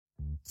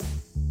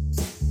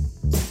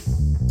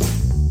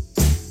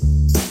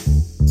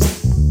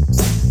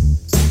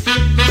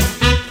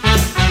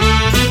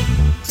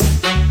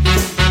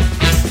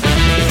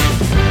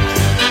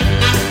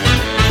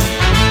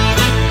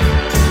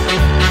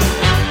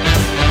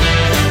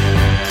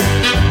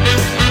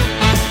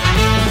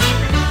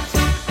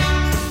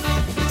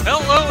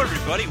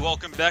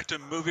back to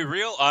Movie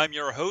Reel. I'm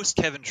your host,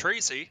 Kevin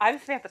Tracy. I'm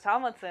Samantha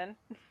Tomlinson.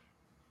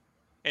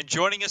 And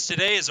joining us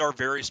today is our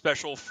very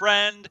special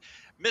friend,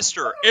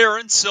 Mr.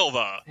 Aaron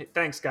Silva. Hey,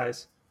 thanks,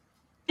 guys.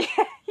 You've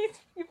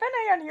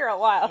been on here a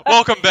while.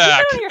 Welcome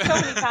back. You've been on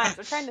here so many times.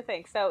 I'm trying to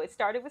think. So it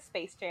started with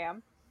Space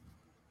Jam,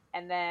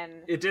 and then...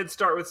 It did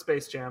start with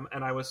Space Jam,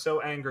 and I was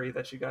so angry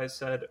that you guys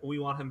said, we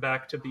want him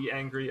back to be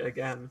angry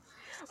again.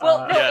 Well,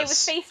 no, Yes. It was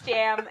Space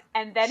Jam,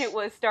 and then it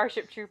was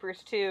Starship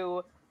Troopers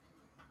 2.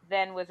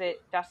 Then was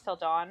it Dusk Till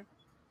Dawn?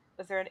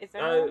 Is there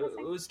another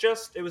It was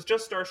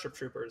just Starship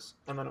Troopers,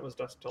 and then it was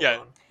Dusk Till Yeah.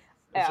 Dawn.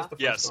 It was just the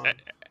first Yes, one.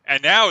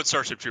 and now it's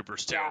Starship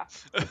Troopers too.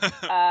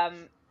 Yeah.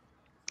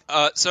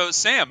 So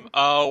Sam,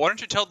 why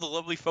don't you tell the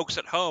lovely folks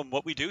at home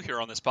what we do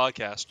here on this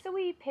podcast? So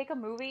we pick a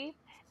movie,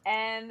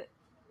 and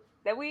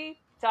then we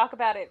talk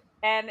about it.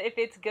 And if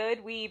it's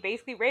good, we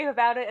basically rave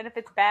about it. And if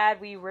it's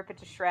bad, we rip it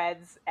to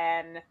shreds.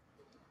 And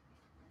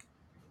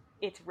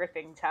it's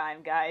ripping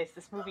time, guys.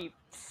 This movie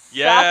sucked.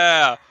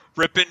 Yeah,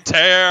 rip and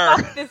tear.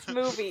 Fuck this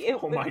movie.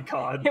 Oh my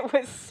god. It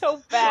was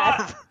so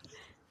bad.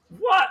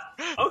 What?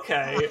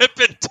 Okay. Rip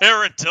and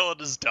tear until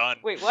it is done.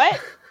 Wait,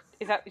 what?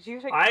 Is that... Did you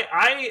say...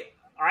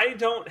 I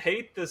don't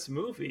hate this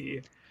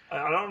movie.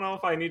 I don't know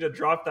if I need to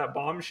drop that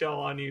bombshell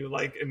on you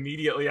like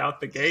immediately out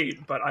the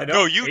gate, but I don't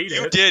No, you hate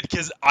it. did,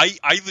 because I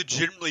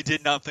legitimately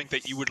did not think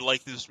that you would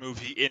like this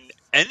movie in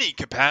any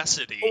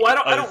capacity. Oh, I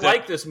don't other than-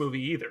 like this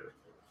movie either.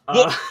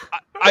 Well,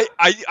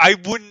 I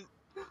wouldn't.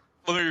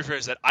 Let me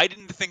rephrase that. I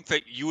didn't think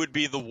that you would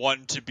be the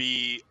one to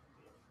be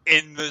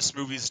in this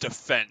movie's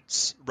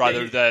defense,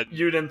 rather than.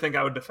 You didn't think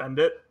I would defend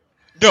it?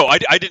 No,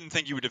 I didn't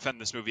think you would defend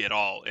this movie at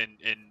all in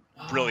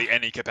really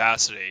any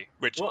capacity,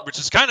 which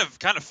is kind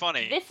of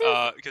funny. This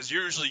is- because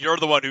usually you're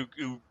the one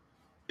who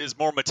is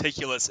more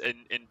meticulous in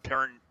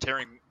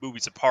tearing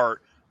movies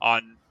apart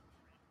on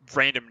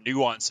random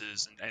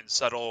nuances and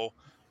subtle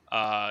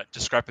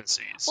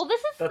discrepancies. Well,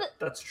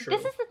 That's true.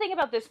 This is the thing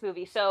about this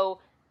movie. So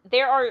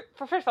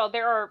first of all,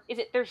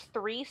 there's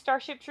 3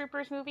 Starship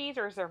Troopers movies,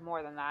 or is there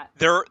more than that?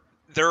 There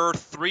are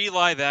 3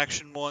 live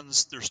action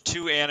ones. There's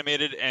 2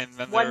 animated, and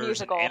then One there's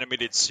musical. an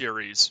animated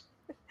series.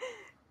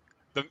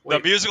 The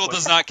Wait, musical what?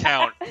 does not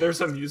count.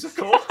 There's a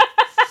musical?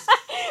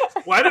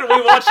 Why didn't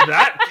we watch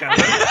that,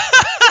 Kevin?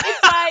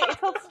 It's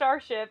called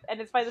Starship,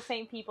 and it's by the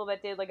same people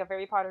that did like a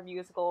Harry Potter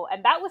musical,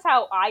 and that was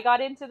how I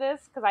got into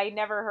this, because I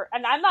never heard,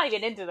 and I'm not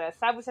even into this.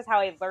 That was just how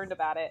I learned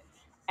about it,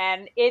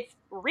 and it's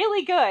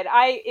really good.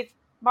 It's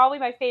probably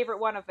my favorite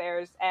one of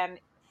theirs,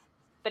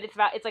 but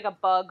it's like a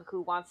bug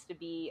who wants to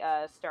be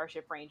a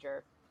Starship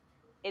Ranger.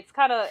 It's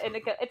kind of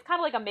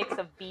like a mix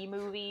of B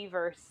movie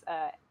versus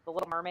The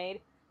Little Mermaid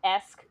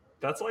esque.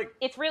 That's like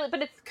It's really,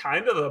 but it's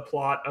kind of the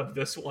plot of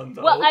this one,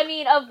 though. well, I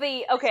mean,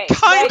 okay, Kinda.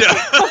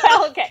 right?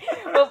 Well, okay,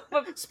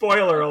 but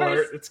Spoiler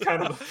alert, first- it's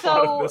kind of the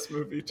plot of this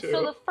movie, too.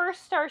 So the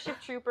first Starship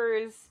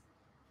Troopers,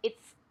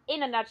 it's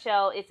in a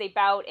nutshell, it's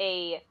about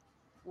it's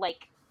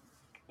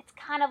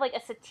kind of like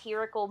a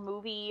satirical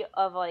movie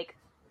of like,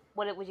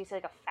 would you say,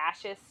 like a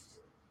fascist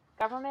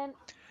government?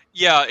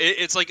 Yeah,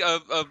 it's like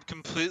a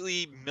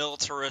completely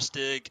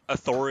militaristic,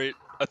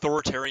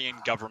 authoritarian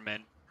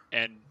government,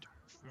 and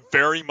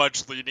very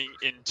much leaning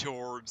in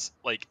towards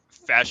like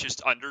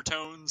fascist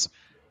undertones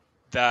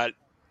that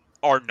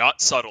are not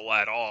subtle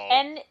at all.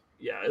 And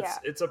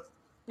it's a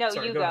no,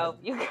 Sorry, you go go, ahead.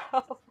 you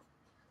go.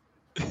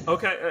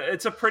 okay.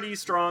 It's a pretty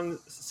strong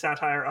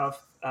satire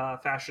of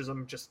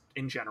fascism, just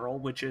in general,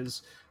 which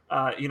is,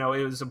 it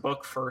was a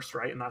book first,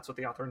 right? And that's what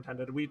the author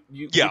intended. We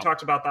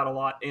talked about that a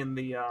lot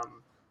in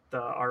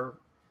our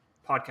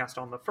podcast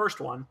on the first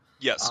one.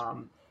 Yes.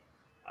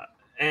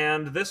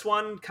 And this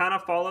one kind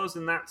of follows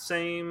in that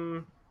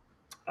same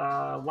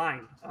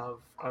line of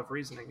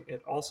reasoning.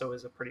 It also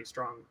is a pretty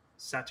strong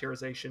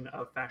satirization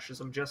of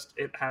fascism, just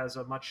it has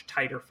a much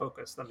tighter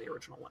focus than the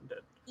original one did.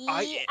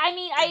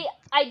 I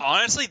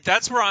Honestly,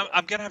 that's where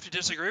I'm gonna have to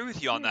disagree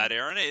with you on that,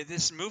 Aaron.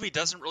 This movie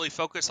doesn't really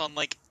focus on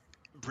like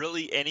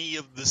really any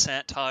of the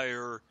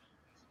satire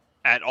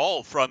at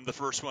all from the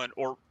first one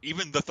or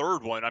even the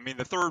third one. I mean,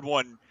 the third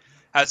one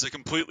has a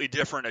completely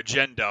different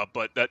agenda,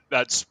 but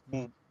that's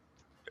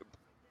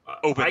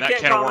open that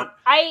can of worms.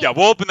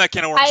 We'll open that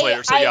can of worms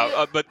later.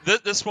 So but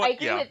this one,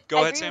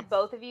 go ahead, Sam. With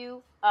both of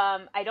you.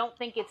 I don't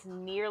think it's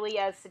nearly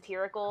as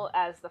satirical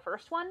as the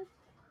first one,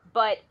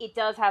 but it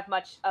does have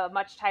a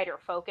much tighter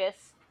focus.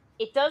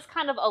 It does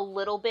kind of a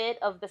little bit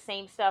of the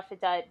same stuff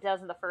it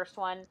does in the first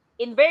one.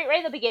 Right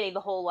in the beginning, the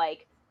whole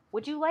like,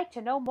 would you like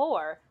to know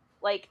more?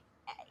 Like,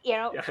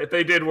 Yeah,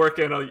 they did work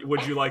in a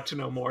would you like to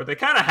know more. They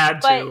kind of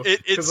had to,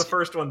 because the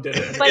first one did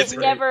it. But it's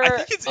never... I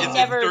think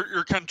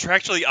you're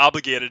contractually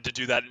obligated to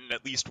do that in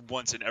at least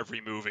once in every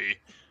movie.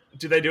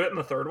 Do they do it in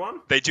the third one?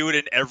 They do it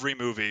in every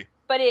movie.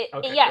 But it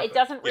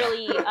doesn't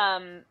really...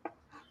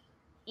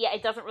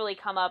 it doesn't really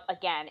come up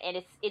again. And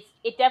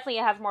it definitely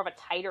has more of a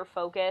tighter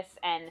focus,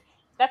 and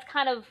that's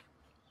kind of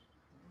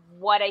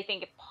what I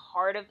think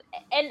part of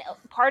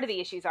the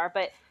issues are.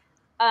 But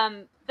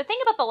the thing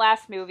about the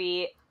last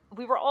movie...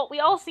 we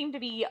all seem to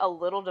be a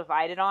little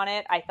divided on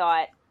it. I feel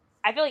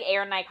like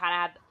Aaron and I kind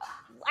of had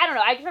I don't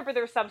know. I remember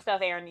there was some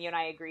stuff, Aaron, you and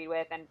I agreed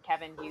with, and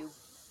Kevin, you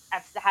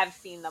have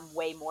seen them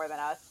way more than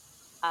us.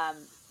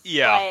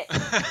 Yeah. But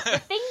the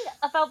thing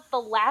about the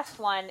last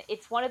one,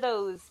 it's one of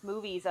those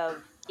movies of,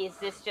 is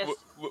this just...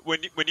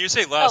 When you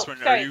say last one,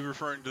 sorry, are you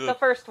referring to the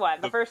first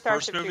one? The first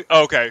Starship movie?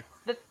 Oh, okay.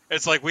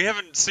 It's like, we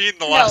haven't seen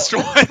the last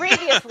one. The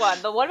previous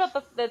one. The one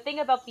about the thing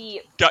about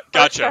the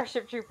Gotcha.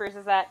 Starship Troopers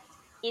is that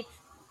it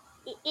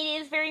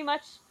is very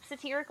much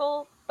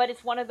satirical, but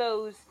it's one of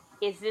those,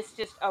 is this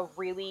just a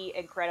really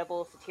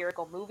incredible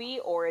satirical movie,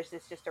 or is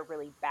this just a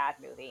really bad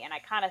movie? And I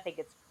kind of think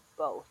it's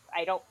both.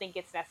 I don't think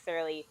it's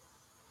necessarily...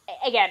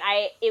 Again,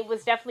 it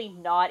was definitely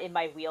not in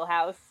my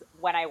wheelhouse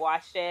when I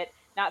watched it.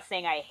 Not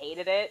saying I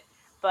hated it,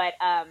 but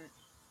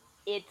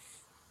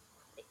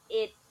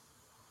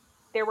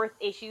there were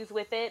issues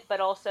with it, but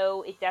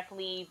also it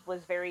definitely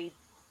was it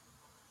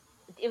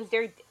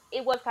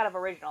was kind of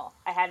original.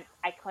 I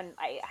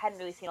hadn't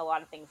really seen a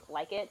lot of things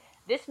like it.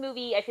 This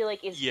movie, I feel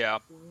like, is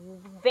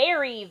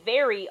very,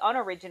 very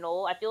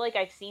unoriginal. I feel like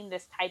I've seen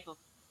this type of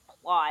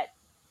plot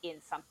in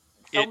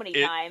so many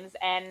times,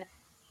 and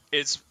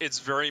it's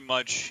very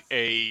much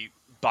a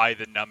by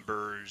the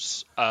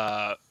numbers,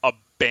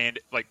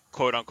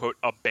 quote unquote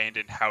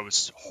abandoned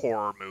house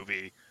horror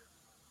movie.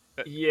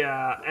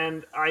 Yeah,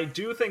 and I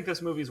do think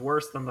this movie's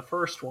worse than the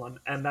first one,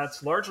 and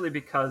that's largely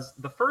because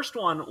the first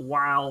one,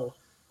 while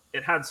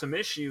it had some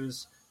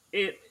issues,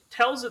 it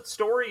tells its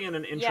story in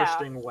an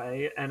interesting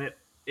way, and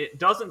it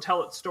doesn't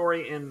tell its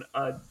story in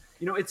a...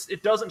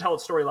 it doesn't tell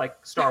its story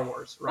like Star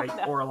Wars, right?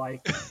 No. Or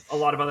like a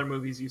lot of other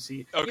movies you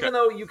see. Okay. Even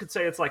though you could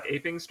say it's like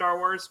aping Star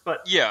Wars,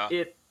 but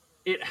it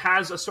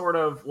has a sort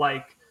of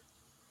like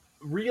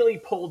really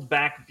pulled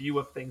back view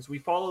of things. We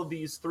follow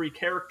these three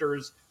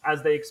characters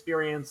as they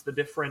experience the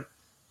different,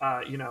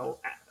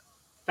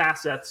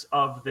 facets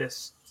of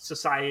this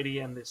society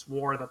and this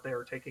war that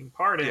they're taking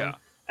part in,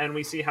 and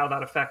we see how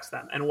that affects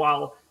them. And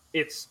while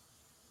it's,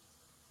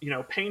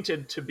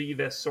 painted to be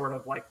this sort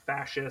of like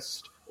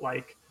fascist,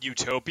 like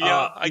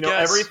utopia, I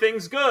guess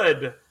everything's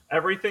good,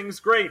 everything's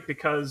great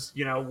because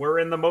we're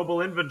in the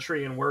mobile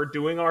infantry and we're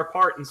doing our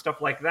part and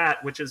stuff like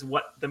that, which is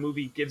what the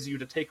movie gives you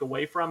to take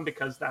away from,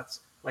 because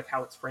that's like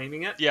how it's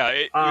framing it.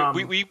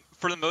 We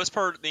for the most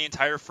part, the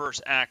entire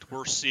first act,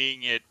 we're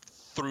seeing it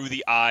through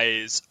the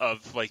eyes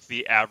of like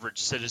the average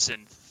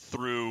citizen,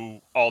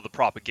 through all the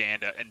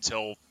propaganda,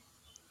 until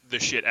the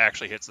shit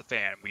actually hits the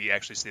fan. We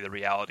actually see the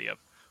reality of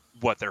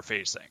what they're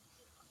facing.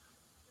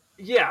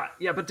 Yeah,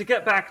 but to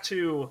get back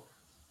to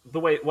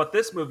what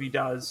this movie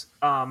does,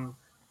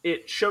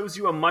 it shows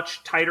you a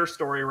much tighter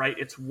story, right?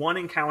 It's one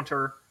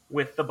encounter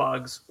with the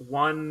bugs,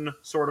 one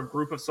sort of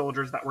group of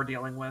soldiers that we're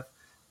dealing with,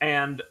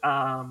 and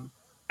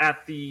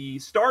at the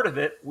start of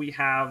it, we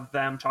have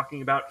them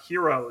talking about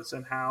heroes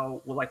and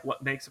how, like,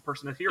 what makes a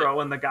person a hero,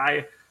 and the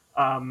guy,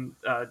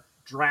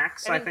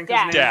 Drax, I think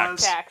his name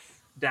was.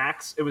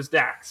 Dax. It was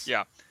Dax.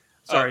 Yeah.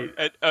 Sorry.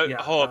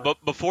 Hold on.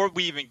 But before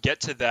we even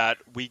get to that,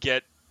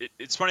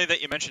 it's funny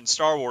that you mentioned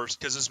Star Wars,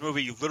 because this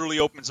movie literally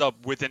opens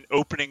up with an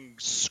opening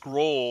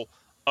scroll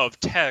of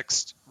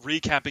text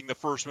recapping the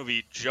first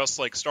movie, just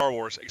like Star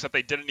Wars, except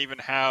they didn't even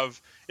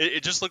have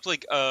it. Just looked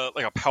like a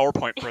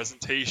PowerPoint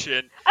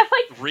presentation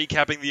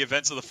recapping the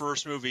events of the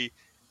first movie,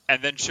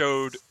 and then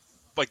showed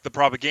like the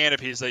propaganda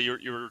piece that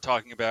you were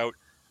talking about,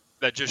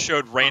 that just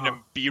showed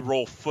random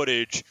B-roll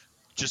footage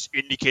just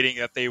indicating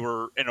that they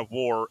were in a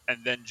war,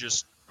 and then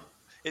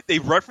they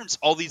reference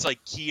all these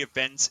like key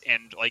events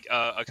and like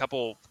a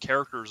couple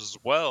characters as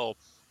well,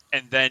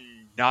 and then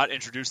not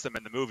introduce them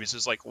in the movies.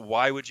 It's like,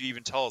 why would you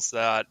even tell us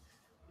that?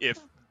 If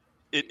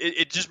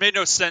it just made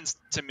no sense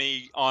to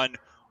me on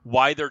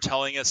why they're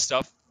telling us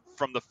stuff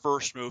from the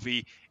first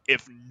movie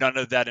if none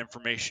of that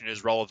information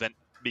is relevant,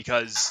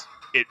 because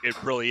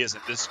it really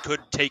isn't. This could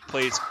take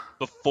place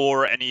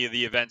before any of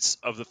the events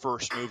of the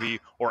first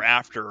movie or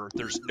after.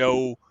 There's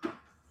no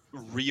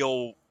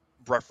real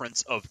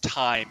reference of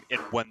time in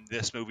when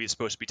this movie is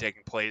supposed to be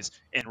taking place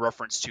in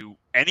reference to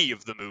any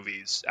of the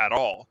movies at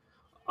all.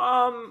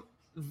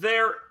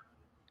 There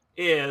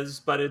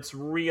is, but it's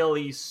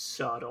really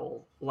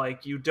subtle.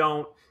 Like, you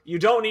don't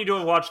need to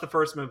have watched the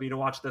first movie to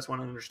watch this one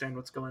and understand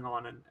what's going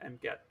on and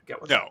get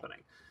what's happening.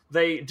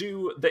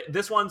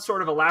 This one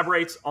sort of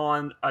elaborates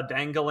on a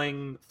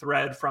dangling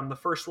thread from the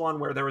first one,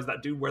 where there was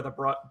that dude where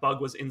the bug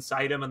was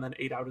inside him and then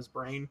ate out his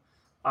brain,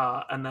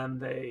 and then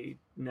they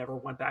never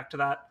went back to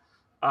that.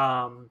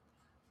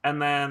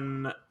 And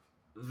then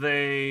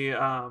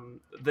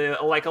the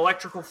like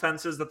electrical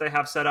fences that they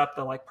have set up,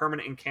 the like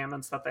permanent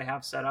encampments that they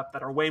have set up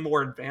that are way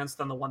more advanced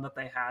than the one that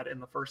they had in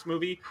the first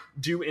movie,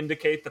 do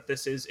indicate that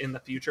this is in the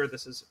future.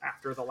 This is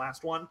after the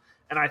last one,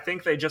 and I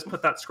think they just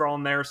put that scroll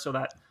in there so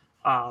that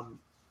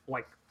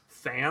like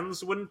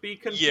fans wouldn't be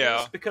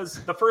confused,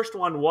 because the first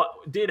one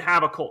did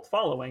have a cult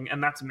following,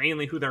 and that's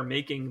mainly who they're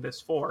making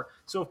this for.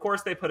 So of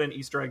course they put in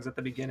Easter eggs at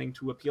the beginning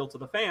to appeal to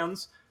the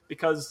fans,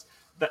 because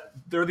that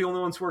they're the only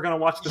ones who are going to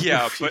watch this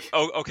movie.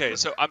 But okay,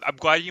 so I'm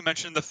glad you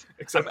mentioned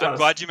I'm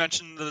glad you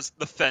mentioned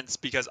the fence,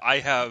 because I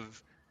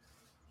have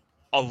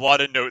a lot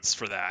of notes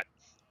for that.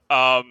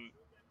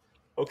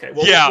 Okay.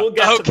 Well, we'll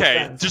get to the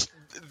fence. Just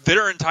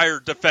their entire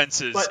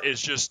defenses is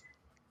just.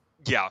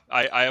 Yeah,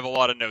 I have a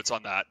lot of notes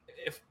on that.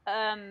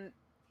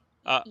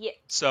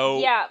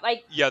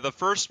 The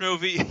first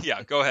movie.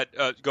 Yeah, go ahead.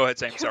 Go ahead,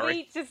 Sam. Sorry. Can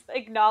we just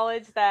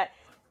acknowledge that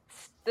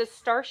the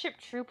Starship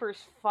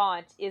Troopers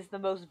font is the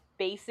most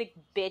basic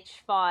bitch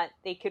font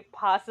they could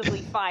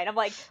possibly find? I'm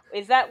like,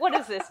 what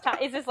is this?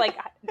 Is this like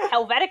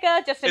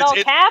Helvetica, just in all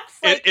caps?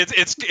 Like,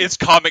 it's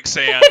Comic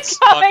Sans.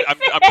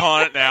 I'm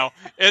calling it now.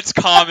 It's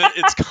common.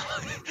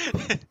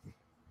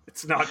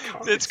 It's not Comic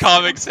Sans. It's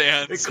Comic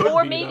Sans.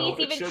 Or maybe it's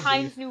even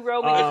Times New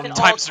Roman. It's in all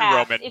caps. New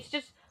Roman. It's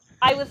just,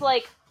 I was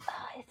like,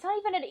 it's not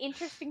even an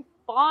interesting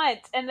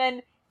font. And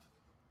then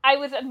I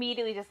was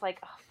immediately just like,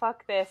 oh,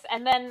 fuck this.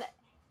 And then,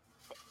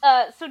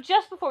 so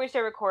just before we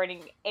started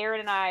recording, Aaron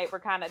and I were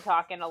kind of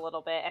talking a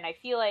little bit, and I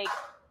feel like,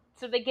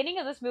 so the beginning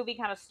of this movie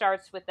kind of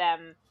starts with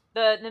them,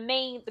 the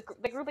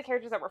group of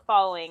characters that we're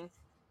following,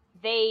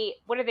 the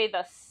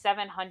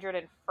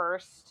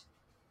 701st?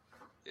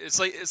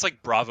 It's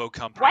like Bravo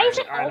Company. Why is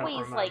it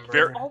always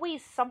there's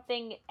always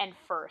something and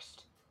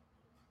first?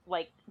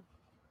 Like,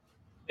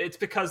 it's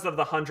because of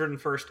the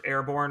 101st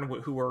Airborne,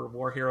 who were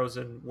war heroes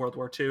in World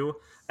War II,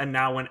 and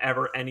now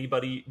whenever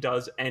anybody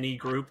does any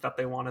group that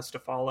they want us to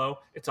follow,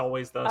 it's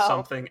always the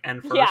something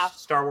and first. Yeah.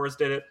 Star Wars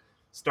did it.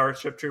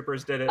 Starship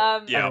Troopers did it.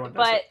 Everyone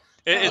does it.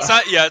 It's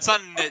not. Yeah, it's not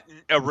an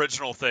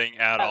original thing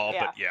at all.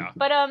 Yeah. But yeah.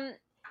 But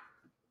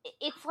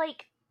it's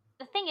like,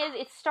 the thing is,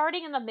 it's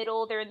starting in the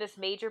middle. They're in this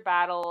major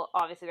battle.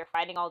 Obviously, they're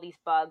fighting all these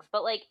bugs.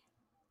 But, like,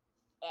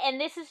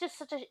 and this is just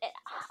such a...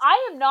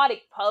 I am not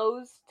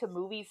opposed to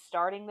movies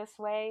starting this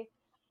way.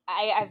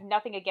 I have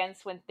nothing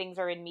against when things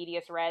are in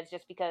medias res,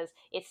 just because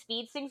it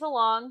speeds things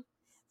along.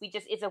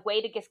 It's a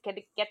way to get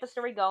the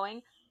story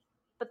going.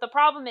 But the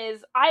problem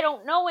is, I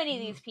don't know any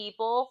of these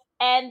people,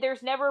 and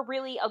there's never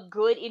really a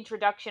good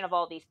introduction of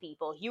all these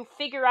people. You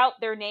figure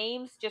out their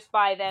names just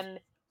by them...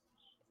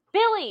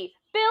 Billy!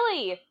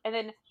 And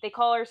then they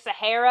call her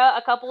Sahara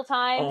a couple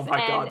times. Oh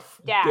my God,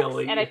 Dax.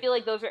 Billy. And I feel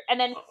like those are... And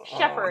then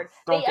Shepard.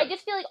 I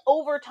just feel like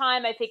over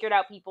time I figured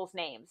out people's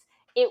names.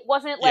 It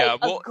wasn't like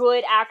a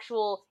good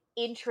actual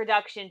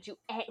introduction to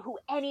who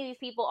any of these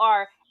people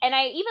are. And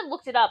I even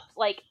looked it up.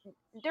 Like,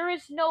 there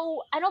is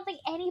no... I don't think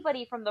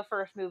anybody from the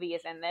first movie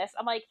is in this.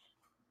 I'm like...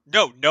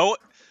 No.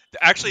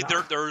 Actually,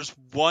 there's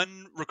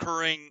one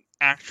recurring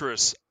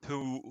actress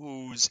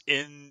who's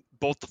in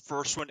both the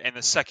first one and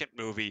the second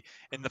movie.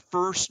 In the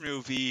first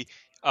movie,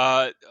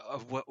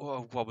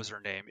 what was her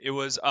name? It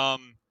was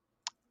in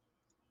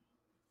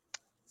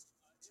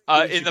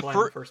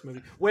the first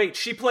movie. Wait,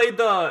 she played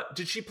the?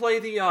 Did she play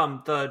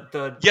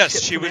the? Yes,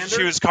 she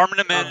was Carmen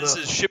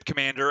Amends' ship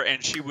commander,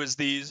 and she was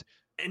these.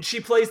 And she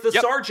plays the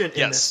sergeant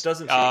in this,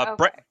 doesn't she?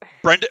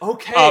 Brenda.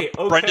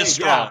 Brenda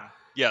Strong. Yeah.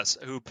 Yes,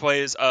 who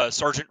plays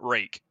Sergeant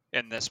Rake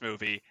in this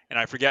movie, and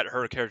I forget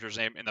her character's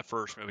name in the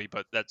first movie,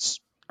 but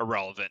that's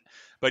irrelevant.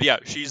 But yeah,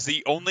 she's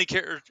the only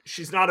character.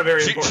 She's not a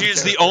very important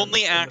She's the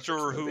only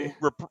actor who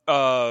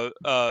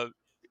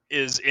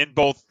is in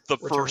both the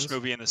first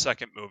movie and the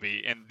second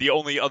movie, and the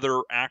only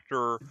other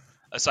actor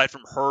aside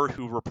from her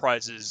who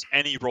reprises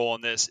any role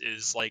in this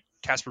is like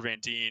Casper Van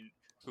Dien,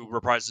 who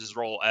reprises his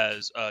role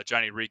as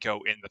Johnny Rico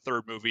in the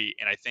third movie,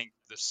 and I think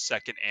the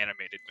second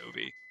animated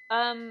movie.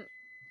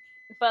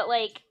 But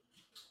like,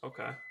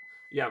 okay,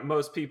 yeah,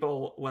 most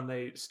people when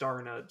they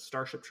star in a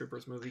Starship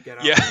Troopers movie get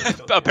out. Yeah,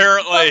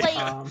 apparently. But,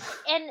 like,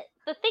 and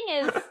the thing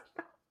is,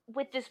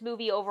 with this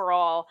movie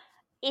overall,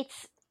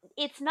 it's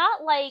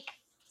not like,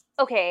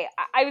 okay,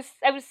 I was.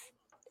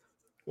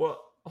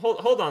 Well,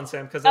 hold on,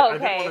 Sam, because I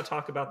didn't want to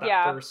talk about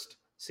that first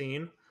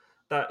scene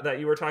that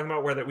you were talking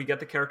about, where that we get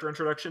the character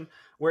introduction,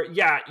 where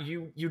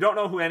you don't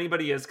know who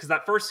anybody is, because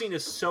that first scene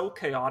is so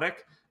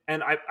chaotic.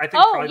 And I think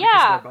probably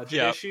because of their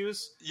budget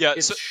issues,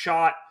 it's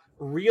shot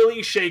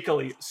really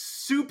shakily,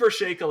 super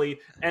shakily,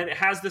 and it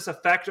has this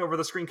effect over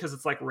the screen because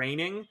it's like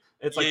raining,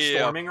 it's like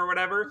storming or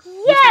whatever,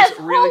 which makes it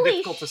really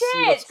difficult to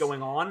see what's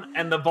going on.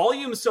 And the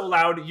volume's so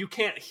loud you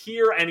can't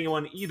hear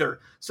anyone either.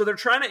 So they're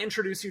trying to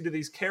introduce you to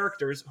these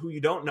characters who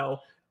you don't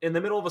know in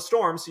the middle of a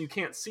storm, so you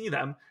can't see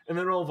them, in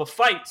the middle of a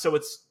fight, so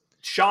it's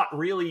shot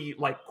really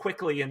like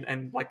quickly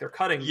and like they're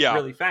cutting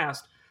really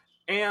fast,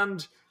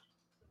 and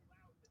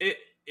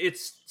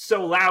it's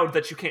so loud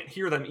that you can't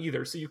hear them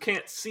either, so you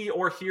can't see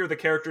or hear the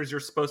characters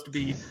you're supposed to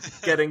be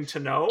getting to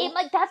know.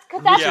 That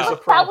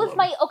was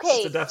my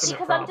because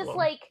problem. I'm just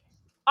like,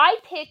 I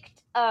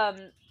picked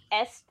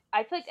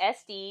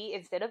SD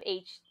instead of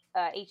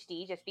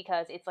HD just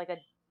because it's like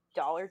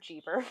 $1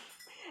 cheaper,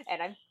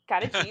 and I'm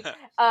kind of cheap.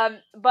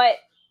 But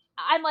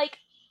I'm like,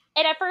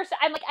 and at first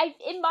I'm like,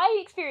 in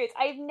my experience,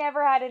 I've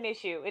never had an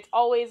issue. It's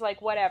always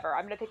like, whatever,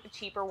 I'm gonna pick the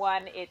cheaper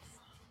one.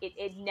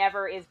 It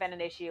never has been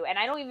an issue, and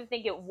I don't even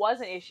think it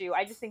was an issue.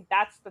 I just think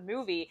that's the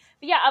movie.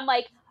 But yeah, I'm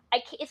like,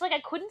 it's like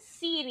I couldn't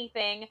see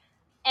anything,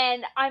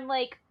 and I'm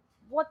like,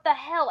 what the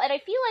hell? And I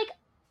feel like,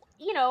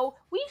 you know,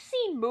 we've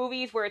seen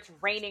movies where it's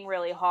raining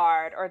really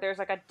hard, or there's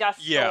like a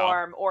dust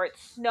storm, or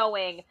it's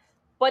snowing,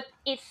 but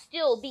it's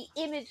still, the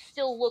image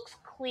still looks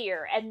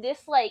clear, and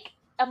this, like,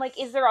 I'm like,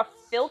 is there a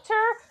filter?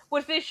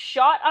 Was this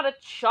shot on a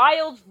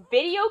child's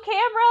video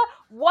camera?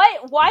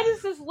 What? Why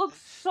does this look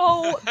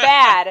so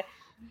bad?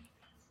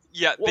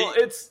 Yeah, well,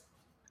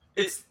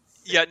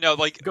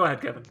 Go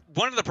ahead, Kevin.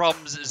 One of the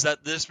problems is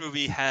that this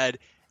movie had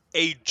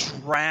a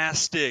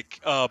drastic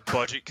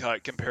budget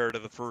cut compared to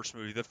the first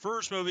movie. The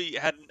first movie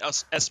had an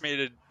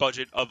estimated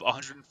budget of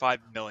 $105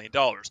 million.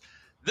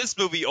 This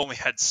movie only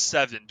had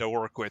 7 to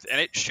work with,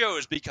 and it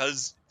shows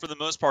because, for the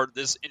most part,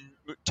 this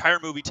entire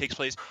movie takes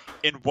place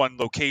in one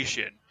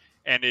location,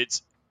 and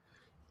it's...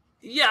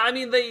 Yeah, I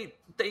mean, they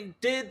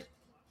did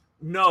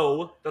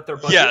know that their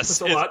budget was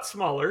a lot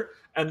smaller,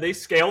 and they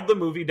scaled the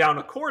movie down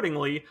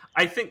accordingly,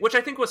 which I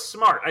think was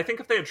smart. I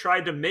think if they had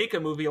tried to make a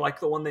movie like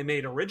the one they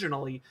made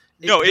originally,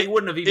 they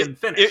wouldn't have even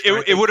finished.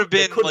 It would have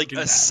been like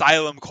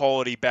Asylum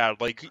quality bad,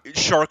 like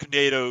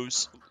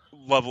Sharknado's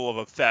level of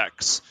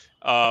effects.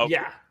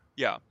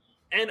 Yeah.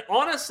 And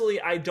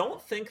honestly, I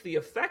don't think the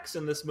effects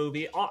in this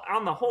movie,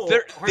 on the whole,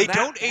 they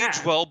don't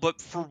age well,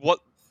 but for what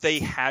they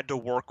had to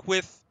work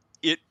with,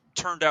 it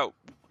turned out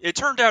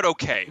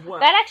okay. Well,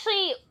 that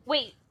actually,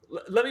 wait.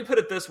 Let me put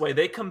it this way.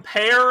 They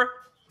compare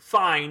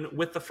fine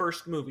with the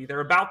first movie. They're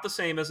about the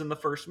same as in the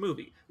first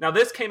movie. Now,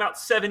 this came out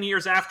 7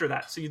 years after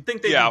that, so you'd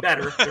think they'd be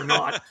better. They're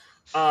not.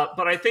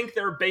 But I think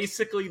they're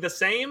basically the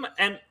same.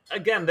 And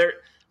again,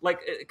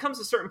 it comes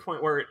to a certain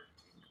point where,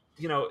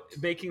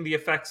 making the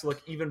effects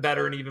look even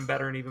better and even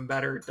better and even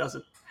better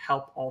doesn't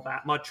help all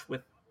that much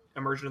with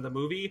immersion of the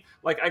movie.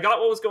 Like, I got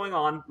what was going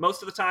on.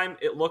 Most of the time,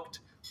 it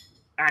looked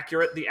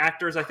accurate. The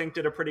actors, I think,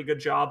 did a pretty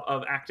good job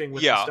of acting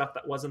with the stuff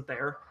that wasn't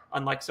there,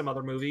 unlike some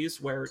other movies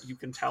where you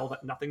can tell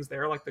that nothing's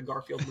there, like the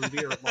Garfield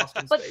movie or Lost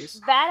in Space.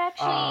 But that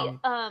actually,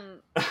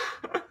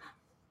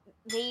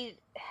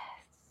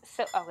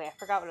 okay, I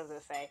forgot what I was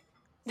going to say.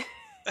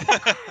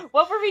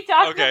 What were we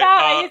talking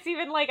about?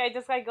 I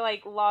just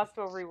lost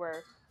where we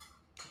were.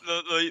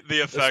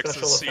 The effects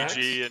of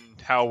CG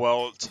and how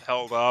well it's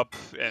held up,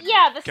 and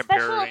the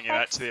comparing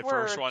special it to the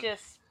first one.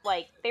 Just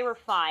they were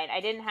fine.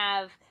 I didn't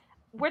have.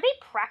 Were they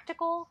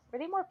practical? Were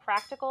they more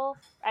practical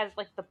as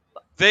the?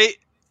 They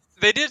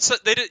did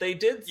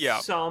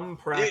some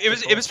practical.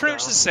 It was pretty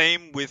much the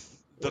same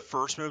with the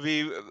first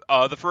movie.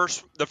 The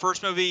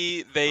first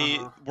movie they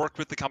worked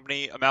with the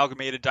company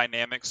Amalgamated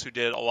Dynamics, who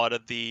did a lot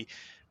of the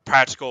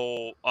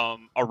practical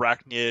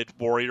arachnid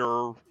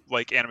warrior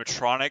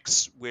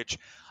animatronics, which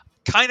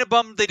kind of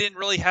bummed they didn't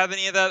really have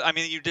any of that. I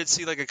mean, you did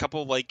see a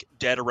couple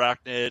dead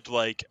arachnid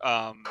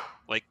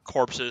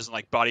corpses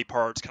and body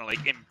parts kind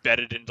of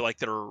embedded into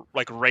their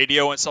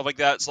radio and stuff like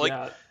that. So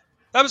that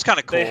was kind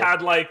of cool. They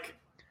had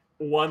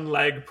one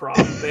leg prop.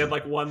 They had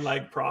one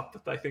leg prop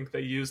that I think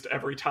they used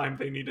every time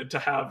they needed to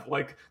have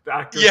the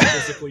actors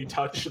physically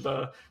touch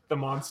the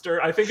monster.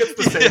 I think it's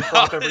the same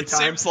prop every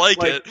time. Seems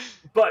like it.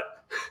 But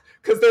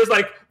because there's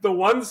the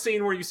one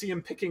scene where you see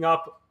him picking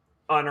up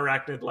an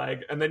arachnid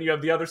leg, and then you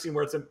have the other scene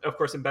where it's of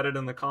course embedded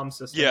in the comm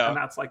system, and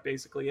that's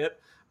basically it.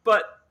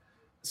 But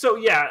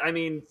so I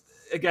mean,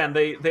 again,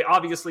 they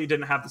obviously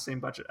didn't have the same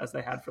budget as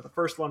they had for the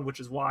first one, which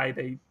is why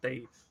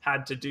they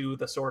had to do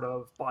the sort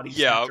of body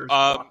snatchers.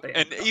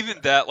 And even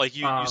that,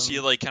 you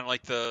see kind of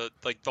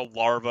the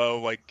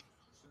larva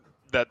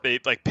that they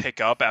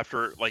pick up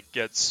after it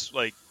gets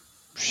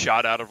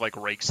shot out of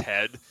Rake's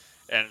head.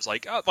 And it's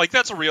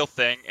that's a real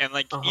thing, and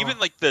even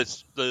the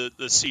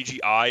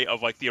CGI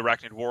of the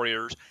arachnid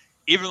warriors,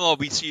 even though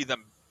we see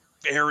them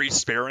very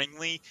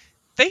sparingly,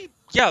 they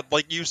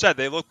like you said,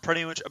 they look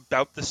pretty much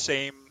about the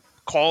same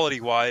quality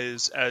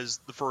wise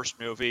as the first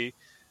movie.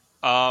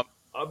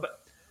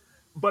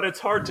 But it's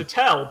hard to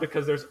tell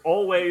because there's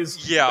always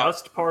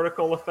dust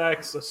particle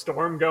effects, a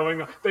storm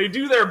going on. They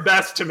do their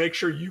best to make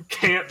sure you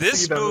can't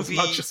see them as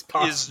much as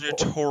possible. This movie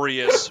is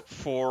notorious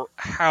for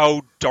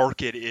how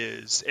dark it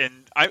is. And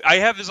I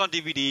have this on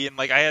DVD, and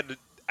I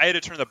had to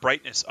turn the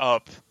brightness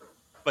up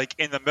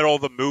in the middle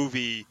of the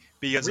movie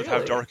because of how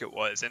dark it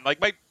was. And my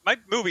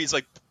movie's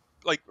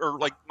my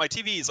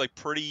TV is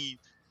pretty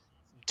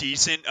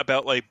decent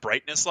about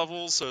brightness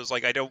levels, so it's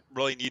I don't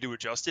really need to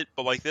adjust it.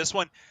 But this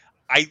one,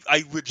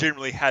 I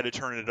legitimately had to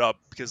turn it up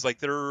because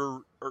there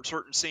are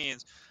certain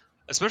scenes,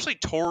 especially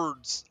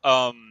towards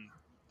the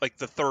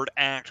third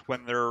act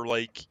when they're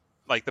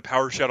the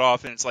power shut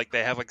off and it's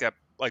they have that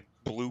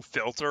blue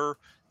filter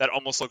that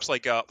almost looks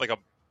like a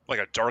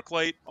dark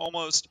light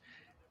almost.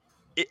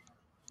 They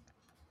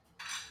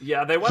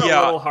went a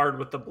little hard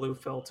with the blue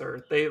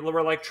filter. They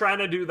were trying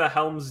to do the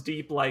Helm's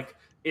Deep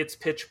it's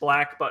pitch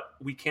black, but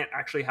we can't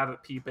actually have it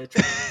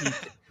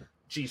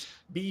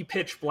be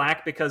pitch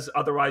black because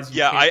otherwise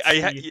you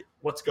can't see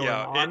what's going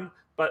on.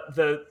 But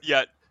they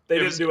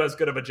didn't do as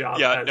good of a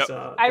job as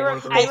I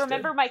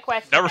remember my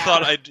question. Never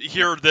thought I'd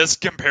hear this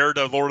compared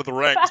to Lord of the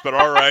Rings, but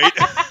all right.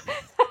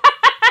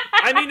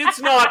 I mean, it's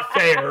not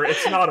fair.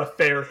 It's not a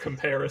fair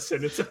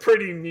comparison. It's a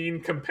pretty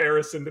mean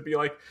comparison to be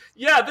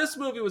this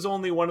movie was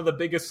only one of the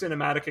biggest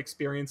cinematic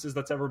experiences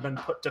that's ever been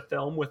put to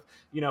film with,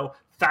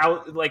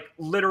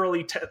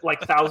 literally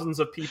thousands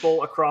of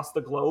people across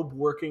the globe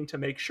working to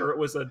make sure it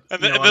was a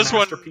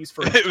masterpiece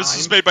for its time. It was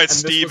just made by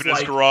Steve in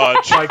his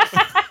garage.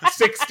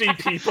 60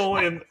 people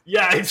in.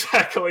 Yeah,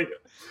 exactly.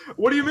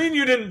 What do you mean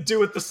you didn't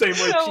do it the same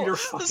way Peter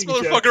fucking This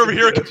motherfucker Jackson over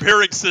here did?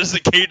 comparing Citizen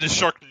Kane to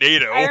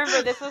Sharknado. I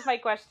remember this was my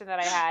question that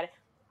I had.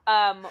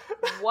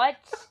 What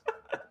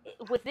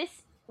was this?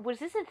 Was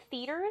this in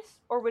theaters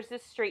or was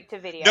this straight to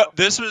video? No,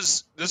 this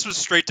was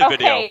straight to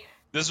video.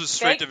 This was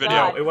straight to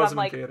video. No, it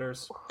wasn't in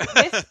theaters.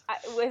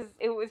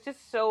 It was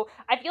just so.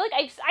 I feel like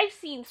I've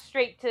seen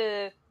straight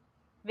to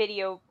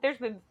video. There's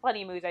been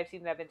plenty of movies I've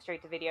seen that have been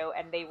straight to video,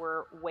 and they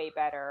were way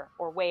better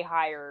or way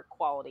higher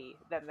quality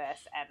than this.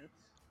 And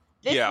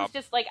this was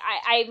just like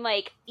I'm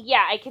like,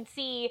 yeah, I can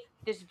see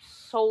this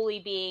solely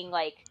being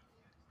like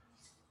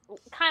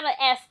kind of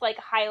like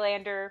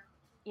Highlander,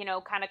 you know,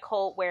 kind of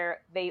cult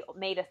where they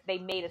made a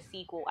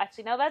sequel.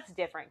 Actually, no, that's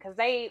different because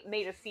they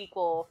made a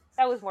sequel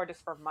that was more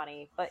just for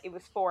money, but it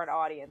was for an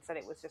audience and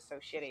it was just so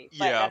shitty.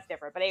 But that's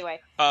different. But anyway,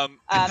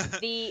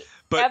 the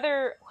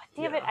other,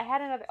 damn it, I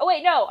had another. Oh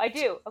wait, no, I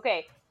do.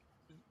 Okay,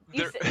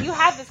 you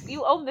have this.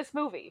 You own this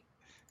movie.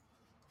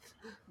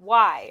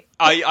 Why?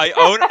 I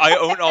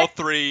own all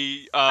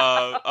three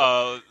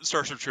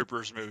Starship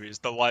Troopers movies,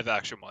 the live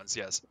action ones.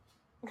 Yes.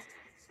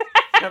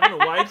 Kevin,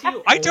 why do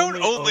you? I don't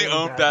only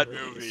own bad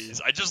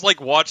movies. I just like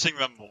watching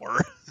them more.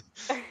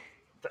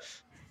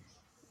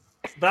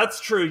 That's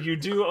true. You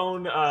do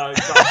own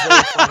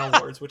Godzilla Final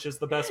Wars, which is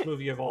the best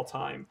movie of all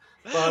time.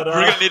 But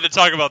we're gonna need to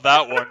talk about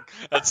that one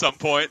at some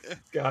point.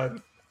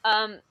 God.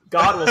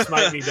 God will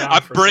smite me down.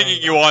 I'm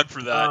bringing you on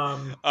for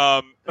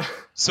that.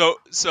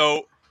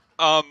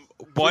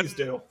 One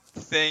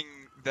thing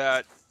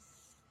that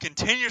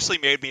continuously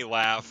made me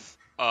laugh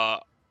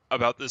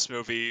about this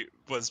movie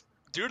was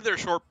due to their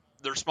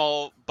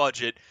small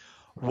budget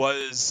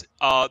was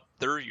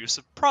their use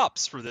of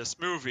props for this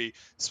movie,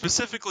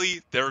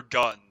 specifically their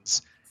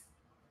guns.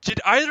 Did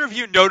either of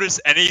you notice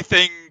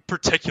anything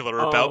particular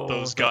about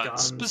those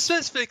guns?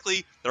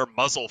 Specifically, their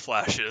muzzle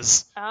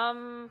flashes.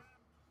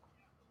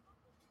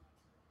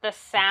 The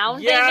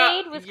sound they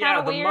made was kind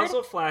of weird. Yeah, the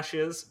muzzle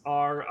flashes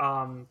are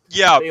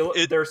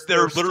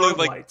they're literally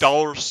like lights.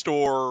 Dollar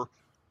store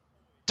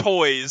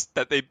toys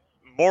that they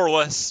more or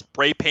less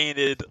spray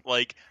painted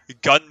like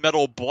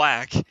gunmetal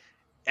black,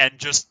 and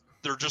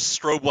they're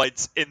just strobe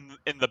lights in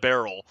the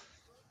barrel.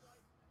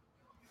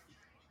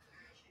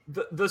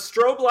 The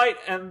strobe light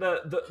and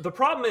the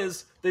problem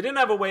is they didn't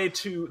have a way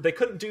they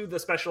couldn't do the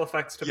special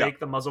effects to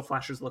make the muzzle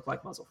flashes look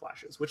like muzzle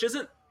flashes, which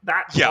isn't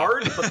that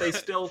hard, but they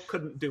still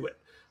couldn't do it.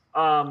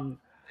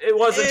 It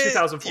was in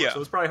 2004, so it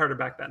was probably harder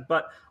back then.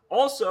 But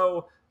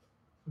also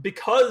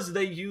because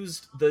they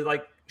used the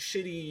like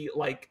shitty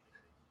like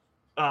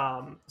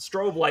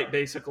strobe light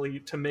basically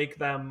to make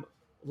them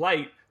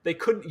light, they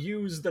couldn't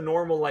use the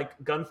normal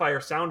like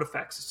gunfire sound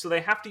effects, so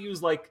they have to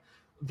use like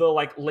the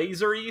like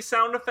lasery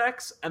sound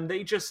effects, and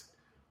they just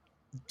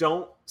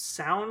don't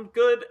sound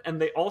good,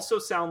 and they also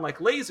sound like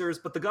lasers,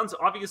 but the guns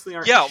obviously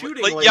aren't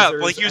shooting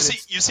lasers. Like you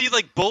see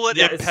like bullet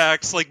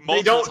impacts like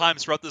multiple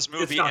times throughout this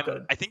movie, and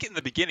good. I think in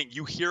the beginning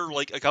you hear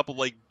like a couple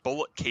like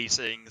bullet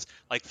casings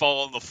like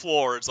fall on the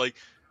floor. It's like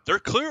they're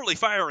clearly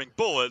firing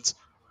bullets,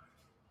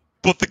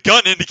 but the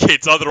gun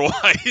indicates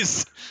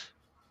otherwise.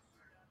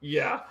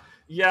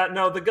 Yeah,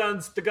 no, the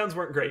guns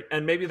weren't great,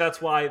 and maybe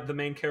that's why the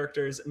main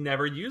characters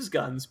never use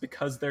guns,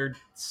 because they're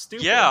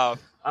stupid. Yeah.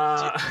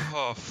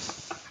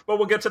 But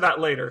we'll get to that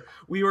later.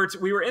 We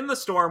were in the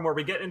storm where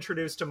we get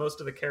introduced to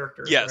most of the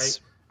characters, right?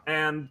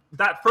 And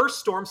that first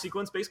storm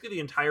sequence, basically the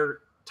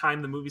entire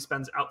time the movie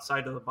spends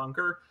outside of the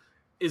bunker,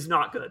 is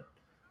not good.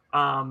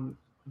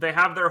 They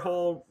have their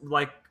whole,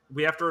 like,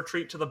 we have to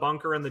retreat to the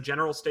bunker, and the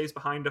general stays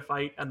behind to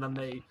fight, and then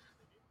they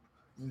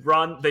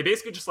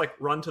basically just like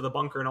run to the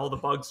bunker, and all the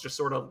bugs just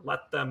sort of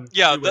let them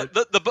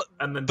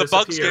and then the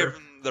bugs gave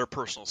them their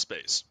personal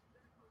space,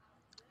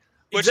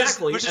 which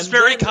is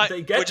very kind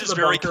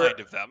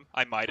of them,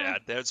 I might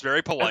add. It's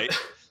very polite.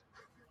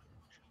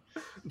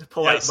 The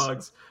polite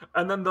bugs.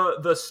 And then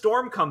the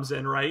storm comes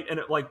in, right, and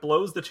it like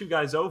blows the two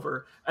guys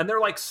over, and they're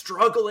like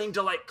struggling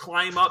to like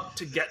climb up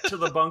to get to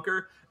the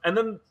bunker. And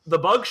then the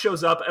bug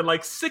shows up, and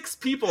like 6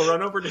 people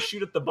run over to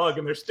shoot at the bug,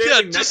 and they're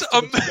standing next to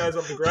the 2 guys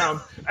on the ground,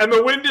 and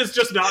the wind is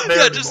just not there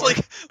anymore. Just like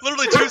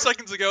literally 2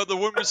 seconds ago, the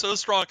wind was so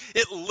strong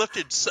it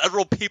lifted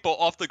several people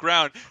off the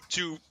ground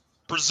to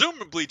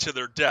presumably to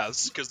their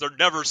deaths, because they're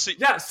never seen.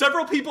 Yeah,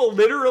 several people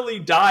literally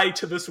die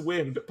to this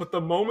wind, but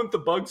the moment the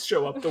bugs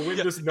show up, the wind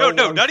is no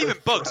longer not even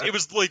bugs. Threat. It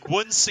was like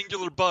one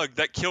singular bug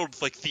that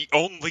killed like the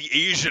only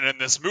Asian in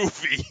this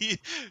movie. It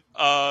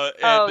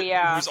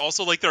was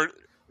also like their.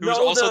 Who was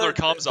also their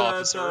comms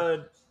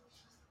officer.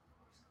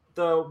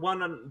 The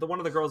one of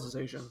the girls is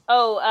Asian.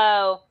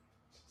 Oh.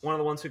 One of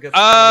the ones who gets.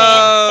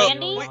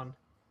 Sandy?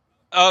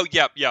 Oh,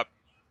 yep.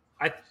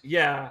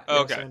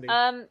 Okay. Sandy.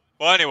 Well,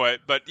 anyway,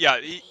 but yeah,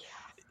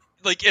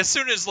 like as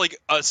soon as like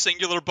a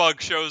singular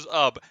bug shows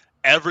up,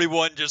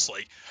 everyone just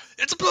like,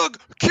 it's a bug,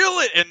 kill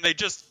it, and they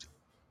just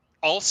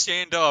all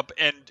stand up,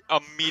 and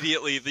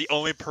immediately the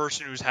only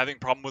person who's having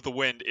problem with the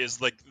wind is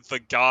like the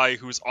guy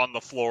who's on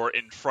the floor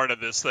in front of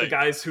this thing. The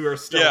guys who are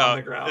still on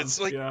the ground. It's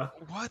like,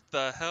 what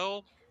the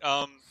hell?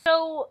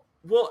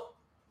 Well,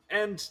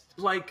 And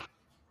like,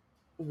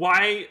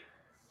 why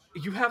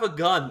you have a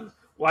gun?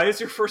 Why is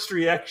your first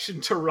reaction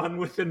to run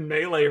within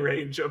melee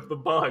range of the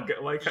bug?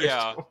 Like,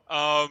 yeah,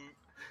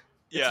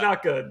 it's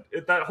not good.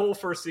 That whole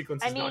first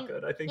sequence is not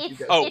good. I think you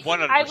guys.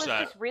 100%. I was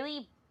just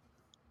really,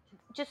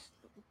 just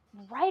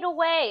right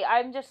away.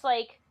 I'm just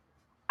like,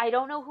 I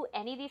don't know who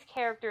any of these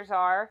characters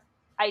are.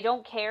 I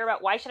don't care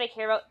about. Why should I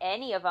care about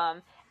any of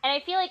them? And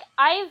I feel like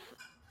I've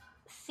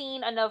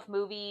seen enough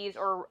movies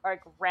or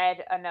like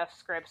read enough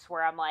scripts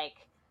where I'm like,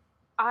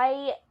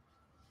 I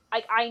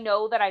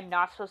know that I'm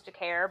not supposed to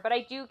care, but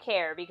I do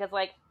care because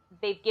like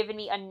they've given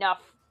me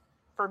enough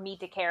for me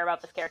to care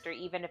about this character,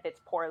 even if it's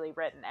poorly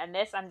written. And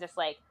this, I'm just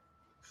like,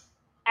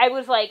 I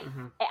was like,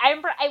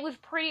 I was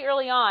pretty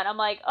early on. I'm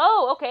like,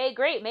 oh, okay,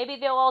 great. Maybe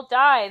they'll all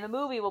die and the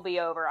movie will be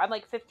over. I'm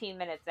like 15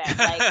 minutes in.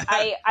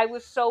 Like, I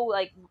was so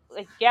like,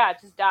 yeah,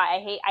 just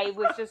die. I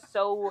was just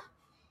so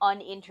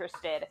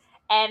uninterested.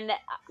 And,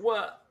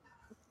 but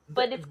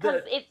it's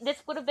because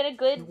this would have been a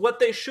good. What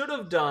they should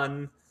have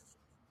done.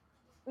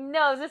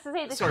 No, this is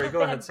this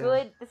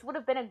would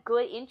have been a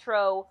good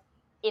intro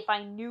if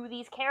I knew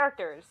these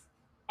characters,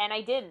 and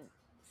I didn't.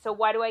 So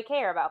why do I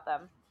care about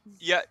them?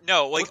 Yeah,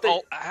 no, like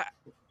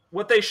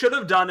what they should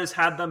have done is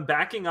had them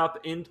backing up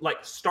in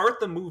like start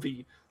the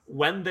movie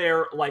when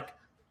they're like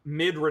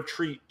mid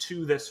retreat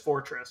to this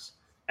fortress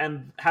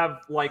and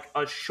have like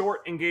a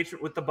short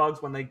engagement with the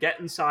bugs when they get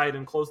inside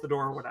and close the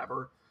door or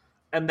whatever.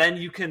 And then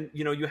you can,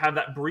 you have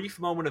that brief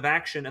moment of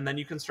action, and then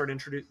you can start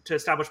to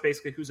establish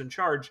basically who's in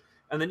charge,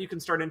 and then you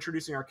can start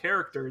introducing our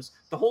characters.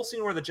 The whole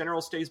scene where the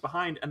general stays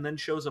behind and then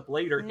shows up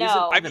later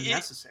isn't even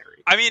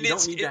necessary. I mean, you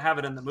don't need to have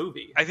it in the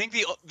movie. I think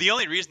the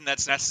only reason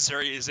that's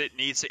necessary is it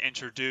needs to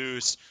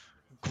introduce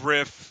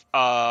Griff,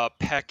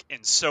 Peck,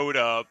 and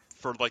Soda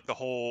for like the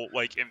whole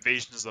like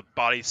invasions of the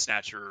Body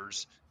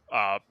Snatchers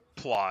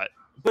plot.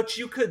 But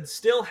you could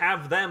still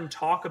have them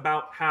talk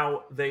about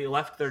how they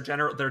left their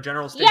general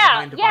stay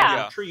behind to find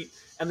a retreat,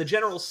 and the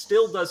general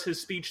still does his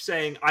speech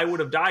saying, "I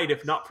would have died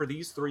if not for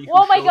these three who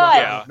showed up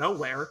out of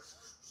nowhere."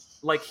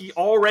 Like you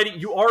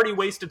already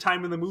wasted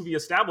time in the movie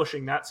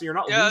establishing that, so you're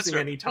not losing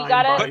any time.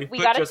 We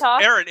gotta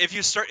talk, Aaron. If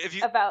you start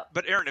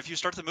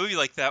the movie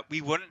like that,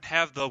 we wouldn't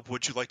have the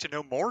 "Would you like to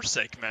know more"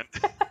 segment.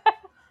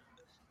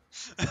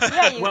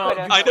 Yeah, you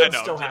I could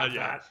still have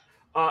that.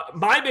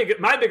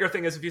 My bigger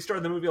thing is if you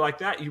started the movie like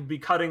that, you'd be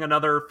cutting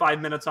another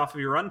 5 minutes off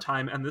of your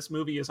runtime, and this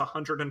movie is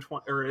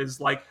 120 or is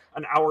like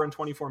an hour and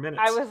 24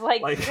 minutes. I was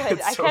like good.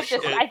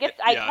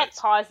 I kept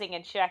pausing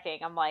and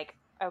checking. I'm like,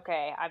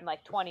 okay, I'm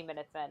like 20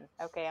 minutes in.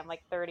 Okay, I'm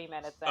like 30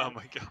 minutes in. Oh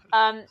my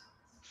god.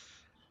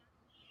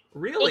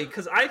 Really?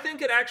 Because I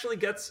think it actually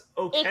gets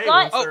okay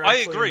once they're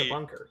actually in the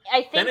bunker.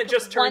 I think then it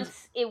just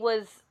turns.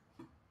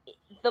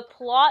 The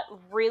plot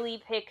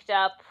really picked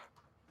up.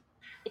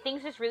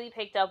 Things just really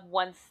picked up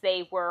once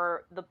they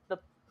were the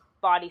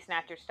Body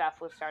Snatcher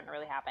stuff was starting to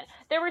really happen.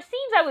 There were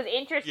scenes I was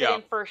interested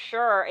in for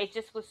sure. It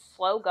just was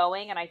slow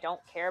going, and I don't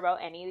care about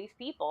any of these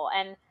people.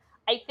 And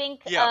I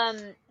think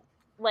eventually,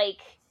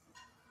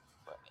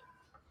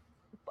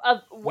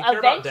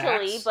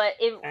 but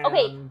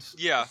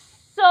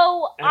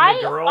So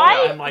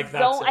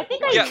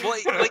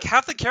like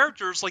half the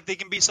characters, like they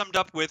can be summed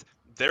up with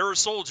they're a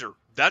soldier.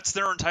 That's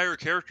their entire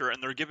character,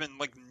 and they're given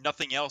like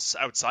nothing else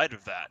outside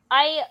of that.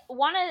 I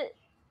want to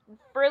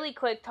really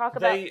quick talk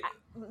about.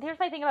 Here's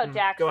my thing about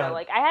Dax. Though,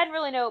 like I had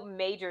really no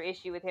major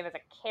issue with him as a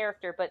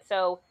character, but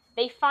so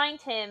they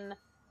find him.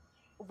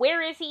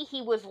 Where is he?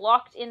 He was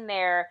locked in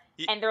there,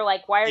 and they're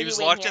like, "Why are you in here?" He was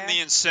locked in the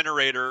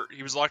incinerator.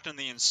 He was locked in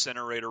the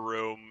incinerator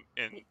room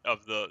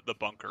of the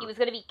bunker. He was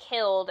going to be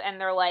killed, and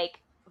they're like,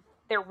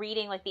 they're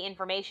reading like the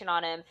information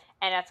on him,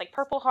 and that's like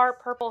Purple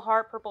Heart, Purple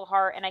Heart, Purple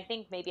Heart, and I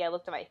think maybe I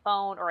looked at my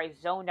phone or I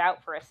zoned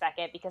out for a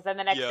second because then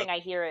the next thing I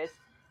hear is,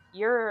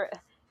 "You're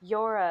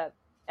a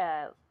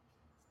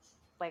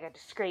like a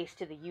disgrace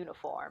to the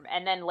uniform,"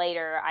 and then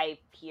later I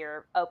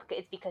hear, "Oh,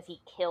 it's because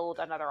he killed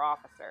another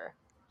officer."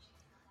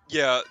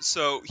 Yeah,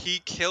 so he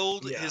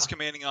killed his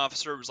commanding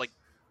officer. It was like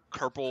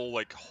Corporal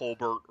like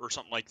Holbert or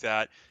something like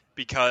that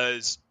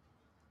because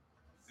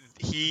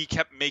he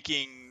kept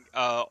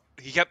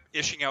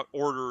issuing out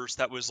orders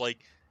that was like,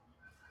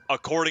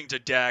 according to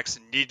Dax,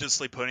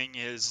 needlessly putting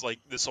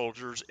the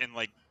soldiers in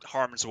like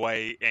harm's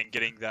way and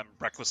getting them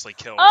recklessly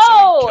killed.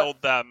 Oh, so he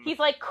killed them. He's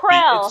like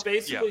Krell. It's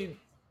basically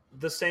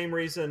the same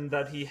reason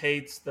that he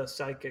hates the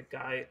psychic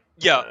guy.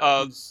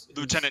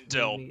 Lieutenant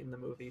Dill in the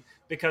movie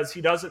because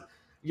he doesn't.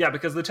 Yeah,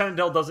 because Lieutenant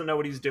Dill doesn't know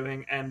what he's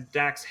doing, and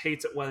Dax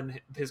hates it when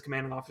his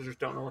commanding officers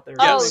don't know what they're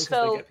doing because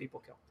they get people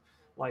killed.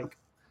 Like,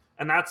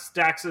 and that's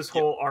Dax's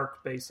whole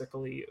arc,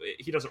 basically.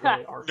 He doesn't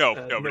really arc.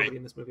 Nobody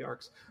in this movie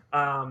arcs.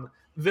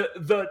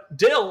 The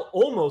Dill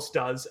almost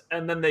does,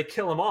 and then they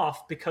kill him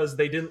off because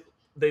they didn't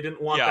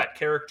want that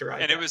character. I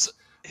guess. It was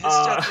his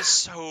death is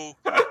so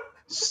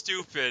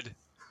stupid.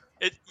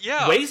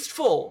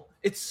 Wasteful.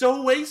 It's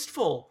so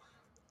wasteful.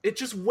 It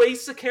just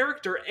wastes a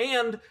character,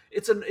 and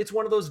it's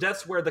one of those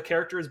deaths where the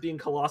character is being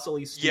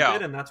colossally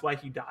stupid, and that's why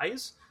he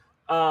dies.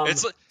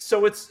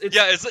 So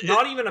it's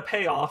not even a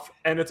payoff,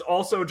 and it's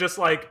also just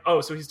like,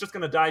 oh, so he's just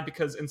going to die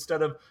because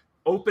instead of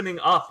opening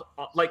up,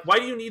 like, why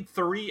do you need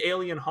 3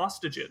 alien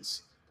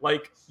hostages?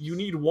 Like, you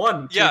need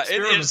 1 to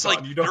experiment it's like,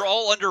 on. you're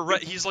all under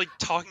arrest. He's like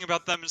talking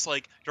about them as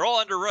like, you're all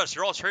under arrest.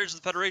 You're all traitors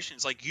of the Federation.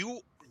 It's like,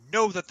 you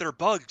know that they're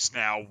bugs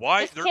now.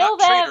 Why? Just they're kill not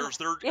them. traitors.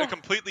 They're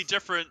completely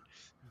different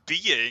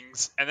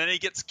beings. And then he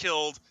gets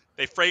killed.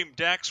 They frame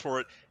Dax for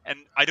it. And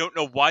I don't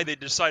know why they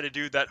decided to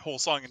do that whole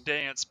song and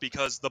dance,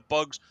 because the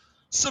bugs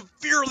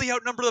severely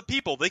outnumber the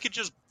people. They could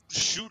just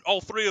shoot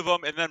all 3 of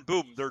them and then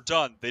boom, they're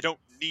done. They don't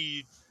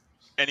need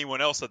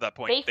anyone else at that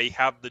point. They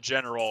have the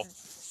general.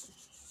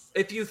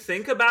 If you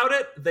think about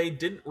it, they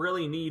didn't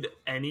really need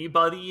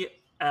anybody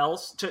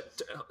else to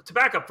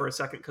back up for a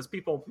second, because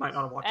people might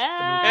not have watched the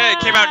movie. It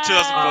came out in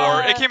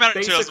 2004. It came out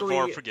in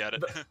 2004. Forget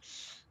it.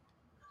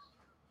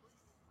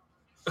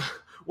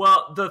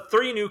 Well, the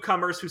 3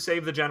 newcomers who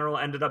saved the general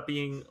ended up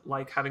being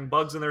like having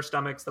bugs in their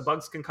stomachs. The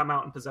bugs can come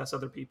out and possess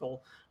other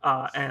people,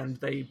 and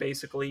they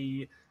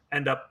basically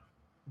end up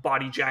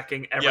body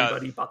jacking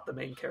everybody but the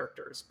main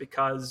characters,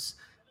 because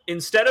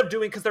instead of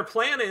doing, because their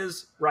plan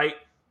is, right,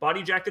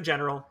 body jack the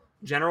general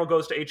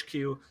goes to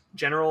HQ,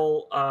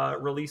 general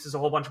releases a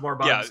whole bunch more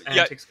bugs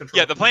and takes control.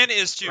 Yeah, the plan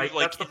is to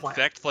like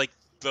infect like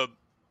the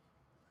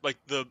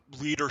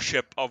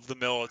leadership of the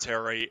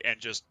military and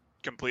just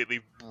completely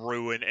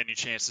ruin any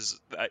chances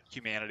that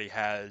humanity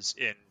has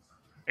in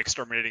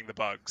exterminating the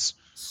bugs.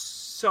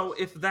 So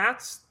if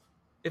that's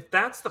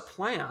the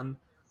plan,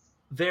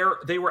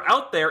 they were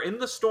out there in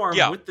the storm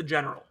with the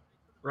general,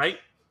 right?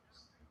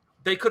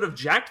 They could have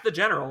jacked the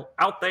general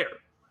out there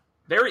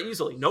very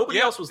easily. Nobody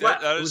else was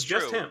left. It was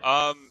just him.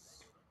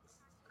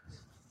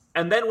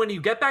 And then when you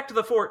get back to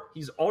the fort,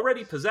 he's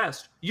already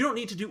possessed. You don't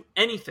need to do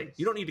anything.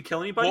 You don't need to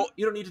kill anybody. Well,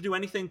 you don't need to do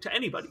anything to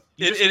anybody.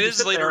 It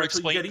is later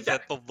explained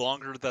that the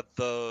longer that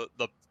the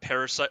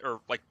parasite, or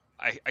like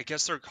I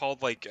guess they're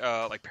called like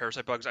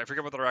parasite bugs. I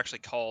forget what they're actually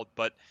called,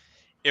 but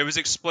it was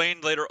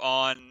explained later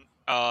on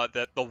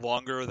that the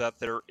longer that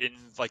they're in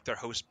like their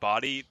host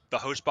body, the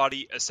host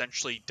body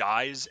essentially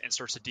dies and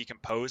starts to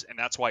decompose, and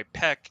that's why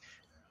Peck.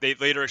 They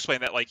later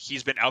explained that like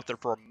he's been out there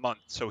for a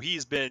month, so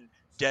he's been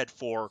dead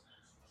for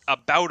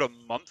about a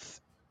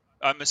month,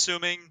 I'm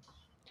assuming.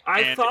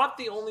 I thought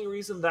the only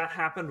reason that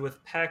happened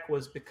with Peck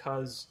was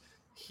because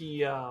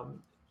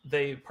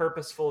they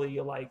purposefully,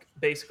 like,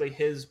 basically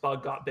his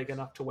bug got big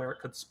enough to where it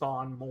could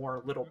spawn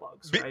more little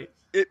bugs, right?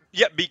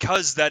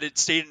 Because that it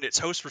stayed in its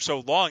host for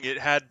so long, it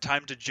had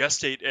time to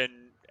gestate and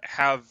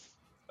have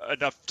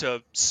enough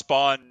to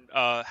spawn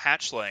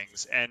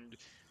hatchlings, and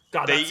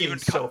God, that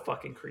scene's so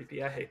fucking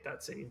creepy. I hate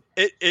that scene.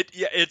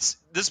 It's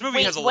this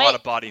movie has a lot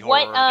of body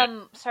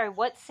horror. Sorry,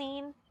 what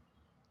scene?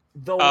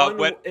 The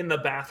one in the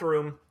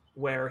bathroom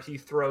where he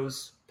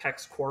throws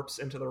Peck's corpse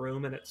into the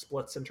room and it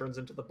splits and turns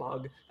into the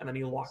bug, and then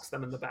he locks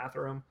them in the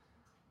bathroom.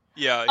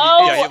 Yeah, he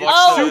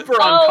locks them. Super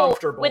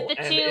uncomfortable. With the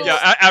two,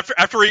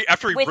 after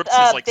he with, rips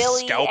his like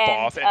Billy scalp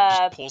off and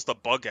just pulls the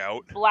bug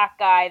out. Black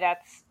guy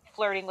that's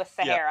flirting with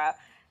Sahara.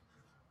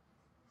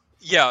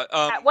 Yeah.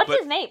 What's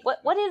his name?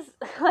 What is,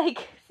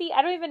 like? See,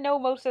 I don't even know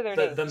most of their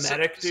names. The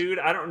medic dude.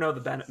 I don't know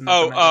the medic.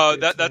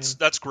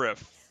 That's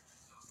Griff.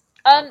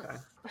 Okay.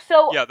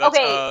 So yeah, that's,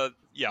 okay.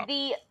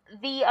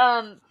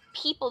 The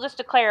people, just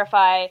to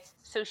clarify.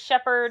 So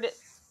Shepard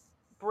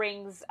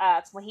brings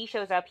when he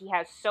shows up, he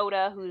has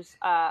Soda, who's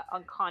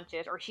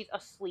unconscious, or she's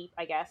asleep,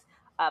 I guess.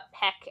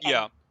 Peck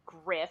and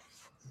Griff,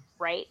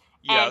 right?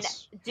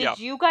 Yes. And did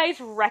you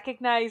guys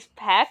recognize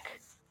Peck?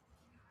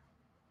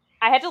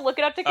 I had to look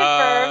it up to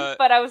confirm,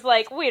 but I was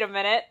like, wait a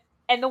minute.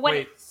 And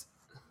wait,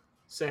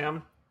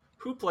 Sam,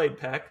 who played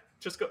Peck?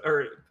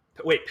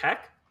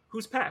 Peck?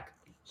 Who's Peck?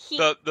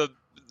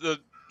 The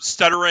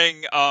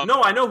stuttering.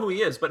 No, I know who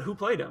he is, but who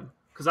played him?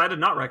 Because I did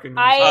not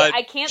recognize him.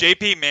 I can't.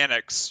 J.P.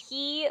 Mannix.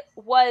 He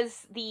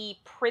was the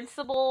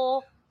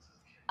principal,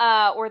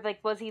 or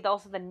like, was he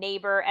also the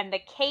neighbor and the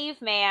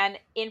caveman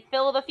in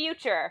Phil of the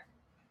Future?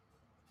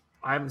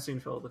 I haven't seen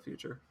Phil of the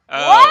Future.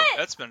 What?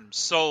 That's been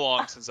so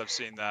long since I've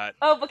seen that.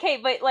 Oh, okay,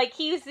 but like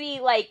he's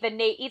the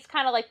he's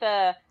kind of like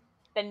the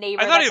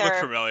neighbor. I thought he looked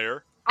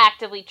familiar.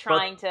 Actively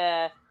trying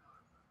to.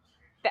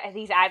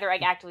 He's either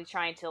like actively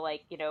trying to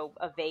like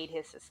evade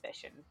his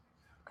suspicion,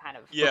 kind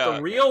of. Yeah. But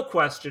the real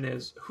question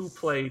is who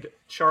played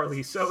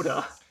Charlie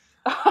Soda.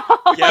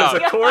 Yeah.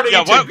 According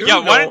to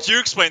Google, why don't you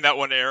explain that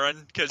one,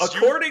 Aaron?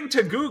 According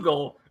to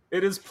Google,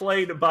 it is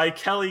played by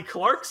Kelly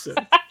Clarkson.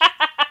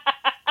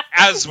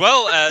 As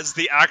well as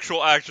the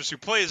actual actress who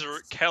plays her,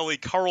 Kelly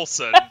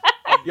Carlson.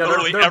 They're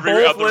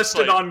both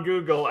listed on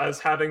Google as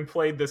having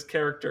played this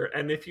character,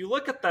 and if you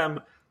look at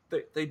them,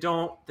 they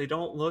don't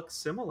look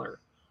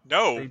similar.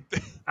 No,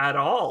 at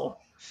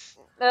all.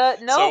 No.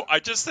 So I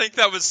just think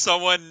that was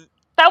someone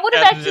that would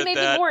have actually made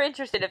me more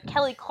interested if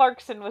Kelly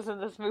Clarkson was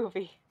in this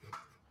movie.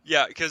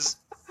 Yeah, because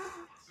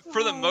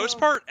for the most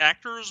part,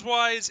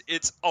 actors-wise,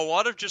 it's a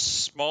lot of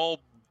just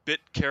small bit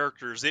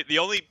characters. The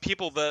only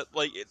people that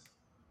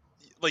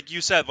like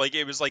you said, like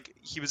it was like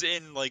he was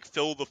in like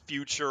Phil the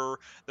Future.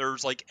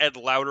 There's like Ed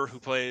Lauder who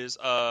plays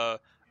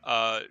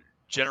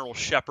General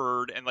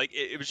Shepard, and like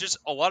it was just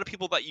a lot of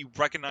people that you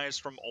recognize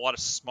from a lot of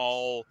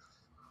small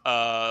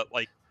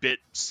like bit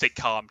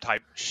sitcom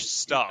type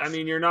stuff. I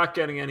mean, you're not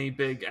getting any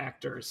big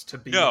actors to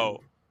be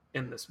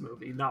in this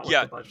movie, not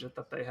with the budget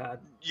that they had.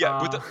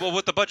 Yeah,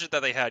 with the budget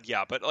that they had,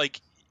 yeah. But like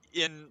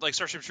in like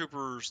Starship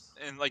Troopers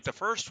and like the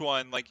first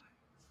one, like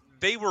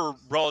they were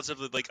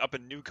relatively like up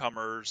and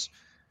newcomers.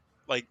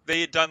 Like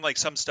they had done like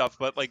some stuff,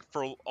 but like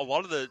for a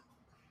lot of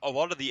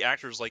the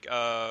actors, like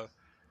I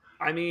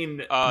mean,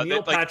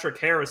 Neil Patrick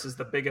Harris is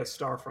the biggest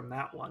star from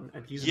that one,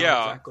 and he's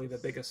not exactly the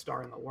biggest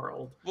star in the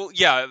world. Well,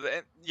 yeah,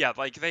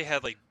 like they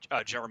had like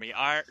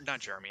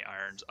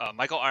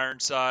Michael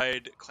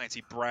Ironside,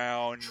 Clancy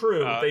Brown.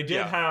 True, they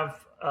did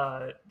have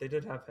him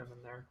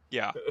in there.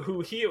 Yeah,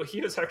 who he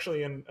is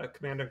actually in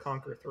Command and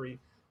Conquer 3,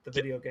 the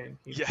video game.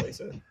 He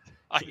plays it.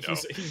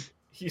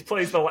 He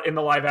plays in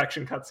the live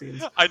action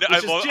cutscenes. I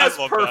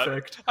love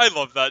perfect. That. I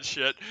love that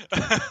shit.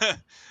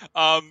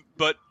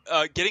 But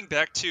getting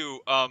back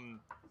to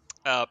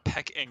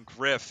Peck and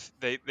Griff,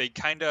 they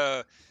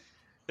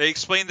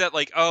explained that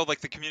like, oh,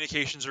 like the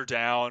communications are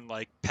down.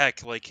 Like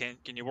Peck, like can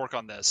you work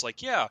on this?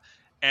 Like yeah,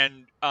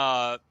 and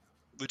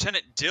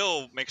Lieutenant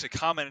Dill makes a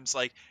comment. And it's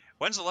like,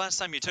 when's the last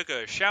time you took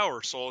a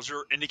shower,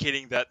 soldier?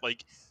 Indicating that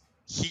like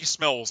he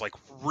smells like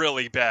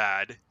really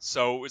bad.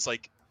 So it's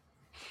like.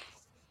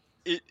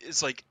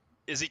 It's like,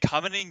 is he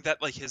commenting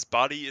that like his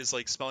body is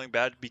like smelling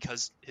bad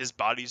because his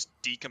body's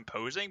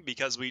decomposing?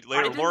 Because we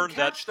later learned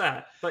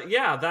that. But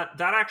yeah,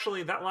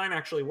 that line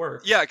actually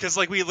works. Yeah, because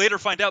like we later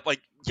find out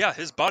like yeah,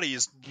 his body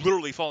is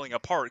literally falling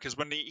apart. Because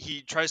when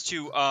he tries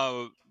to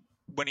I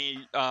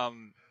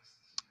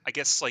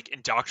guess like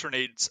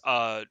indoctrinates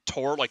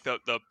Tor, like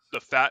the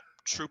fat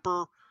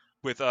trooper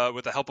with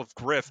the help of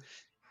Griff,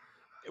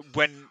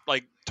 when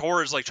like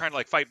Tor is like trying to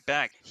like fight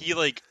back, he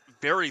like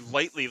very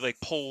lightly like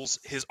pulls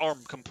his arm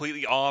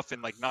completely off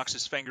and like knocks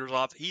his fingers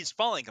off. He's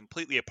falling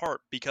completely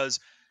apart because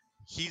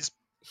he's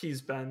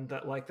been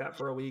like that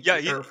for a week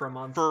or for a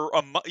month.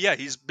 Yeah,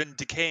 he's been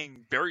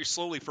decaying very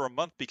slowly for a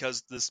month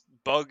because this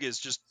bug is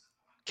just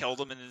killed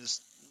him and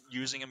is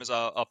using him as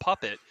a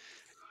puppet.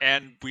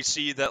 And we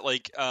see that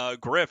like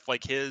Griff,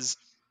 like his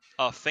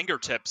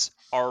fingertips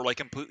are like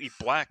completely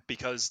black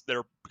because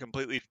they're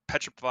completely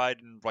petrified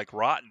and like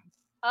rotten.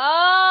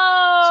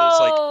 Oh, so it's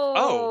like,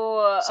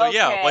 oh, so okay.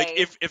 Yeah, like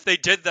if they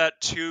did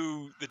that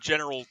to the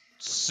general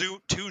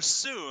too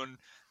soon,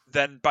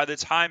 then by the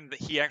time that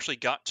he actually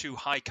got to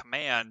high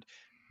command,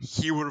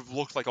 he would have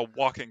looked like a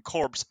walking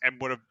corpse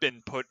and would have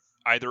been put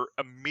either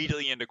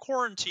immediately into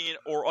quarantine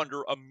or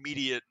under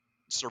immediate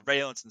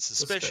surveillance and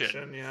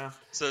suspicion. Yeah.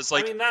 So it's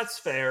like, I mean, that's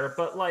fair,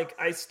 but like,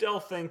 I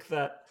still think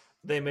that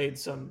they made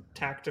some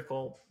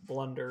tactical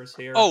blunders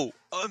here. Oh,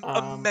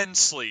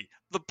 immensely.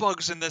 The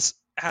bugs in this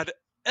had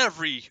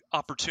every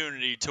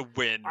opportunity to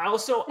win. I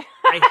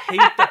hate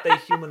that they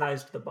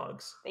humanized the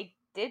bugs.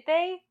 Did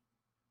they?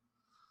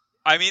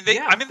 I mean, they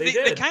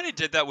kind of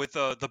did that with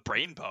the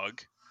brain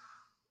bug.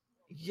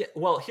 Yeah.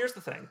 Well, here's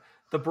the thing: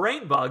 the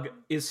brain bug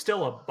is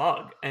still a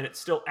bug, and it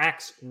still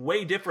acts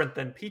way different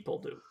than people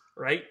do.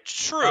 Right?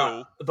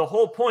 True. The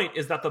whole point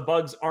is that the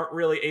bugs aren't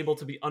really able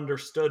to be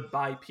understood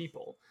by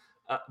people.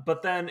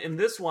 But then in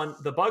this one,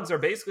 the bugs are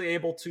basically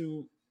able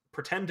to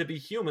pretend to be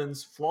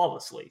humans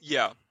flawlessly.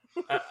 Yeah.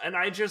 And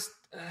I just...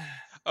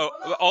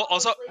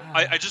 also,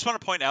 I just want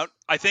to point out,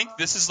 I think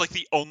this is like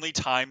the only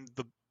time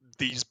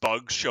these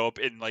bugs show up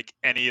in like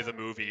any of the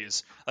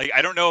movies. Like,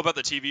 I don't know about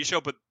the TV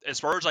show, but as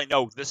far as I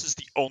know, this is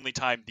the only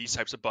time these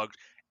types of bugs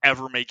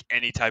ever make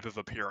any type of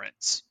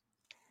appearance.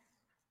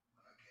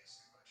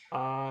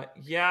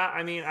 Yeah,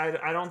 I mean,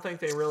 I don't think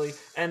they really...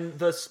 And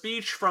the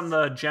speech from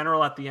the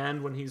general at the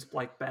end when he's,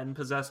 like, been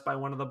possessed by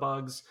one of the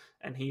bugs,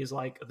 and he's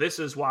like, this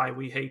is why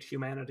we hate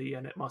humanity,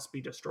 and it must be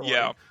destroyed.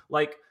 Yeah.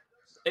 Like,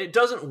 it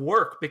doesn't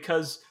work,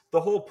 because the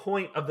whole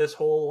point of this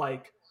whole,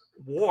 like,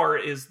 war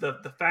is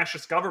the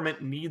fascist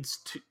government needs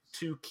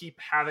to keep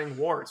having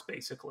wars,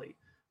 basically.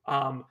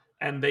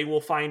 And they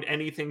will find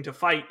anything to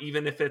fight,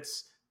 even if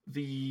it's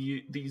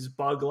these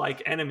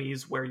bug-like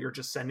enemies where you're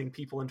just sending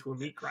people into a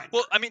meat grinder.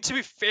 Well, I mean, to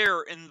be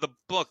fair, in the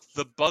book,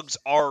 the bugs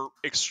are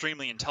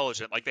extremely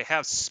intelligent. Like, they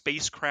have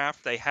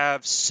spacecraft, they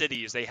have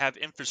cities, they have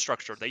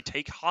infrastructure, they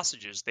take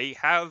hostages, they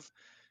have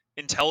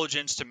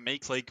intelligence to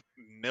make, like,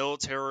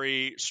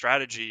 military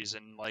strategies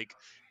and, like,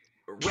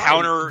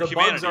 counter the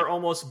humanity. Bugs are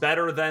almost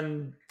better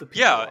than the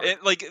people. Yeah,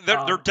 like they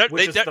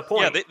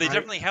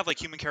definitely have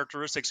like human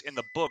characteristics in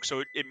the book,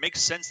 so it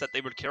makes sense that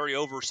they would carry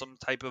over some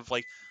type of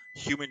like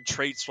human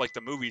traits like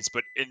the movies.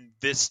 But in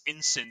this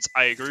instance,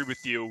 I agree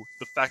with you.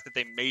 The fact that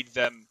they made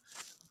them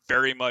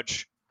very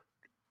much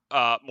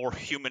more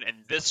human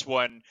in this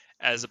one,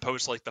 as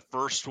opposed to like the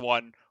first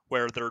one,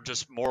 where they're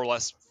just more or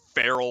less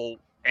feral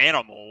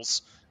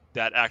animals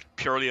that act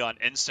purely on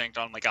instinct,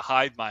 on like a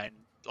hive mind.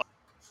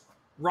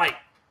 Right.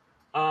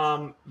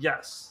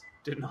 Yes,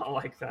 did not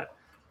like that.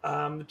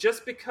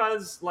 Just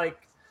because,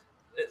 like,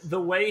 the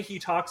way he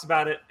talks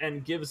about it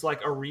and gives,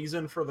 like, a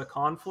reason for the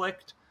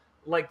conflict,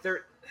 like,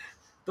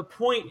 the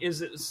point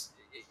is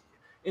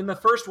in the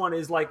first one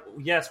is like,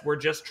 yes, we're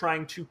just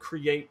trying to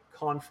create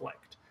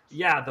conflict.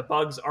 Yeah, the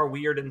bugs are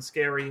weird and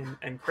scary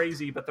and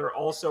crazy, but they're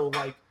also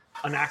like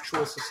an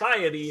actual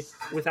society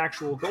with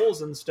actual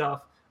goals and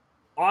stuff.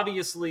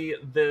 Obviously,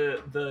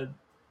 the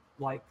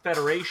like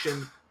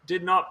Federation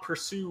did not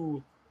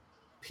pursue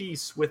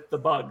peace with the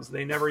bugs.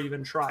 They never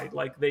even tried.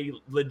 Like, they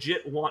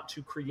legit want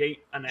to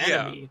create an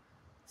enemy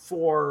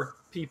for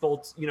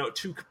people,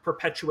 to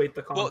perpetuate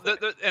the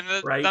conflict.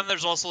 Well, right? Then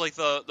there's also like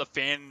the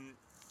fan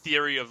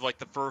theory of like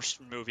the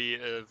first movie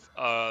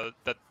of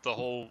that the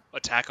whole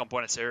attack on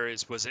Buenos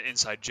Aires was an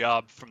inside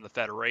job from the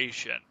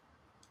Federation.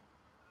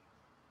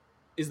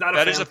 Is that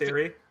a fan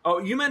theory? Oh,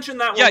 you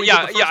mentioned that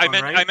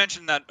one. I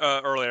mentioned that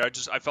earlier.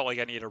 I felt like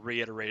I need to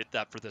reiterate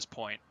that for this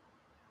point.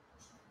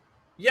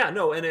 Yeah,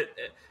 no, and it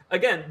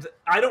again,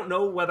 I don't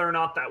know whether or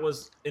not that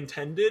was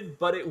intended,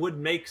 but it would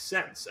make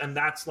sense, and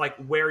that's like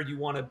where you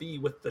want to be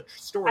with the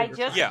story.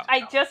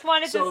 I just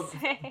wanted to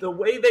say the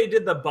way they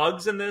did the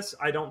bugs in this,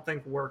 I don't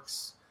think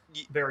works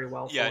very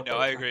well. Yeah, no,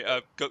 I agree.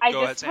 I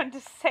was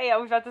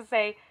about to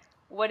say,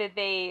 what did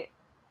they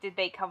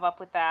come up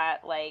with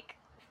that like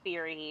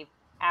theory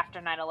after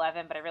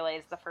 9/11? But I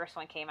realized the first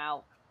one came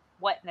out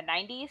in the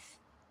 90s.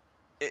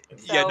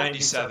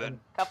 97.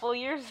 A couple of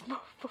years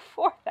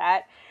before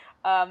that.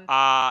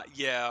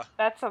 Yeah.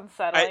 That's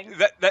unsettling.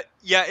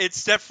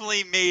 It's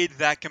definitely made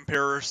that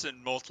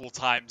comparison multiple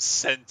times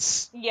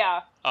since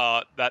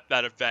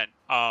that event.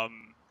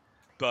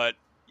 But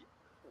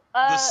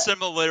the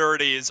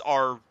similarities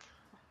are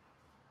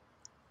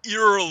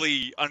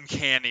eerily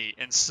uncanny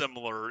and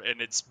similar,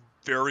 and it's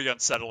very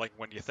unsettling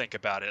when you think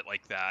about it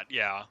like that.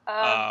 Yeah.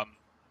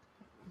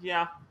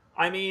 Yeah.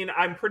 I mean,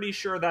 I'm pretty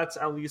sure that's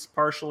at least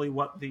partially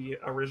what the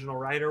original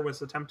writer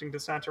was attempting to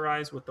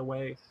satirize with the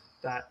way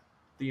that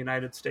the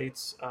United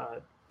States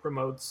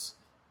promotes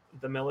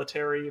the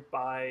military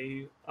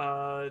by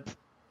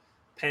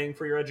paying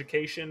for your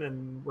education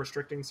and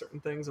restricting certain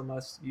things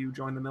unless you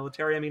join the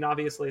military. I mean,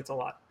 obviously, it's a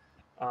lot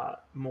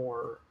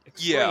more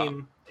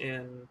extreme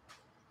in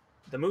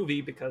the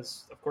movie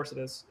because, of course, it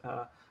is.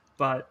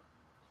 But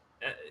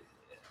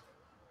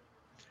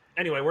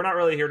anyway, we're not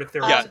really here to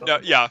theorize.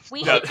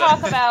 We should talk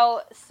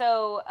about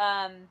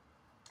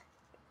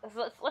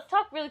let's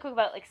talk really quick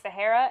about like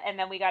Sahara, and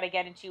then we got to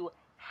get into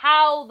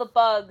how the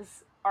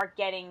bugs are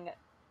getting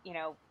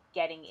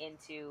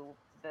into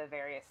the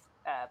various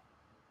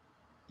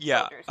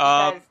soldiers.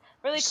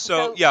 Because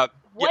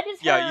what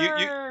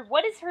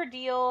is her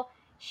deal?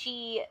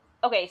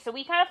 So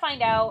we kind of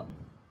find out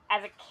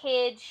as a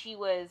kid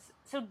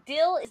so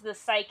Dill is the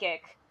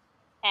psychic,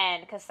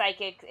 and because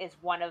psychic is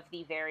one of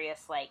the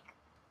various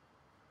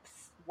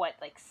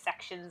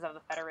sections of the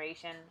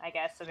Federation, I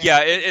guess. So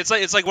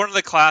it's like one of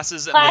the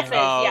classes.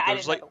 Well,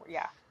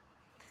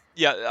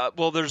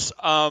 there's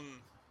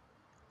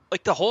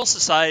like the whole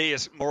society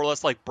is more or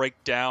less like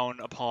breakdown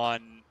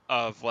upon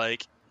of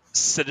like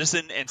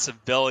citizen and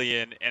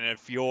civilian, and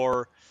if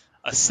you're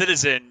a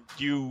citizen,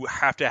 you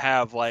have to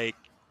have like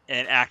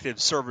an active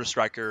service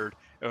record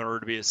in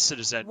order to be a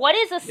citizen. What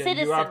is a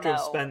citizen? You have to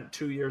have spent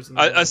 2 years in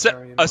the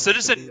military. A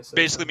citizen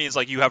basically means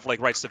like you have like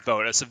rights to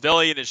vote. A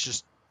civilian is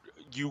just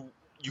you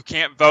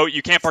can't vote,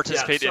 you can't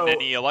participate in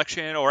any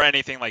election or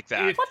anything like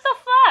that. What the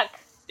fuck?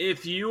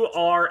 If you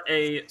are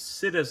a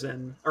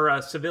citizen or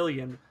a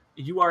civilian,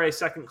 you are a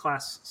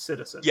second-class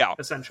citizen. Yeah.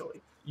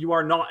 Essentially, you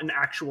are not an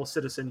actual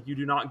citizen. You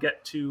do not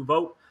get to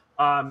vote.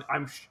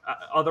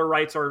 Other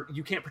rights are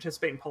you can't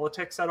participate in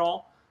politics at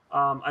all.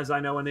 As I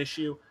know, an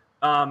issue.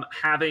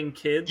 Having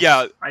kids.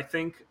 Yeah. I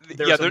think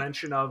there's a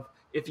mention of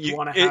if you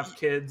want to have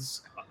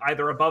kids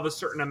either above a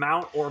certain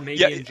amount or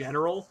maybe in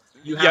general.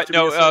 You have to be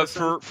a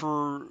citizen.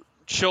 For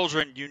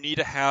children, you need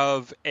to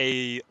have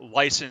a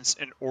license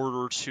in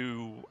order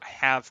to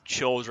have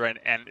children,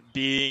 and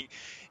being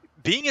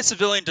a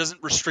civilian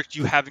doesn't restrict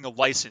you having a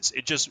license.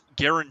 It just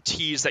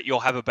guarantees that you'll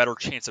have a better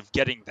chance of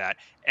getting that.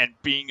 And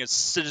being a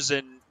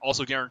citizen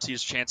also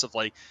guarantees a chance of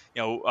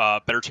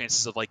better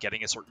chances of like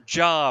getting a certain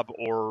job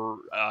or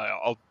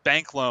a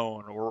bank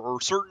loan or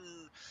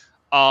certain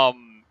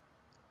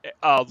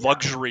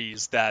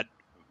luxuries that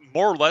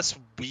more or less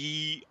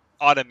we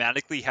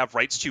automatically have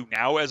rights to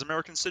now as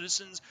American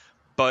citizens.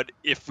 But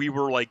if we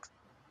were like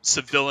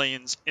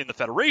civilians in the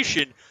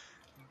Federation,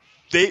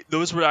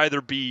 those would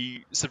either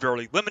be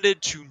severely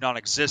limited to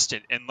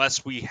non-existent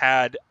unless we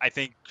had, I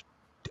think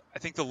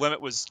the limit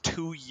was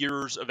 2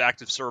 years of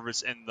active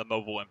service in the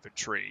mobile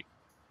infantry.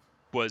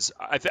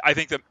 I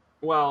think that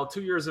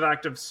 2 years of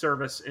active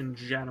service in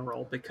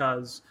general,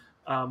 because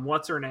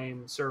what's her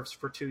name serves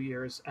for 2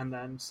 years and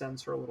then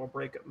sends her a little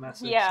breakup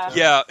message. To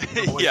her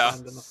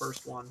boyfriend in the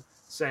first one,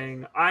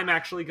 saying, "I'm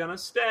actually gonna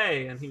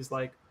stay," and he's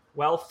like,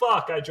 "Well,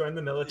 fuck! I joined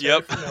the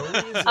military for no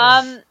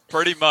reason."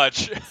 Pretty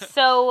much.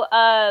 So,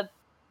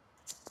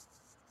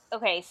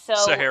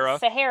 Sahara.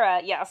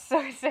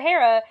 So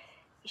Sahara,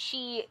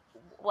 she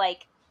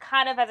like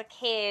kind of as a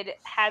kid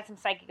had some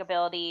psychic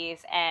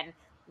abilities, and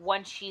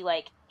once she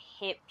like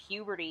hit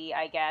puberty,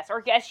 I guess,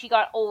 or as she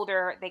got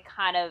older,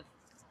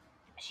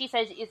 she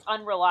says it's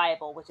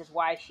unreliable, which is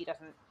why she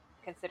doesn't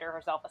consider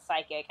herself a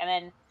psychic, and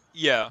then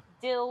Yeah.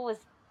 Dill was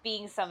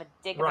being some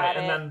dick Right, about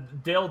and it.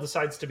 then Dill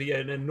decides to be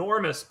an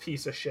enormous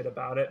piece of shit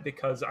about it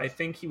because I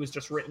think he was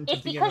just written to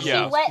be an enormous It's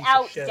because she let piece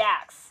out of shit.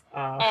 Dax,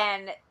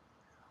 and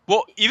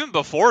well, even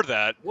before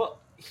that, well,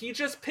 he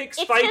just picks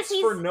It's fights 'cause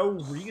he's- for no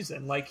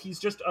reason. Like he's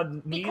just a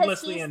because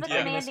needlessly he's the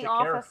antagonistic commanding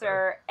character.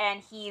 officer,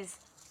 and he's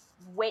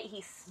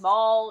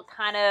small,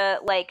 kind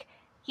of like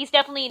he's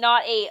definitely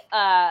not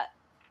a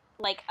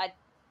like a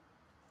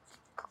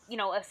you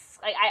know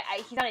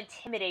he's not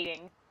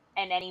intimidating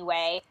in any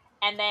way.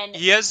 And then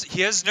he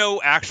has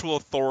no actual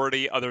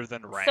authority other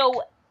than rank.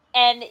 So,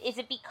 and is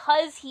it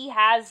because he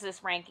has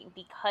this ranking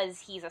because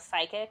he's a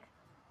psychic?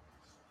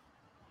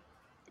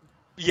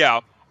 Yeah.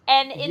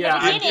 And in the I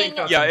beginning,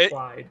 think that's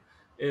implied.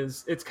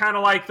 It's kind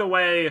of like the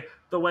way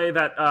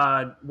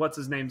that what's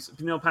his name,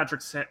 Neil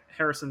Patrick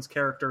Harrison's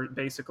character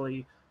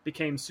basically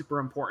became super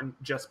important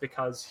just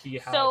because he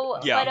had.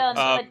 But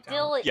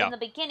Dill in the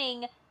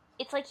beginning,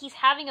 it's like he's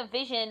having a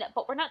vision,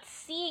 but we're not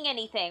seeing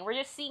anything. We're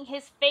just seeing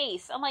his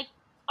face. I'm like,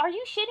 are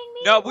you shitting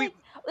me?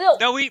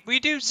 No, we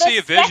do see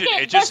a vision.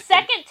 The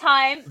second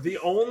time, the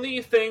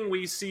only thing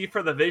we see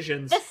for the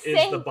visions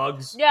is the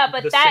bugs. Yeah,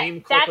 but that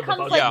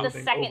comes like the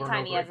moving second over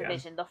time he has again. a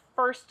vision. The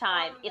first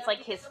time, it's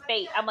like his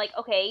face. I'm like,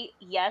 okay,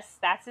 yes,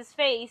 that's his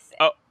face.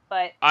 Oh,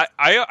 but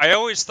I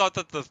always thought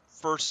that the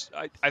first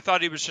I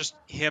thought he was just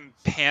him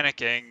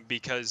panicking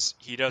because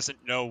he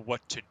doesn't know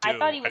what to do. I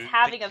thought he was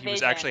having a vision. He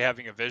was actually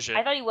having a vision.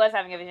 I thought he was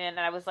having a vision, and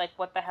I was like,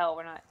 what the hell?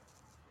 We're not.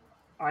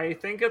 I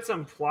think it's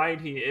implied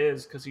he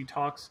is because he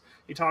talks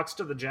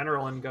to the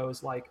general and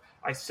goes like,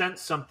 I sense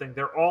something.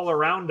 They're all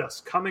around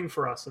us, coming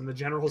for us. And the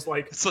general's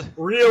like,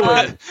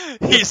 really?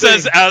 He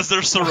says as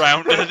they're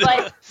surrounded.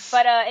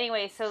 but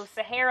anyway, so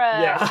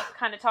Sahara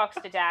kind of talks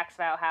to Dax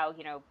about how,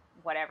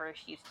 whatever,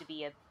 she used to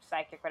be a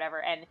psychic,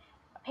 whatever. And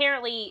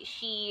apparently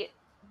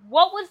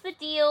what was the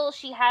deal?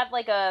 She had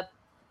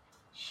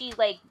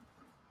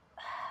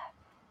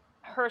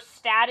her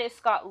status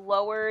got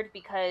lowered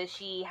because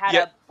she had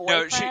a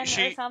boyfriend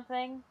or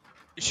something.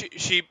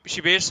 She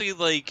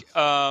basically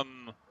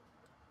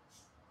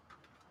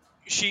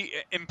she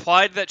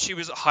implied that she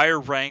was a higher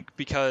rank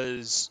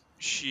because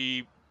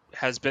she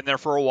has been there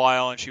for a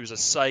while and she was a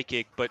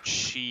psychic, but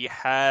she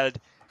had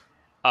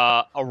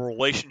a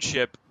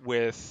relationship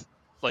with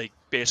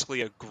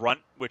basically a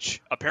grunt,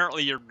 which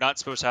apparently you're not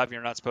supposed to have.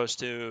 You're not supposed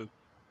to.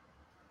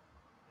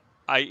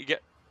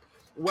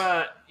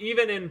 Well,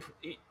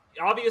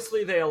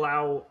 obviously they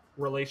allow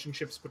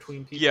relationships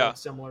between people of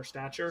similar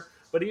stature,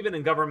 but even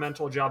in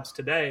governmental jobs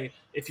today,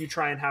 if you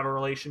try and have a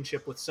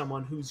relationship with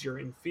someone who's your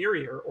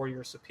inferior or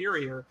your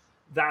superior,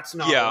 that's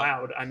not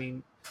allowed. I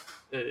mean,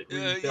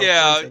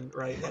 Clinton,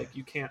 right? Like,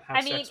 you can't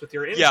have sex with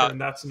your intern.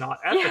 That's not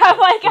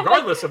ethical,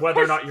 regardless of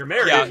whether or not you're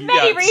married. There's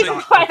many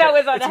reasons why that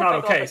was unethical. It's not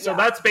okay. So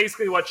that's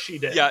basically what she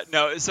did. Yeah,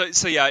 no. So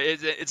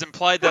it's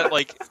implied that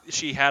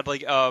she had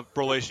a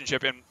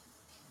relationship and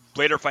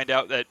later find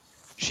out that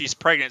she's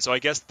pregnant, so I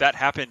guess that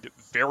happened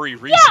very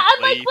recently. Yeah,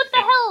 I'm like, what the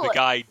hell? The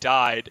guy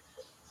died.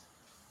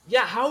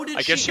 Yeah, how did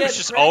I guess she was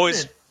just pregnant?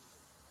 always.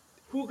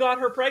 Who got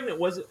her pregnant?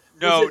 Was it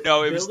it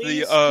Billy's was the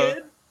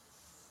kid?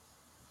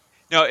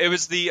 No, it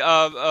was the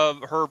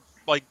her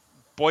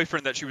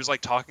boyfriend that she was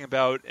talking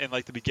about in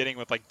the beginning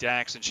with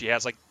Dax, and she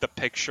has the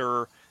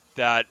picture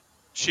that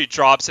she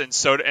drops and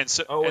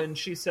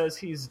she says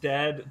he's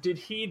dead. Did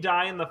he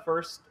die in that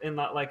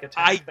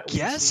attack?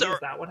 Is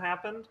that what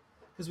happened?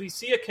 Because we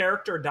see a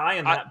character die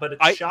in that, but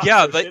it's shot.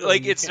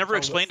 It's never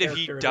explained if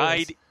he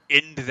died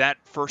in that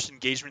first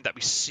engagement that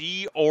we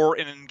see, or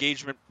in an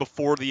engagement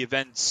before the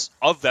events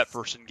of that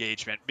first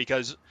engagement.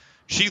 Because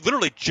she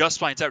literally just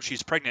finds out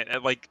she's pregnant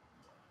at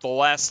the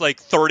last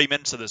 30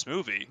 minutes of this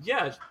movie.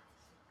 Yeah,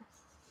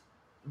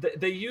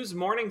 they use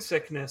morning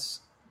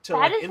sickness to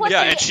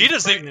and she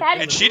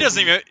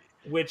doesn't even.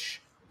 Which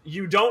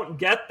you don't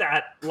get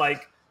that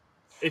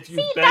if you've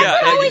been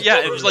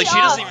it was she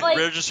doesn't even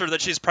register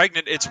that she's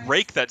pregnant. It's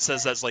Rake that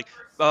says that's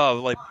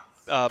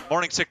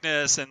morning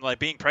sickness and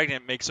being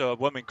pregnant makes a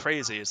woman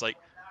crazy. It's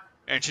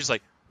and she's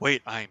like,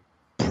 wait, I'm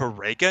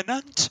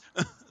pregnant?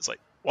 It's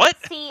what?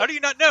 See, how do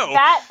you not know?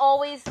 That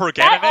always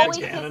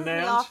pisses me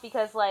off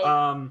because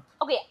I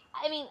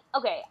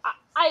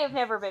have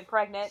never been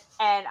pregnant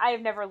and I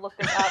have never looked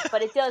this up,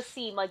 but it does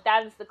seem like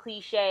that is the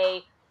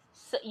cliche.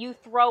 So you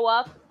throw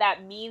up,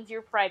 that means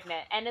you're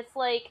pregnant, and it's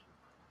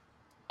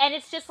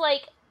just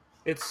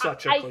it's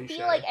such a cliche. I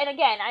feel and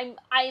again,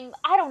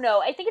 I don't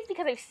know. I think it's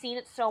because I've seen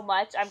it so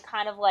much. I'm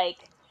kind of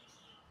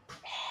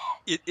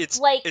it's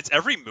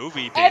every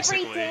movie,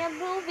 basically. Every damn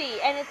movie,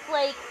 and it's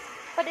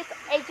but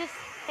I just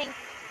think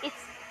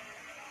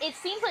it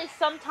seems like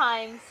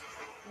sometimes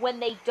when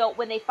they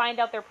find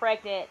out they're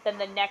pregnant, then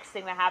the next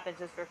thing that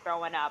happens is they're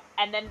throwing up,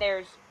 and then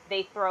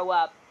they throw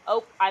up.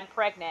 Oh, I'm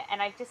pregnant,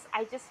 and I just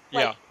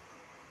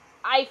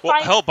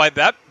hell, by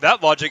that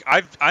logic,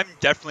 I'm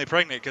definitely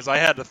pregnant because I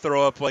had to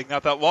throw up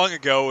not that long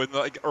ago in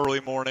the early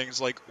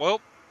mornings.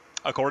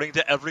 According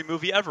to every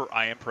movie ever,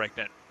 I am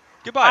pregnant.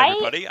 Goodbye,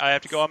 everybody. I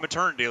have to go on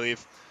maternity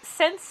leave.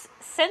 Since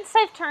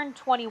I've turned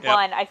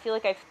 21, I feel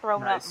like I've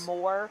thrown up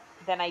more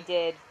than I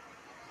did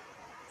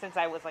since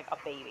I was like a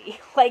baby.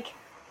 Like,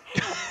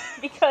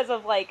 because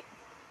of like,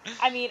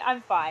 I mean,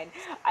 I'm fine.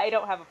 I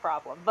don't have a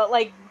problem. But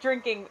like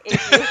drinking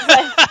issues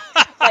and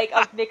like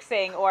of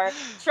mixing or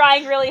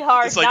trying really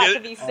hard not to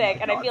be sick.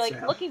 And I feel like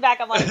looking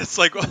back, I'm like, it's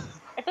like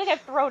I feel like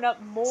I've thrown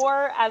up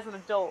more as an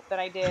adult than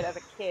I did as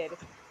a kid.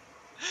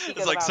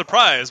 It's like,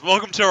 surprise!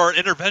 Welcome to our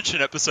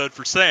intervention episode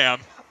for Sam.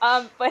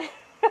 But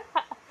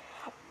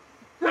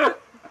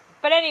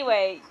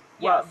anyway,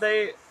 yes.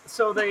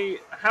 Well, they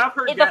have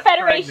her the get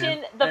Federation.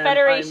 pregnant, The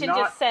Federation I'm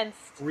not just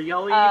sensed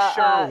really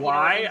sure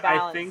why.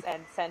 I think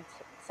and sent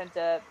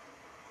a,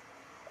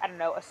 I don't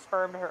know, a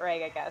sperm to her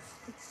egg, I guess.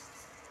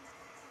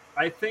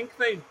 I think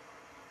they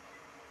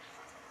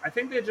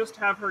just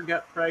have her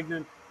get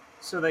pregnant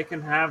so they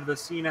can have the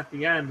scene at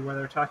the end where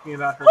they're talking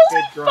about her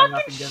kid growing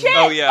up and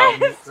getting a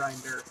meat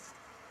grinder.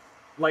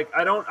 Like,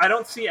 I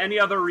don't see any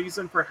other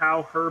reason for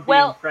how her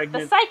being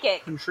pregnant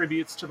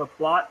contributes to the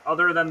plot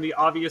other than the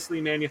obviously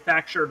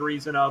manufactured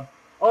reason of,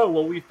 oh,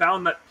 well, we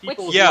found that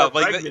people who are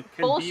pregnant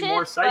can be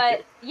more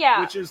psychic.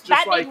 Which is just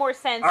that made more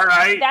sense. All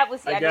right, that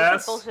was I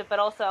guess. Bullshit, but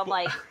also I'm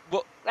like,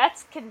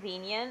 that's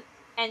convenient.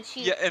 And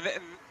she...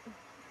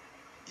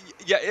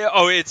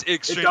 it's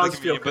extremely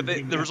convenient. But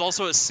there was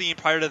also a scene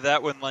prior to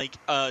that when, like,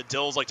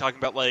 Dill's, like, talking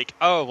about, like,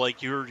 oh,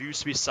 like, you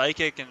used to be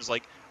psychic, and it's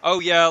like, oh,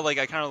 yeah, like,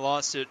 I kind of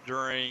lost it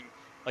during,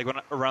 like,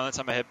 around the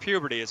time I had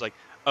puberty. It's like,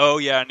 oh,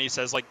 yeah, and he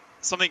says, like,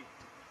 something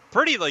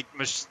pretty, like,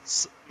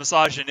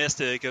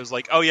 misogynistic. It was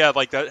like, oh, yeah,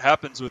 like, that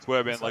happens with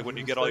women, like, when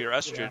you get all your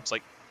estrogen. Yeah. It's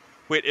like,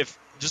 wait, if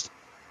just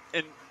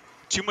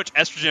too much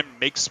estrogen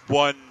makes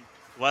one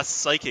less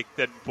psychic,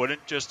 then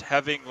wouldn't just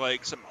having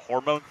like some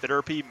hormone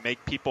therapy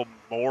make people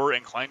more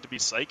inclined to be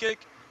psychic?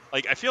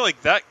 Like, I feel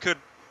like that could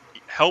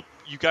help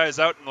you guys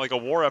out in like a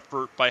war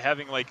effort by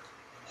having like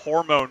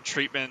hormone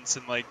treatments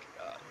and like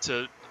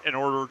in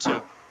order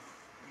to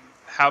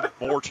have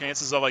more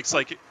chances of like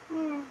psychic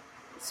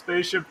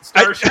Starship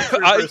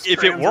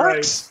if it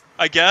works,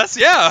 I guess.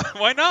 Yeah,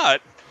 why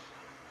not?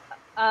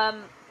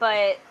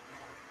 But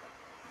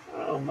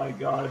oh my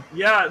god.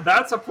 Yeah,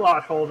 that's a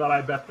plot hole that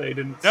I bet they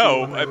didn't see.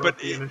 No, but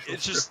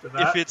it's just,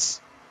 if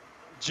it's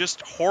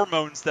just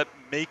hormones that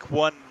make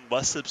one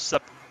less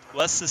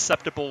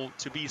susceptible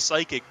to be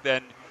psychic,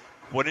 then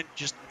wouldn't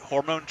just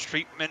hormone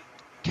treatment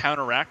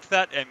counteract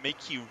that and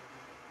make you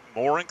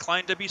more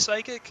inclined to be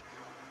psychic?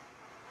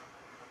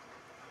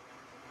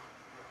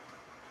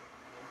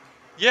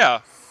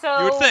 Yeah, so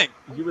you would think.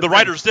 The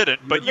writers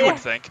didn't, but you would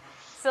think.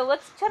 So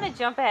let's kind of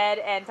jump ahead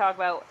and talk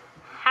about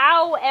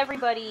how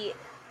everybody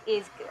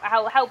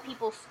how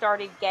people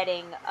started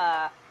getting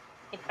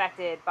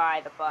infected by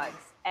the bugs.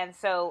 And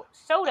so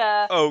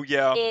Soda,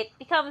 it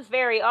becomes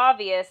very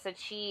obvious that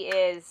she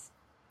is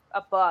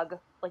a bug,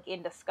 like,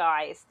 in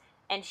disguise.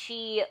 And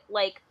she's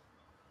like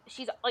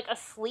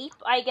asleep,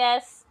 I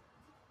guess.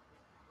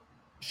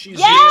 She's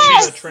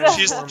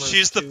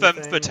the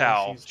femme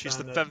fatale. She's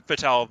the femme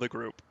fatale of the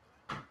group.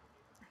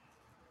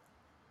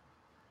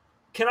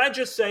 Can I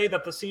just say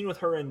that the scene with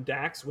her and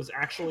Dax was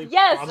actually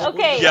Yes,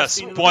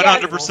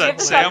 100%.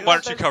 Sam, why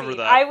don't you cover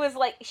that? I was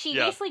like, she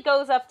basically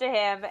goes up to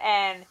him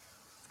and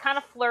is kind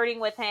of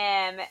flirting with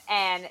him,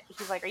 and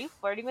he's like, "Are you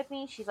flirting with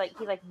me?" He's like,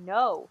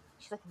 "No."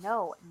 She's like,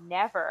 "No,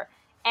 never."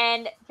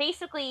 And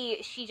basically,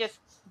 she just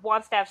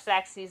wants to have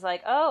sex. He's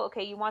like, "Oh,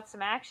 okay, you want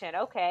some action,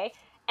 okay."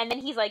 And then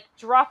he's like,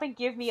 "Drop and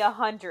give me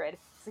 100."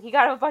 So he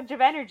got a bunch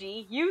of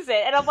energy, use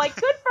it. And I'm like,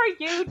 "Good for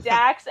you,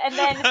 Dax." And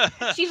then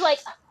she's like,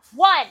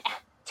 1,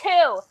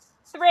 2,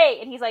 3,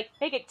 and he's like,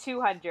 "Make it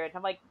 200."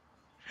 I'm like,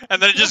 and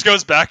then it just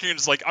goes back and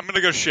it's like, "I'm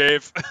gonna go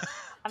shave."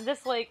 I'm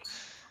just like,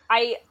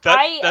 I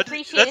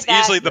appreciate that.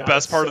 That's easily the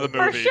best part of the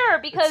movie. For sure,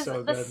 because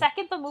the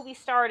second the movie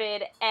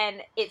started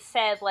and it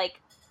said, like,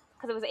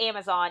 because it was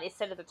Amazon, it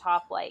said at the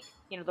top, like,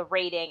 you know, the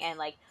rating and,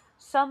 like,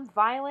 some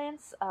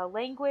violence,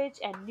 language,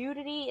 and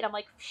nudity. And I'm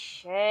like,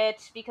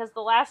 shit, because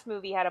the last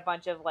movie had a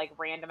bunch of, like,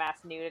 random-ass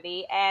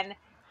nudity. And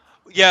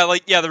there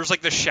was,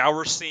 like, the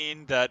shower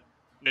scene that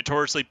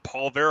notoriously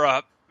Paul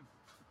Verhoeven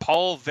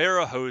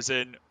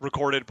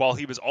recorded while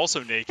he was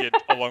also naked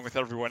along with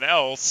everyone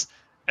else.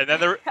 And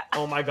then there...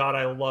 Oh my god,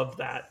 I love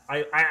that.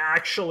 I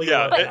actually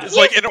love that. It's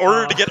like, in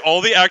order to get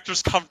all the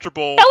actors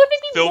comfortable that would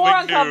make me filming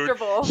more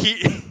uncomfortable.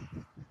 Nude,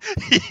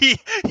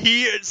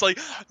 he it's like,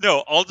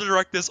 "No, I'll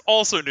direct this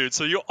also nude,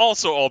 so you'll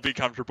also all be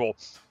comfortable."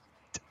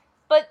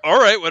 But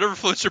alright, whatever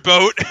floats your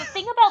boat. The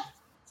thing about...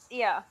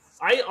 Yeah.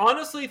 I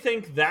honestly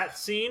think that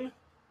scene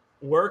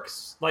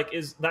works, like,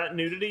 is that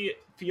nudity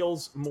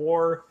feels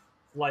more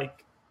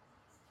like...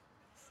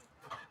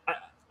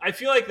 I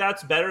feel like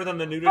that's better than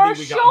the nudity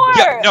we got.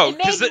 Yeah, no,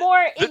 because it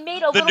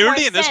made a little the nudity more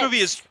in this sense. movie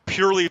is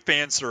purely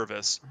fan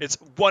service. It's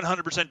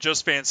 100%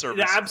 just fan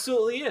service. It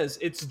absolutely is.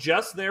 It's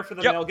just there for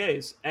the male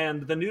gaze,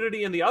 and the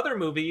nudity in the other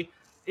movie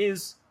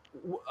is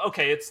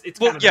okay. It's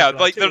kind of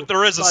like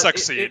there is a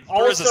sex scene.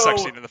 There is a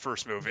sex scene in the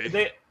first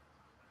movie.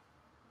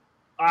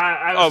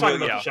 I was talking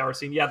about the shower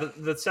scene. Yeah,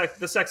 the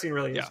sex scene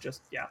really is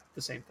just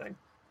the same thing.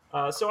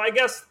 So I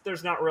guess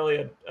there's not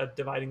really a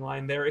dividing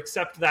line there,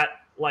 except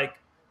that like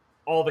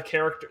all the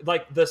character,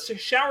 like the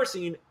shower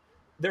scene,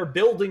 they're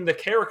building the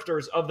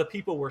characters of the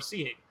people we're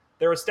seeing.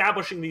 They're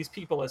establishing these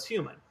people as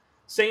human.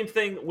 Same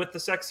thing with the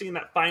sex scene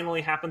that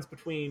finally happens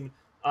between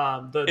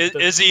the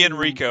Izzy and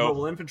Rico,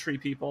 mobile infantry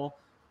people.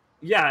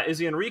 Yeah,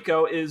 Izzy and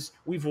Rico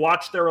we've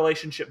watched their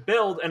relationship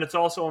build, and it's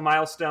also a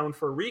milestone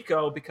for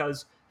Rico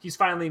because he's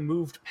finally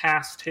moved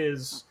past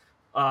his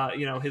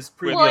his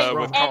previous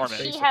with and Carmen.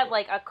 she had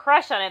like a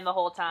crush on him the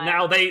whole time.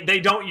 Now they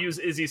don't use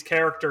Izzy's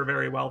character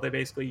very well. They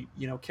basically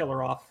kill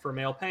her off for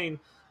male pain.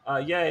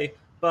 Yay!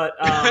 But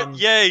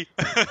yay!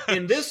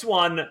 In this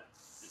one,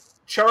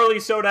 Charlie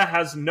Soda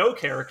has no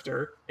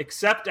character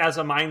except as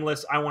a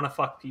mindless I want to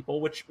fuck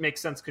people, which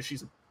makes sense because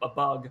she's a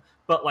bug.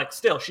 But like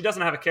still, she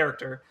doesn't have a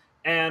character.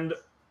 And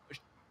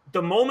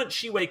the moment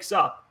she wakes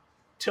up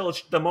till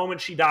the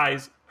moment she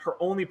dies, her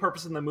only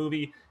purpose in the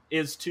movie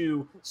is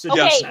to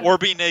seduce or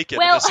be naked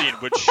in the scene,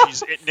 which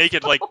she's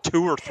naked like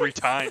 2 or 3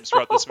 times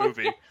throughout this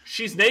movie.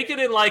 She's naked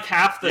in like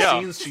half the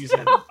scenes she's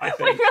in, I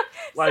think.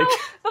 So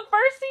the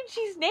first scene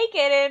she's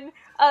naked in,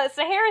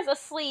 Sahara's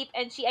asleep,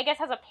 and she I guess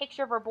has a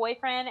picture of her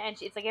boyfriend, and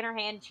it's like in her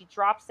hand, and she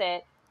drops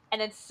it,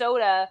 and then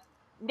Soda,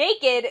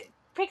 naked,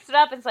 picks it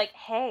up and is like,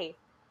 "Hey,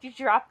 did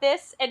you drop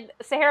this?" And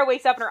Sahara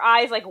wakes up and her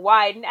eyes like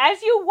widen,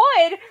 as you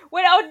would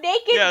when a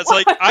naked. Yeah, it's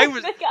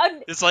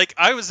like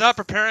I was not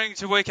preparing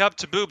to wake up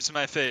to boobs in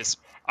my face.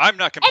 I'm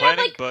not complaining,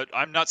 like, but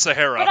I'm not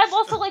Sahara. But I'm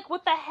also like,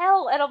 what the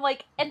hell? And I'm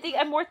like,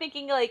 I'm more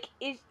thinking like,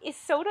 is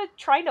Soda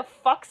trying to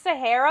fuck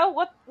Sahara?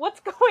 What's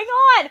going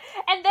on?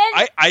 And then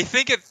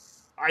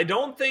I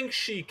don't think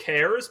she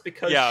cares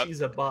because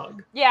she's a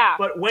bug. Yeah.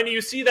 But when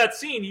you see that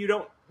scene, you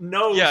don't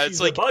know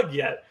she's a bug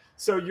yet.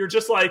 So you're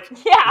just like,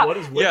 what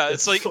is with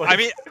this? It's like, I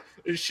mean...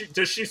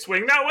 does she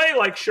swing that way?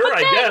 Like, sure,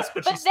 I guess,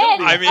 but she's still...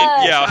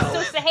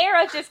 So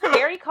Sahara just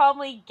very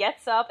calmly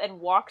gets up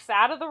and walks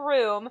out of the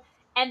room,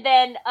 and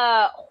then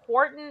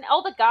Horton,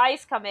 all the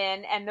guys come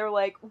in, and they're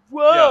like,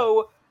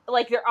 whoa! Yeah.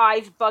 Like, their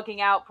eyes bugging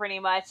out pretty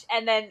much,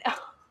 and then...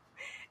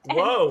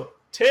 whoa!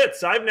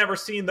 Tits! I've never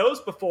seen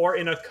those before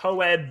in a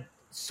co-ed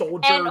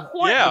soldier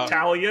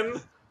battalion.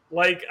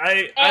 Like,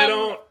 I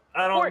don't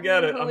Horton,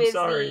 get it. I'm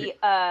sorry.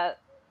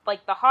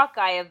 Like the hot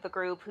guy of the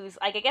group, who's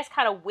like I guess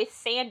kind of with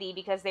Sandy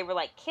because they were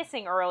like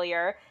kissing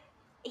earlier.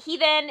 He's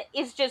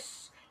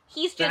just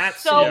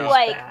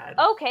bad.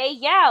 Okay,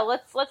 yeah,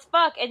 let's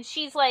fuck. And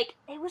she's like,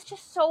 it was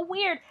just so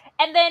weird.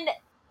 And then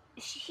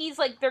he's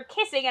like, they're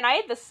kissing, and I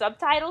had the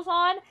subtitles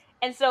on,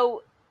 and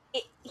so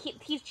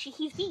he's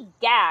being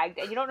gagged,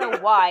 and you don't know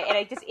why. And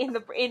I just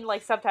in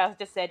like subtitles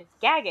just said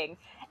gagging.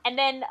 And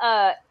then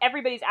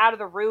everybody's out of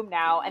the room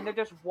now, and they're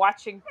just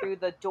watching through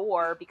the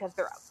door because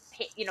they're,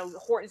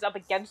 Horton's up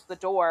against the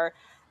door.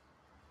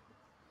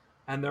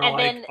 And they're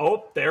like,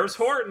 oh, there's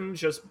Horton,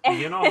 just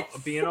being a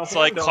It's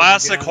like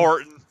classic again.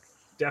 Horton.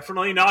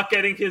 Definitely not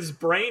getting his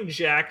brain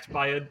jacked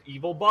by an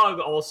evil bug.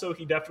 Also,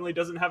 he definitely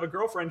doesn't have a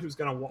girlfriend who's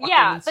going to walk in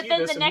and see this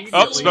immediately. Yeah, but then the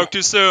next scene, spoke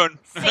too soon.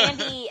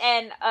 Sandy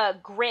and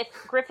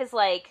Griff is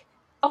like,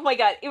 oh my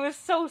god, it was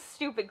so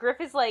stupid.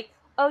 Griff is like,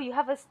 oh, you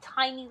have this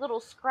tiny little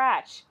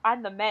scratch.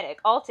 I'm the medic.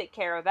 I'll take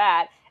care of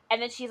that.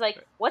 And then she's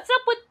like, what's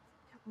up with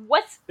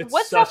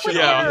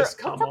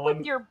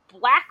your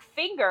black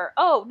finger?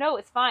 Oh, no,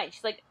 it's fine.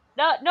 She's like,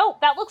 no,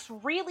 that looks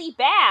really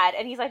bad.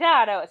 And he's like,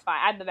 no, it's fine.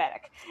 I'm the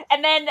medic.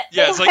 And then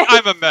it's like,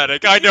 I'm a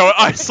medic. I know.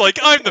 It's like,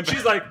 I'm the medic.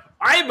 She's like,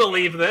 I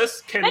believe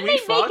this. Can we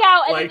fuck? Then they make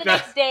out, and then the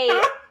next day,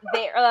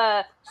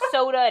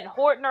 Soda and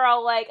Horton are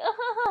all like,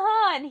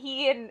 and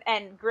he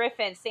and Griff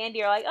and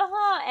Sandy are like,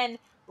 and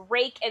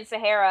Rake and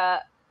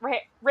Sahara.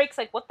 Rake's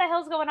like, what the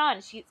hell's going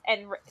on?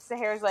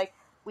 Sahara's like,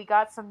 we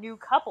got some new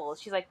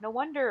couples. She's like, no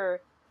wonder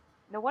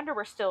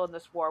we're still in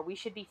this war.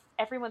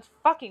 Everyone's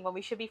fucking when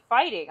we should be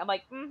fighting. I'm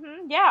like,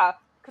 yeah,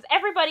 because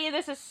everybody in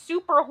this is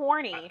super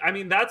horny. I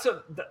mean, that's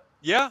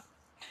yeah.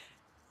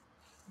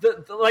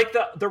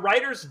 The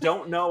writers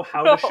don't know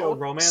how to show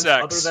romance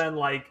other than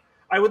like.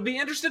 I would be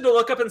interested to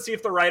look up and see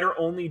if the writer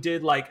only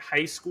did like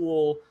high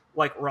school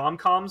like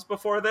rom-coms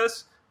before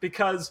this,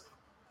 because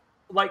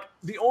like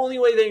the only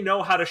way they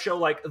know how to show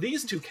like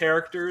these two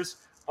characters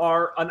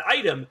are an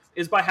item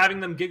is by having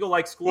them giggle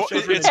like school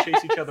children and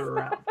chase each other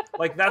around.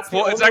 Like that's the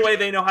only way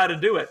they know how to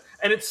do it.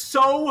 And it's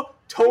so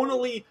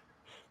tonally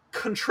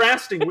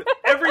contrasting with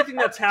everything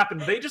that's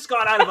happened. They just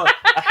got out of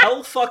a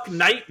hellfuck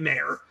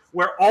nightmare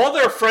where all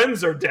their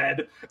friends are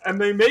dead and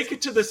they make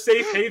it to the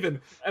safe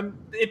haven, and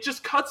it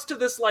just cuts to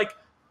this like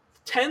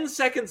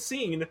 10-second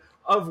scene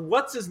of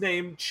what's his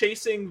name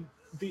chasing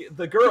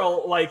the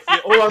girl, like,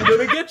 oh, I'm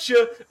gonna get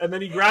you, and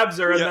then he grabs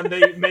her, and then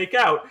they make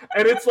out,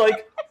 and it's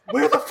like,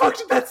 where the fuck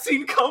did that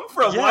scene come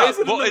from? Why is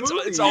it in the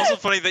movie? It's also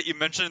funny that you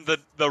mentioned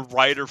the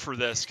writer for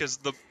this, because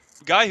the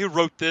guy who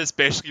wrote this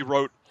basically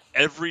wrote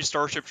every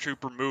Starship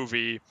Trooper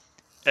movie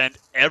and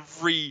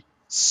every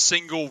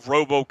single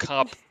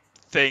RoboCop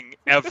thing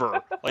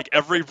ever, like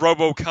every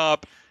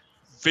RoboCop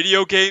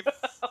video game.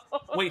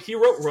 Wait, he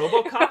wrote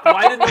RoboCop?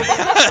 Why didn't nobody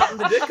have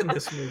the dick in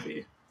this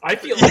movie? I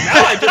feel now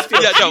I just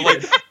feel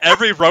cheated.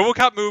 Every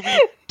RoboCop movie,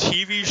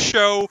 TV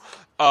show,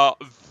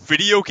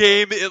 video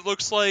game. It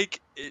looks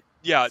like, and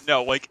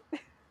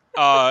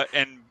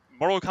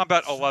Mortal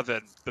Kombat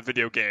 11, the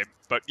video game.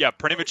 But yeah,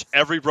 pretty much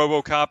every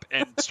RoboCop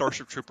and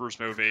Starship Troopers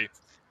movie.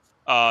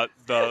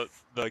 The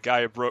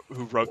guy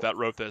who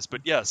wrote this.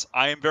 But yes,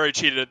 I am very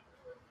cheated.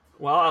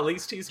 Well, at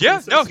least he's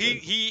consistent.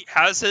 He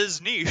has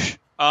his niche.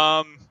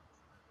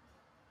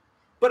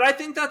 But I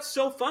think that's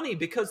so funny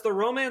because the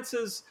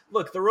romances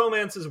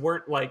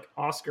weren't like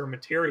Oscar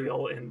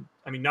material, and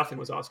I mean nothing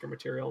was Oscar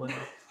material in the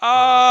first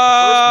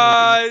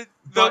movie.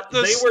 But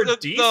they were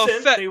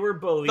decent. They were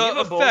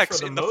believable. The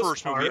effects for the in the most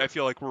first part. movie, I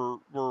feel like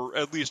were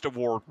at least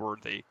award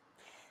worthy.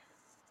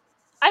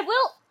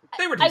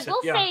 They were decent. I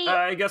will say,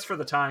 I guess for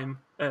the time.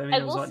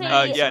 I will say,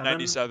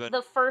 97.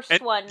 The first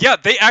and, one. Yeah,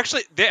 they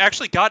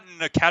actually got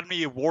an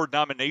Academy Award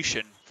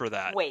nomination for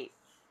that. Wait.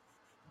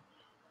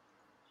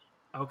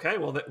 Okay,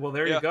 well,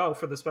 there you go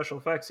for the special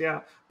effects,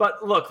 yeah.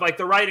 But look, like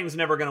the writing's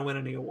never going to win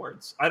any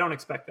awards. I don't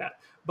expect that.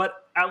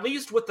 But at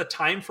least with the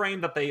time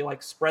frame that they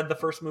like spread the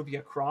first movie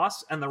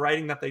across and the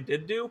writing that they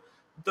did do,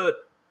 the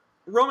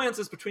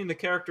romances between the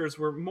characters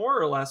were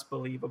more or less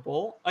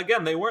believable.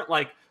 Again, they weren't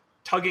like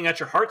tugging at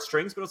your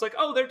heartstrings, but it was like,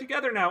 oh, they're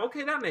together now.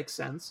 Okay, that makes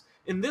sense.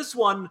 In this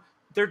one,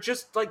 they're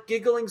just like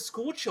giggling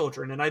school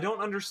children, and I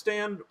don't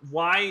understand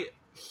why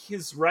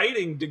his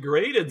writing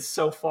degraded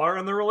so far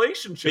in the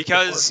relationship.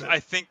 Because I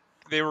think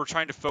they were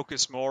trying to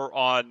focus more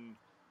on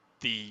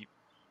the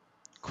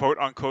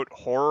quote-unquote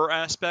horror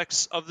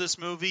aspects of this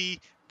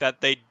movie that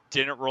they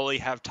didn't really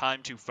have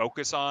time to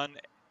focus on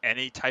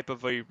any type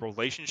of a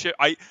relationship.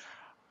 I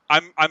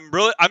mean,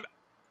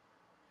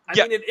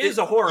 it is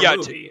a horror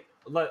movie.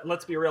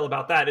 Let's be real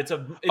about that. It's a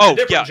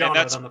different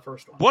genre than the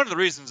first one. One of the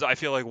reasons I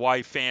feel like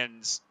why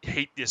fans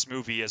hate this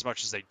movie as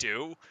much as they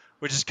do,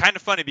 which is kind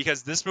of funny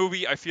because this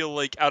movie, I feel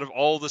like out of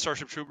all the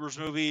Starship Troopers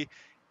movie,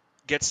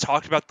 gets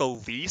talked about the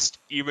least,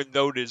 even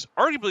though it is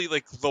arguably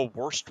like the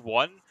worst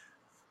one.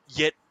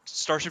 Yet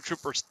Starship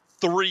Troopers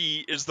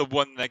 3 is the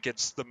one that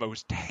gets the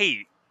most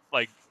hate,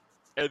 like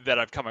that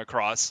I've come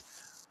across.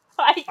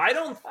 Look,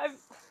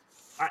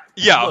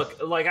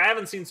 like I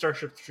haven't seen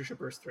Starship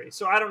Troopers 3,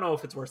 so I don't know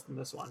if it's worse than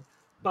this one.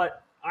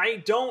 But I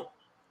don't.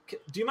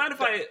 Do you mind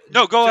if I?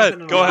 No, go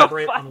ahead. Go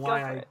ahead. On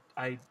why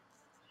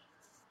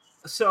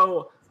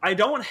So I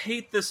don't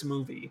hate this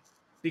movie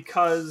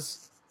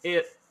because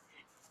it.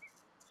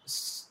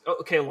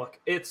 Okay, look,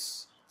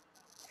 it's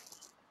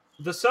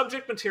the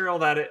subject material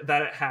that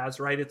it has,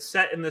 right? It's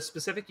set in this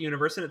specific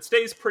universe, and it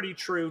stays pretty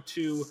true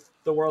to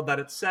the world that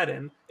it's set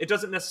in. It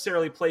doesn't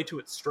necessarily play to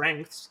its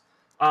strengths,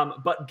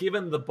 but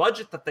given the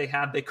budget that they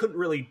had, they couldn't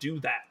really do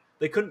that.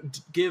 They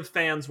couldn't give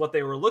fans what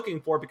they were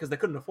looking for because they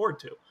couldn't afford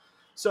to.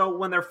 So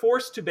when they're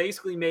forced to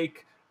basically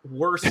make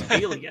worse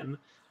Alien,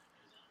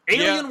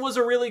 Alien was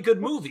a really good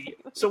movie.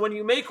 So when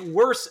you make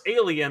worse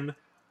Alien,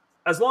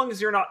 as long as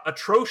you're not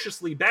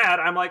atrociously bad,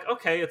 I'm like,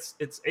 okay,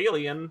 it's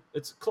Alien.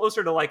 It's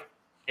closer to like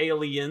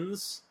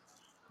Aliens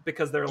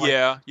because they're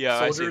like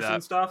soldiers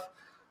and stuff.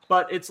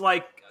 But it's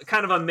like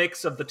kind of a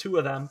mix of the two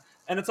of them.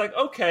 And it's like,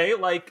 okay,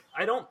 like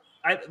I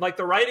like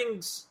the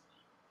writing's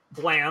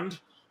bland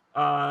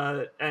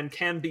and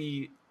can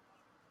be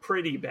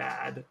pretty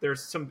bad.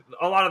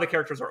 A lot of the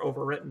characters are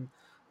overwritten,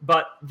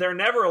 but they're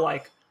never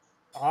like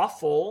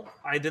awful.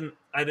 I didn't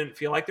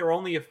feel like there were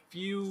only a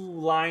few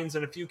lines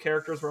and a few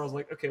characters where I was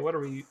like, okay, what are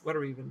we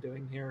even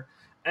doing here?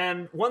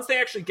 And once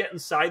they actually get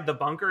inside the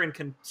bunker and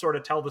can sort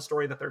of tell the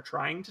story that they're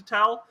trying to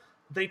tell,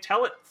 they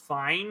tell it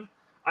fine.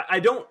 I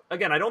don't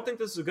think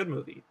this is a good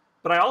movie,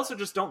 but I also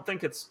just don't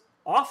think it's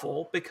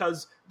awful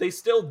because they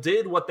still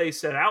did what they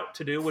set out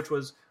to do, which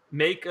was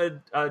make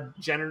a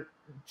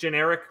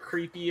generic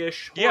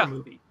creepy-ish horror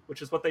movie,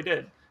 which is what they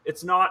did.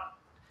 It's not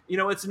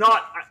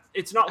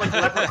like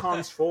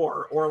Leprechauns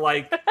 4 or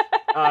like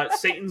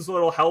Satan's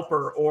Little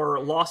Helper or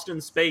Lost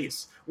in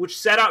Space, which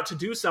set out to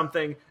do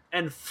something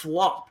and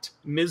flopped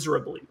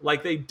miserably.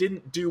 Like they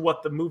didn't do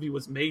what the movie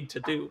was made to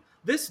do.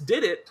 This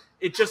did it.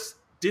 It just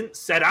didn't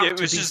set out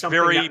to be something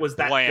that was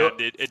that bland.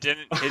 good. It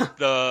didn't hit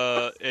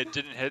the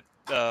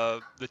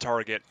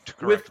target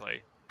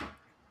correctly.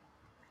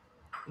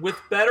 With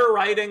better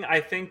writing, I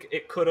think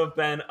it could have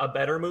been a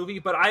better movie,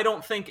 but I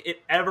don't think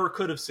it ever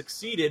could have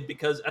succeeded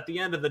because at the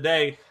end of the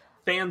day,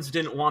 fans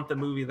didn't want the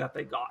movie that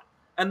they got.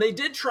 And they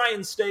did try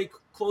and stay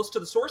close to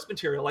the source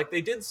material. Like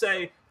they did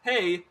say,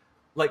 hey,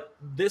 like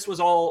this was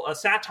all a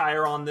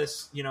satire on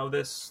this,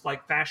 this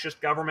like fascist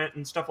government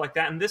and stuff like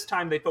that. And this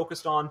time they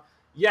focused on,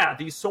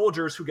 these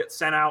soldiers who get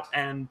sent out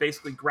and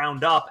basically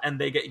ground up and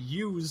they get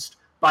used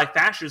by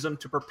fascism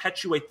to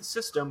perpetuate the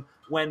system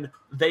when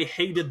they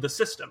hated the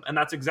system. And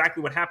that's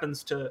exactly what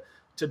happens to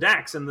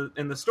Dax in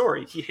the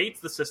story. He hates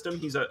the system.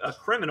 He's a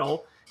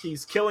criminal.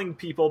 He's killing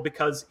people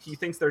because he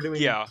thinks they're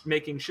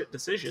making shit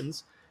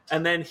decisions.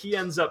 And then he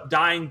ends up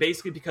dying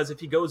basically because if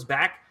he goes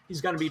back,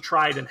 he's going to be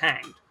tried and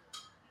hanged.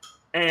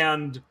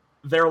 And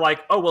they're like,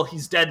 oh well,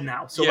 he's dead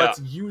now, so let's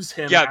use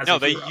him. Yeah, as no, a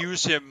they hero.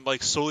 use him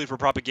like solely for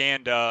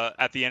propaganda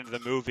at the end of the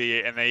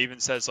movie, and they even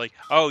says like,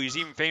 oh, he's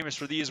even famous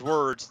for these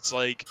words. It's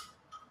like,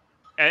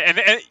 and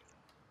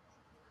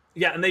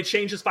yeah, and they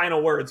change his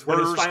final words. When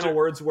his final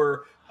words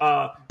were,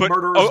 but,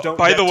 "Murderers don't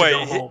by get the way, to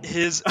go home."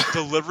 his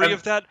delivery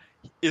of that,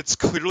 it's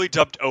clearly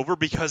dubbed over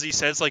because he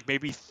says like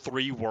maybe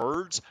 3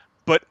 words,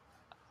 but.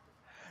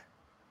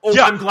 Oh,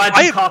 yeah, I'm glad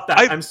you caught that.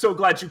 I'm so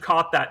glad you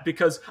caught that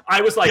because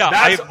I was like, that's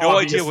I have no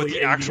idea obviously what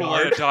the actual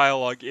line of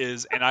dialogue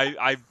is, and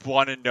I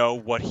want to know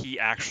what he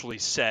actually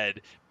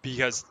said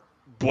because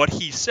what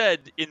he said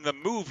in the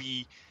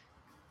movie,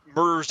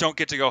 "Murderers don't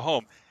get to go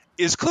home,"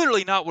 is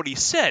clearly not what he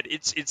said.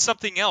 It's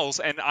something else,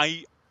 and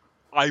I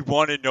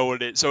want to know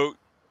what it is. So,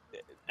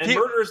 and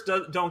 "Murderers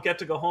don't get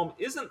to go home"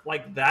 isn't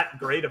like that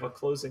great of a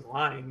closing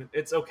line.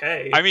 It's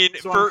okay. I mean,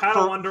 so for, I'm kind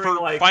of wondering,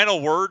 for like,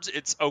 final words,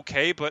 it's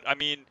okay, but I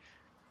mean.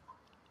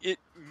 It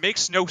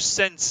makes no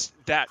sense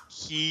that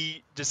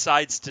he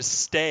decides to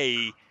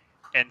stay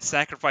and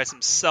sacrifice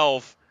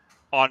himself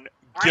on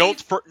guilt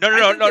for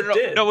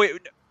no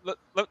wait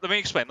let me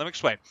explain.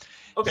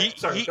 Okay,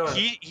 sorry. Go ahead.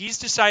 He's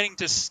deciding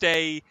to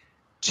stay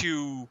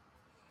to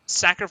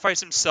sacrifice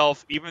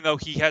himself even though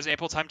he has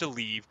ample time to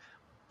leave,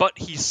 but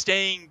he's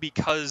staying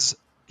because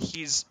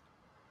he's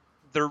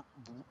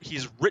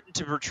written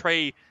to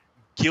portray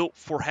guilt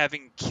for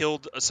having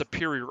killed a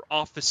superior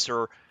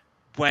officer.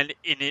 When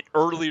in an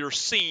earlier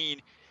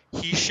scene,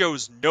 he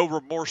shows no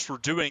remorse for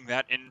doing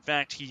that. In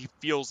fact, he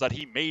feels that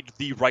he made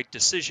the right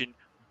decision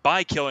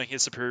by killing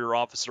his superior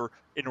officer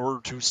in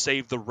order to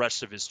save the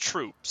rest of his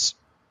troops.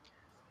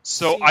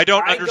 So I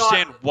don't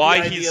understand why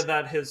the idea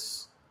that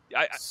his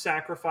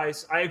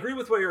sacrifice. I agree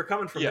with where you're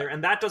coming from there,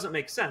 and that doesn't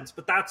make sense.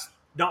 But that's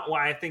not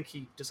why I think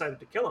he decided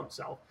to kill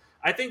himself.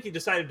 I think he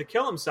decided to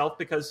kill himself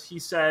because he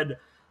said,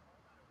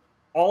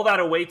 all that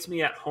awaits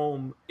me at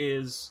home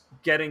is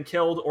getting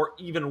killed, or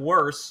even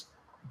worse,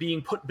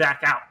 being put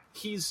back out.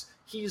 He's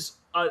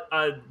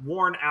a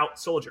worn out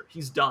soldier.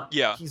 He's done.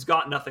 Yeah. He's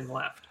got nothing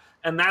left.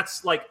 And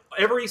that's like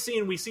every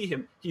scene we see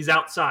him, he's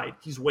outside.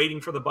 He's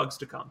waiting for the bugs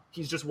to come.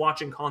 He's just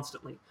watching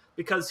constantly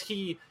because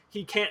he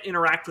can't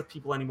interact with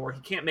people anymore.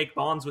 He can't make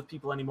bonds with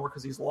people anymore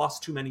because he's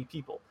lost too many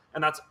people.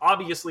 And that's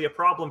obviously a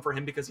problem for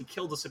him because he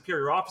killed a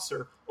superior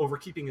officer over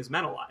keeping his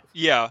men alive.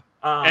 Yeah.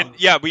 So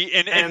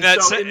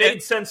it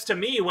made sense to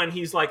me when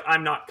he's like,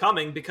 I'm not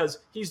coming, because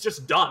he's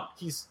just done.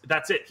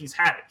 That's it. He's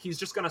had it. He's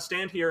just going to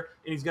stand here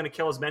and he's going to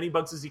kill as many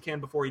bugs as he can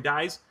before he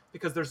dies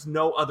because there's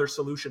no other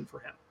solution for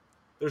him.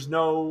 There's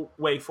no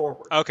way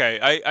forward. Okay.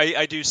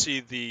 I do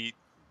see the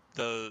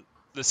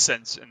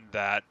sense in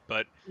that,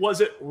 but was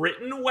it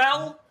written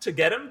well to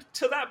get him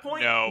to that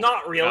point? No,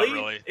 not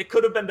really. It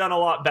could have been done a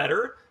lot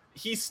better.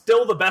 He's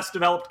still the best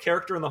developed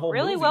character in the whole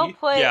movie. Really well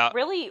put. Yeah.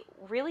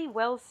 Really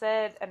well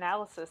said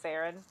analysis,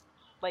 Aaron.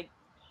 Like,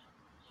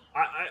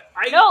 I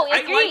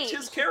liked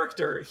his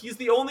character. He's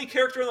the only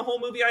character in the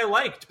whole movie I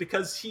liked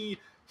because he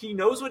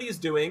knows what he's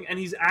doing and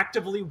he's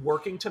actively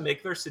working to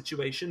make their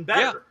situation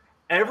better. Yeah.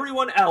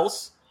 Everyone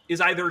else is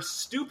either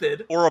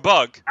stupid or a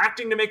bug,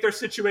 acting to make their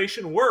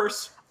situation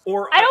worse,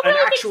 or I don't an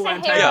really actual think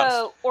antagonist.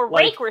 Sahara or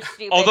Rake were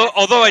stupid.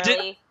 Although I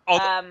did.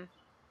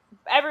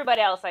 Everybody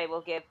else I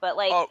will give, but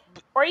like,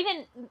 or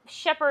even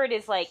Shepard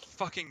is like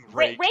fucking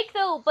Rake. Rake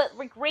though, but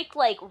Rake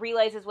like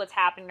realizes what's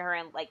happening to her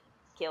and like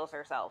kills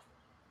herself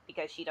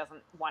because she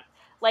doesn't want.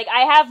 Like,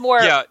 I have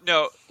more. Yeah,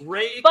 no,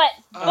 Rake. But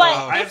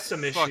I have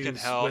some issues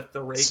with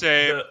the Rake.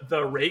 Same.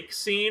 The Rake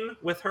scene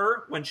with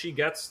her when she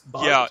gets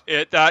bugged.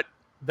 Yeah,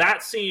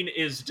 that scene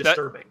is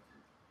disturbing.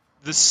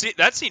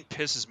 That scene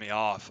pisses me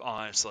off,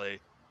 honestly.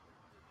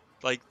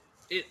 Like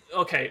it.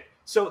 Okay.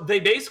 So they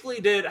basically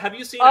did. Have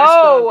you seen?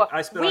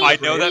 I Spit on Your I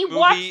Grave? know that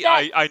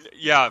movie.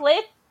 Yeah.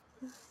 Clip?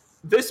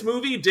 This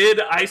movie did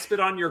I Spit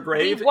on Your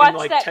Grave in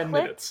like 10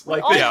 minutes.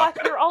 We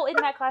were all in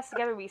that class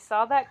together. We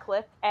saw that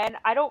clip, and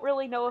I don't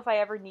really know if I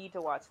ever need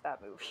to watch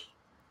that movie.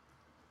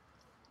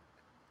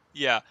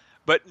 Yeah,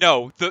 but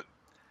no,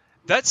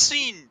 that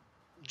scene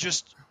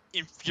just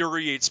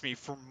infuriates me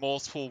for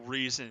multiple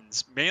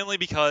reasons. Mainly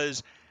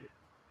because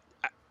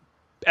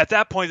at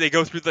that point, they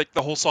go through like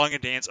the whole song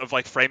and dance of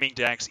like framing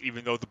decks,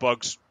 even though the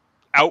bugs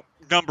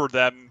outnumber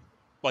them.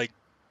 Like,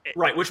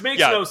 right, which makes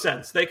no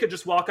sense. They could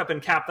just walk up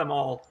and cap them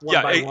all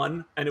one by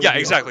one, and it would be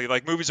exactly. over.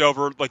 Like, movie's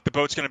over. Like, the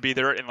boat's gonna be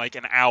there in like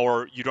an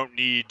hour. You don't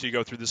need to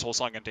go through this whole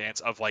song and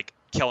dance of like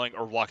killing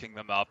or locking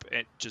them up.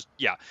 It just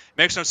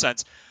makes no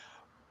sense.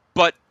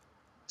 But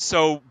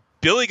so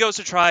Billy goes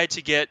to try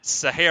to get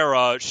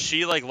Sahara.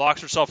 She like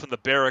locks herself in the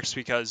barracks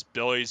because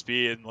Billy's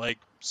being like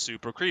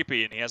super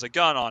creepy and he has a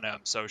gun on him.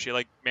 So she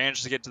like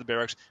manages to get to the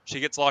barracks. She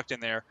gets locked in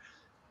there,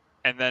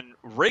 and then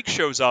Rake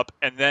shows up,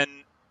 and then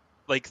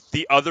like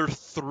the other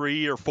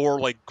 3 or 4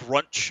 like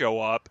grunts show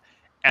up,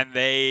 and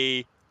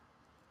they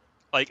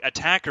like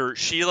attack her.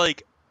 She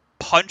like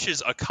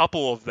punches a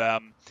couple of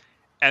them,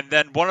 and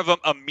then one of them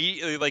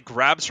immediately like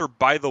grabs her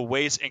by the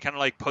waist and kind of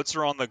like puts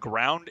her on the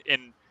ground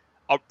and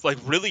like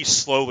really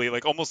slowly,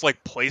 like almost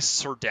like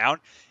places her down,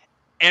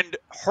 and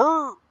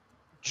her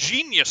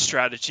genius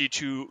strategy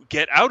to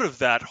get out of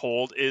that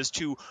hold is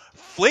to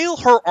flail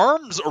her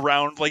arms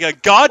around like a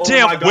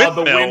goddamn windmill.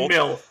 The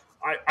windmill.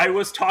 I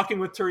was talking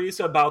with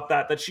Teresa about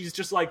that she's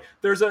just like,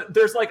 there's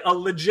like a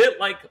legit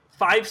like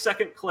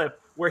 5-second clip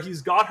where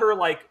he's got her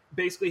like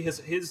basically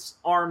his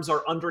arms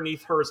are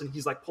underneath hers and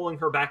he's like pulling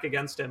her back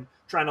against him,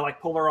 trying to like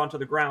pull her onto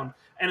the ground.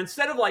 And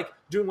instead of like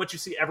doing what you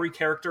see every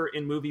character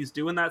in movies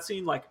do in that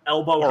scene, like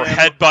elbow or him,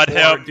 headbutt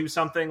or him, do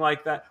something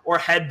like that, or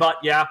headbutt,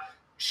 yeah,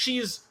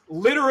 she's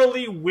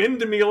literally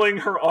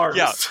windmilling her arms.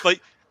 Yeah,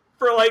 like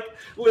for like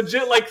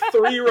legit like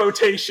 3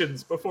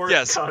 rotations before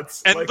it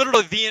cuts. And like,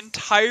 literally the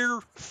entire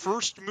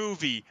first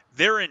movie,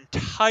 their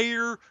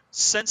entire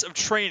sense of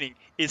training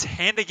is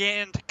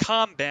hand-to-hand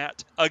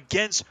combat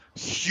against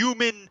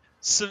human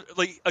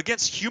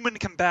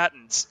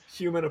combatants.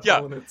 Human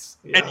opponents.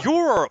 Yeah. And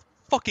you're a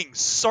fucking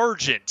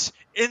sergeant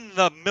in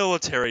the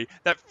military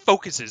that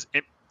focuses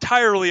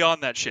entirely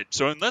on that shit.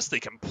 So unless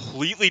they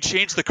completely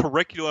change the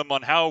curriculum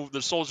on how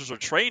the soldiers are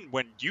trained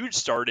when you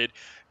started,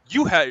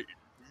 you had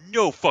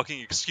no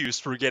fucking excuse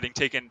for getting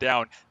taken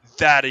down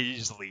that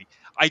easily.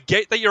 I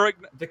get that you're...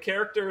 The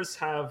characters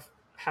have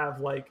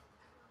like...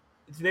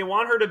 They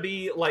want her to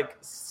be like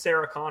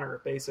Sarah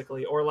Connor,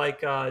 basically, or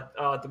like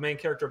the main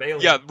character of Alien.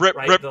 Yeah,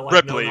 right? The like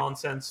Ripley.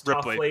 No-nonsense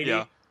Ripley, tough lady.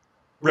 Yeah.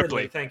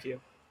 Ripley, thank you.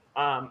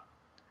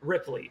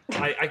 Ripley.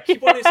 I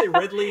keep wanting to say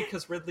Ridley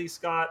because Ridley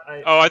Scott.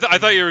 I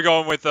thought you were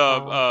going with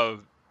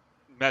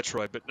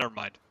Metroid, but never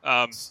mind.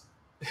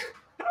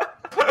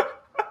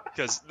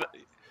 Because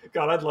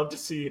God, I'd love to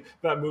see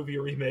that movie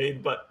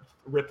remade, but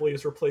Ripley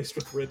is replaced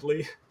with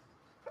Ridley.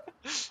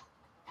 I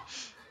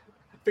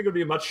think it would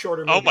be a much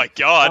shorter movie. Oh my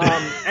god.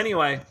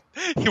 Anyway.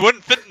 He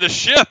wouldn't fit in the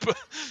ship.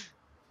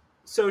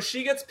 So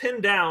she gets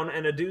pinned down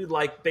and a dude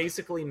like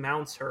basically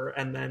mounts her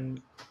and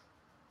then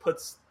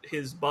puts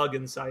his bug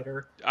inside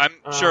her. I'm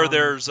sure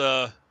there's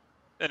an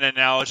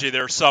analogy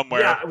there somewhere.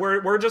 Yeah,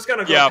 we're just going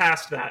to go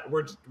past that.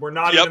 We're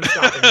not even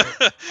stopping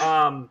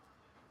there.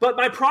 But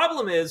my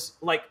problem is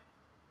like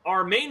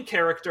our main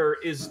character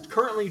is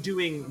currently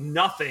doing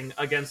nothing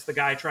against the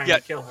guy trying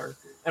to kill her.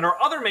 And our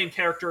other main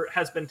character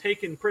has been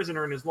taken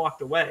prisoner and is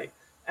locked away.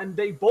 And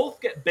they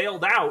both get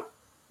bailed out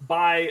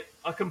by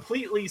a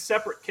completely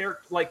separate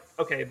character. Like,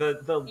 okay,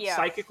 the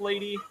psychic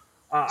lady,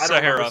 I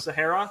don't know,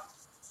 Sahara.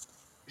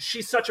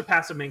 She's such a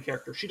passive main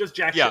character. She does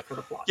jack shit for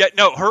the plot. Yeah,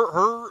 no,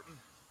 her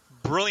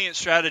brilliant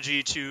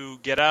strategy to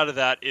get out of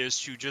that is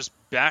to just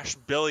bash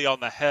Billy on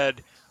the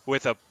head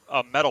with a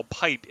metal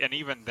pipe, and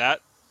even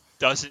that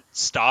doesn't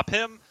stop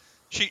him.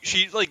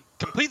 She like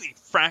completely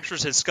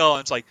fractures his skull,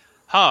 and it's like,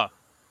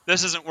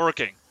 this isn't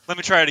working. Let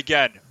me try it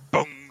again.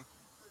 Boom.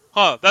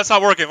 That's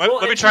not working.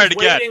 Let me try it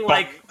again.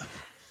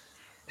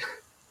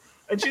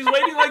 And she's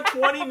waiting like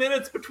 20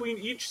 minutes between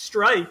each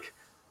strike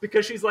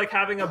because she's like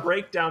having a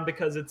breakdown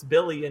because it's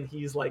Billy and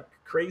he's like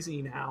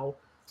crazy now.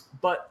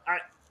 But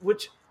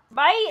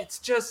it's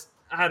just,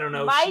 I don't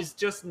know. She's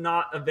just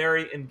not a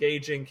very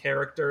engaging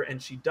character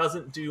and she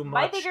doesn't do much.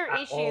 My bigger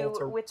issue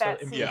with that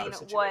scene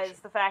was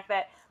the fact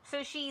that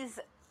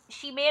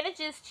she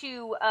manages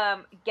to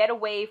get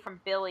away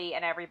from Billy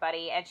and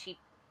everybody, and she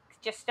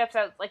just steps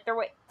out, like they're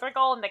like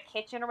all in the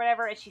kitchen or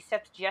whatever, and she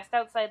steps just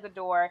outside the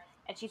door,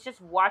 and she's just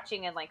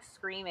watching and like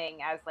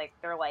screaming as like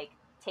they're like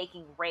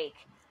taking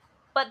rake.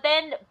 But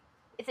then,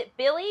 is it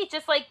Billy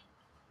just like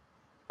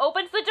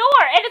opens the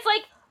door, and it's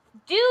like,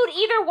 dude,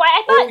 either way,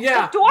 I thought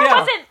the door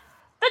wasn't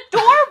the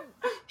door.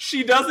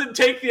 She doesn't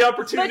take the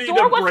opportunity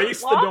to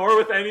brace the door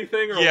with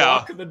anything or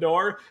lock the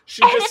door.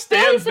 She just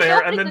stands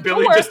there, and then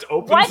Billy just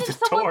opens the door. Why did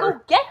someone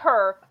go get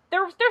her?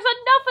 There's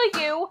enough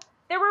of you.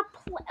 There were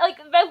like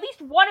at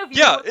least one of you.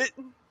 Yeah,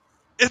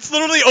 it's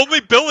literally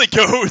only Billy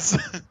goes.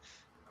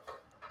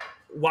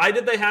 Why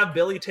did they have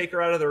Billy take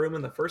her out of the room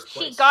in the first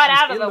place? She got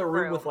out of the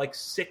room with like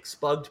 6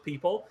 bugged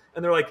people,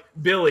 and they're like,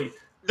 Billy.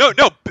 No.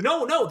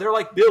 They're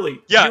like, Billy,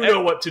 you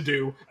know what to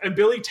do. And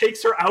Billy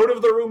takes her out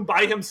of the room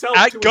by himself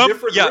to a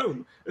different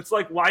room. It's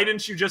like, why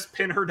didn't you just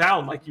pin her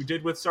down like you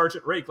did with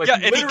Sergeant Rake? Like,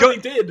 you literally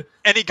did.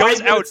 And he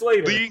goes out,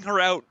 leading her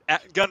out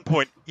at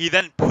gunpoint. He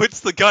then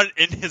puts the gun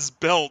in his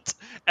belt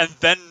and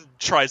then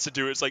tries to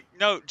do it. It's like,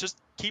 no, just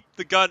keep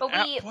the gun.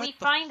 But we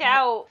find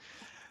out.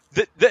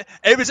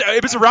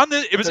 It was around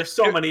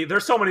the.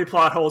 There's so many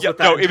plot holes with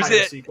that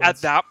entire sequence. At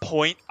that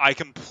point, I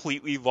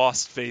completely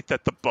lost faith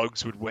that the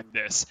bugs would win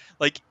this.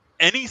 Like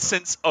any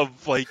sense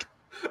of like.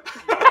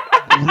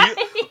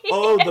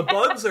 The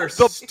bugs are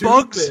stupid. The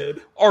bugs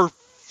are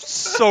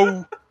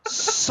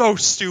so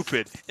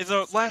stupid. In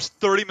the last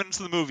 30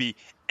 minutes of the movie,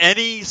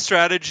 any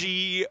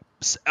strategy,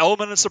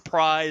 element of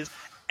surprise,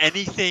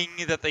 anything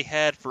that they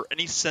had for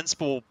any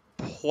sensible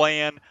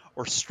plan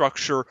or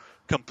structure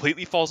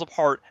completely falls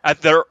apart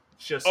at their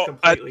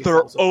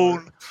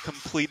own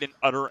complete and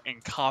utter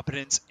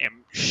incompetence and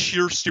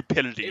sheer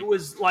stupidity. It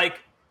was like,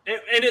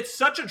 and it's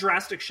such a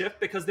drastic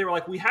shift because they were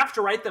like, we have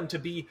to write them to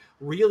be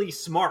really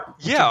smart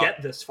to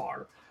get this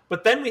far.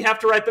 But then we have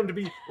to write them to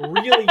be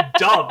really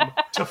dumb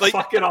to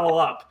fuck it all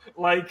up.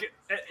 Like,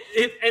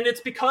 and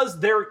it's because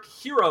their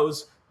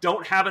heroes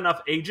don't have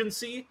enough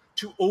agency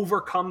to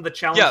overcome the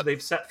challenge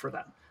they've set for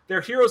them.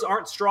 Their heroes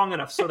aren't strong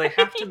enough, so they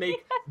have to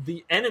make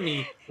the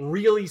enemy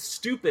really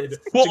stupid.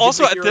 Well,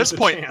 also at this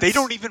point, they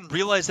don't even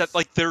realize that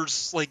like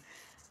there's like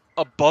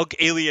a bug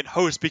alien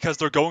host because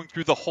they're going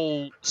through the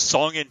whole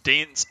song and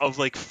dance of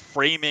like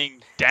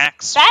framing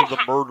Dax for the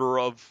murder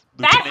of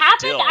Lieutenant that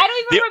happened. Dill. I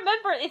don't even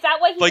remember. Is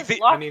that why he was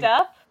locked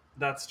up?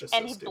 That's just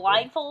and he's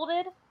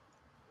blindfolded.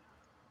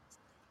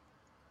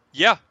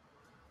 Yeah,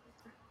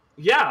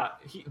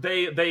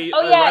 they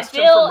arrest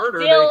him for murder.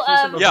 They accuse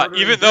him of murder.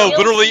 Even though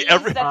literally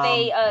every that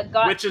they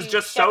got which is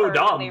just so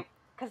dumb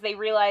because they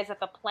realize that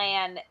the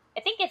plan.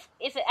 I think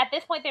it's at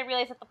this point they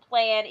realize that the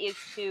plan is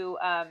to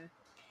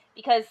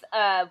because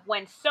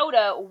when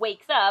Soda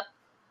wakes up,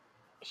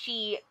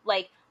 she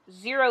like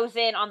zeroes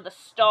in on the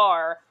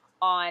star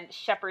on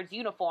Shepard's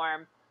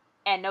uniform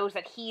and knows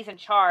that he's in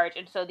charge,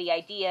 and so the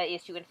idea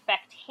is to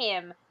infect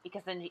him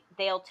because then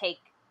they'll take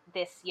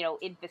this,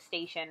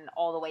 infestation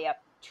all the way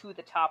up to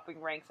the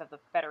topping ranks of the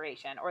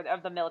Federation or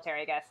of the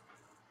military, I guess.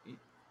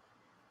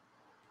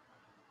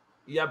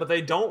 Yeah, but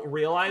they don't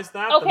realize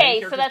that.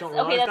 Okay, so that's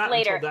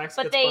later.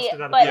 But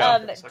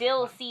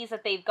Dill sees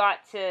that they've got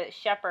to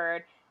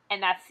Shepard,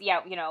 and that's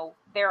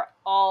they're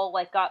all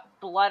like got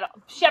blood.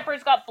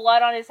 Shepard's got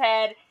blood on his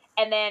head,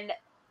 and then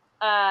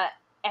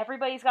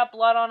everybody's got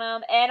blood on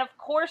him, and of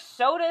course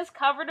Soda's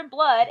covered in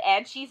blood,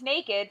 and she's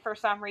naked for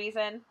some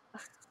reason.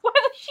 Why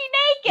was she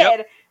naked?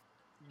 Yep.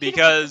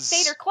 Because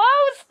she her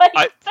clothes.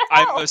 Like,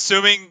 I'm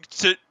assuming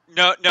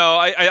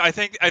I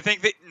think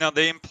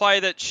they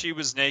imply that she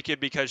was naked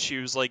because she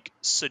was like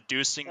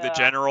seducing the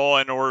general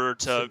in order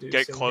to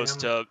get close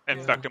to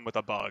infect him with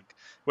a bug,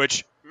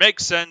 which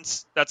makes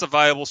sense. That's a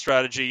viable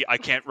strategy. I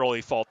can't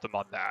really fault them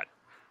on that.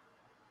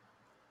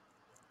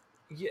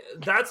 Yeah,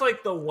 that's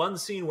like the one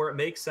scene where it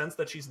makes sense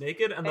that she's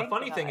naked, and the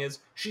funny thing is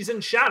she's in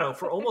shadow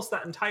for almost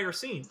that entire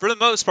scene. For the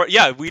most part,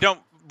 we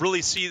don't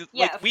really see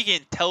we can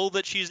tell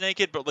that she's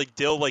naked, but like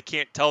Dill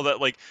can't tell that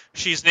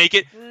she's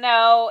naked.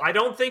 No, I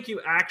don't think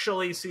you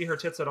actually see her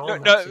tits at all.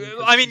 No,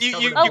 I mean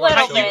you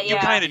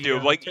kind of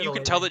do. You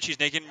can tell that she's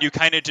naked. And you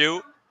kind of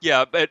do.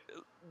 Yeah, but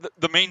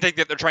the main thing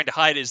that they're trying to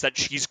hide is that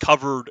she's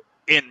covered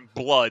in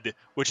blood,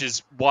 which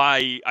is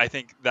why I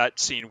think that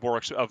scene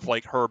works of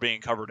her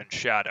being covered in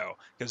shadow,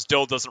 because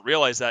Dill doesn't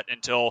realize that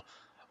until,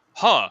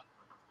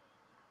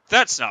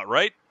 that's not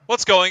right.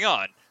 What's going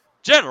on?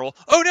 General,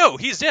 oh no,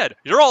 he's dead.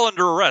 You're all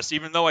under arrest,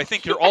 even though I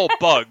think you're all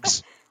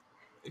bugs.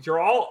 You're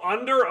all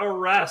under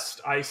arrest,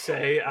 I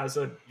say, as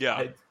a...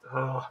 Yeah.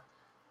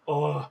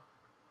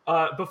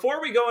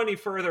 Before we go any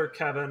further,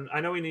 Kevin,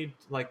 I know we need,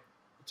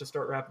 to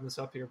start wrapping this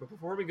up here, but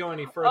before we go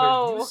any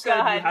further, you said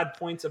you had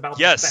points about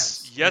the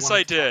fence. Yes,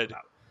 I did.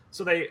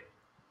 So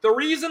the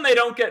reason they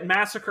don't get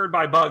massacred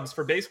by bugs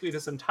for basically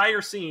this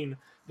entire scene,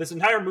 this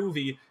entire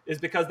movie, is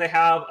because they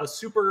have a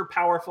super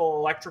powerful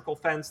electrical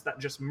fence that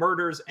just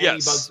murders any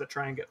bugs that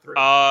try and get through.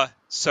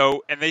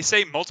 And they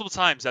say multiple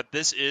times that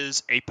this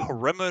is a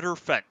perimeter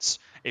fence.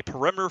 A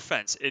perimeter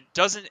fence. It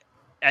doesn't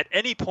at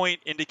any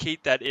point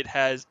indicate that it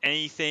has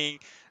anything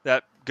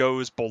that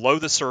goes below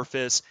the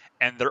surface,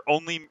 and their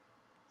only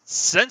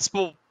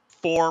sensible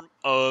form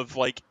of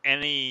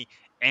any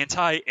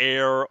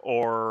anti-air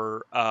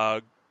or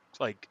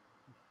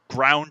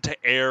ground to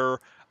air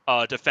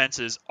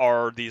defenses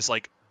are these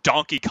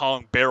Donkey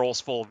Kong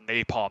barrels full of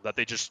napalm that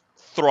they just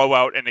throw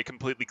out, and it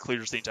completely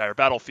clears the entire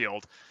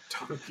battlefield.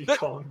 Donkey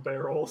Kong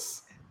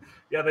barrels.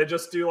 Yeah, they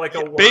just do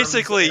a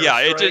basically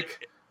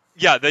strike.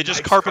 They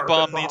just carpet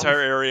bomb the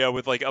entire area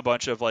with a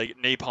bunch of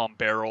napalm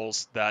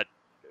barrels that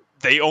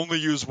they only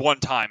use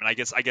one time, and I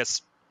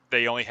guess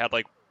they only had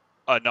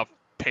enough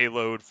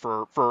payload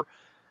for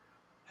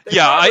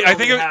I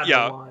think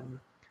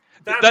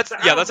that's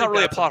not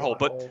really a plot hole,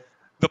 but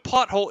the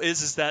plot hole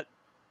is that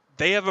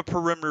they have a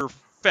perimeter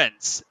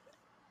fence,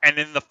 and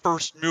in the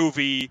first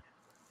movie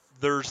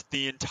there's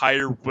the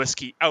entire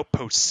Whiskey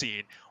Outpost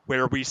scene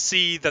where we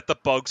see that the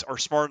bugs are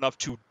smart enough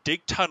to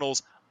dig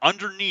tunnels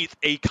underneath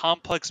a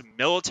complex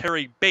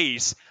military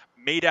base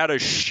made out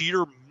of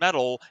sheer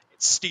metal,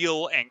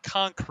 steel, and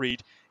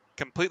concrete,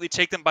 completely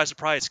take them by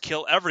surprise,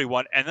 kill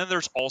everyone, and then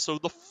there's also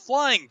the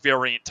flying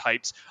variant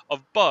types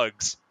of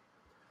bugs.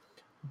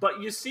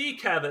 But you see,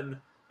 Kevin,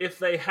 if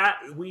they had,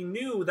 we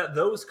knew that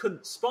those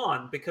couldn't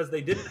spawn because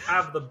they didn't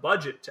have the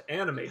budget to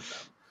animate them.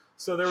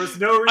 So there was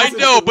no reason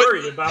to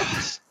worry about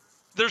this.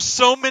 There's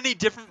so many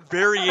different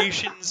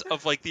variations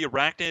of the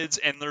arachnids,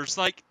 and there's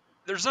not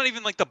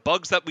even the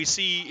bugs that we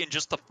see in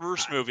just the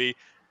first movie.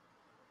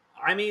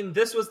 I mean,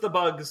 this was the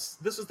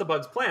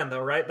bugs' plan, though,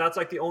 right? That's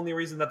the only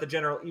reason that the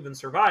general even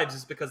survives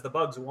is because the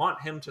bugs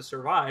want him to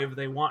survive.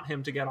 They want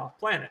him to get off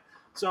planet.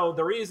 So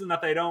the reason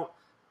that they don't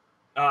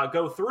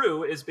go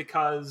through is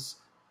because,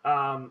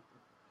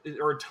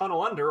 or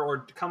tunnel under,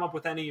 or come up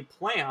with any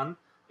plan,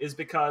 is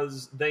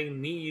because they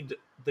need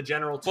the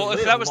general to live. Well,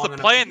 if that was the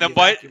plan, then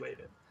why?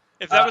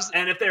 If that was,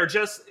 and if they're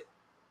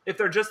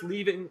just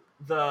leaving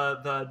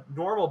the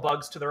normal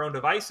bugs to their own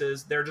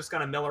devices, they're just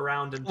going to mill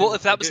around and. Well,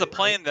 if that was the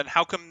plan, then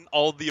how come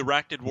all the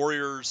arachnid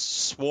warriors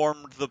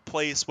swarmed the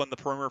place when the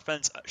perimeter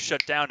fence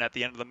shut down at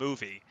the end of the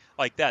movie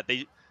like that.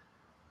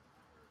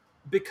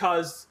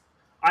 Because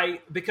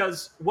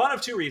one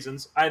of two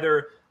reasons: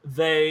 either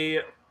they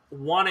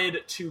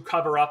wanted to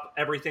cover up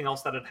everything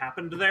else that had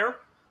happened there,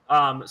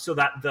 so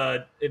that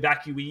the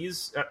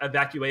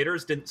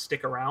evacuators didn't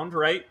stick around,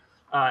 right?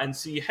 And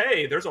see,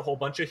 hey, there's a whole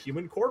bunch of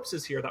human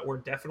corpses here that were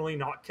definitely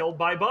not killed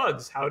by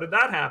bugs. How did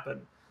that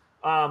happen?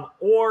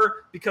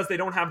 Or because they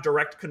don't have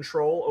direct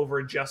control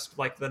over just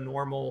like the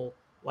normal,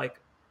 like,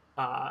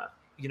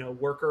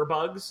 worker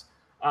bugs.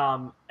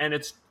 And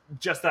it's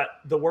just that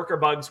the worker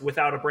bugs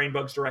without a brain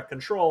bug's direct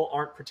control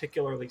aren't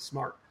particularly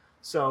smart.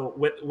 So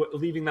with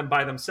leaving them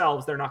by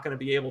themselves, they're not going to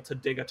be able to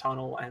dig a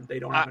tunnel, and they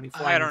don't have any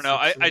flying. I don't know.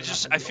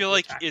 So I feel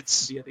like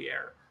it's via the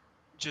air.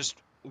 Just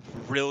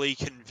really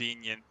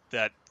convenient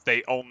that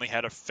they only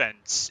had a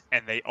fence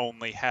and they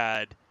only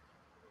had.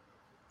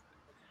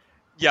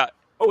 Yeah.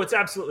 Oh, it's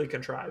absolutely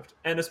contrived.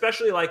 And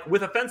especially like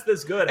with a fence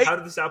this good, how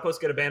did this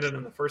outpost get abandoned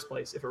in the first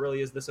place if it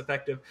really is this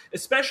effective?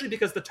 Especially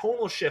because the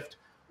tonal shift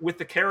with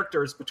the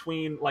characters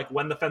between like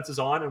when the fence is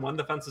on and when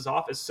the fence is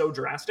off is so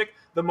drastic.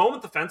 The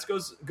moment the fence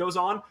goes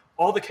on,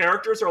 all the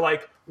characters are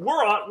like, we're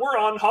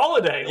on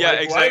holiday. Yeah,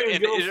 like, exactly.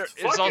 And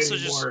it's also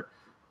anymore?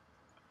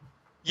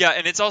 Yeah,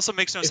 and it also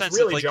makes no sense.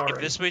 Really if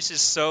this place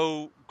is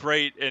so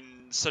great and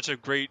such a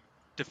great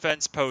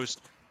defense post,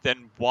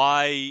 then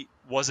why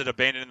was it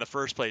abandoned in the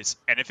first place?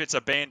 And if it's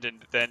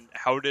abandoned, then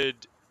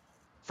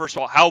first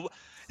of all, how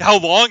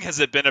long has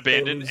it been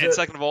abandoned? And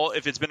second of all,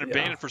 if it's been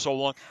abandoned for so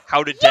long,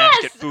 how did Dan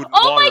get food and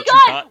water to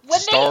not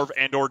starve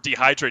and or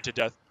dehydrate to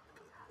death?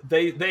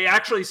 They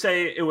actually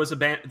say it was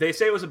abandoned. They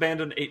say it was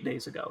abandoned 8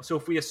 days ago. So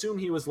if we assume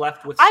he was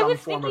left with some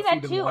form of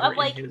food and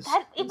water in his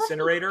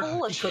incinerator,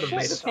 he could have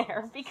made it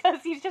there because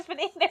he's just been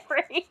in there for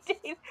 8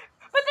 days.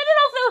 But then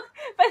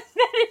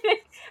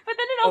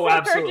it also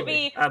occurred to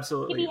me,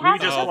 absolutely. If he we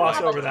just gloss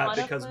over that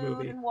ton because of food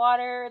movie and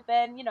water,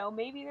 then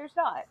maybe there's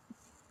not.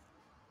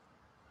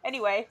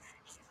 Anyway,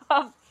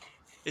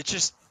 it's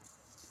just.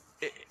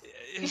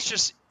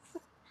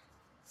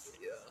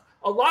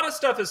 A lot of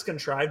stuff is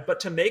contrived,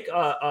 but to make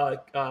a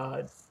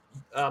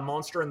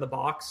monster in the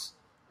box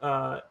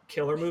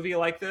killer movie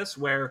like this,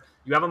 where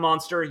you have a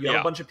monster, you have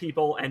a bunch of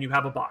people, and you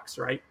have a box,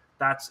 right?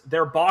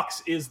 Their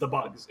box is the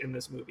bugs in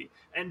this movie.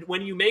 And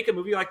when you make a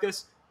movie like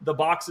this, the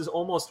box is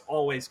almost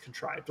always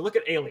contrived. Look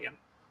at Alien.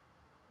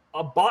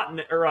 A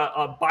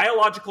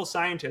biological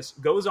scientist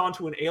goes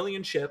onto an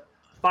alien ship,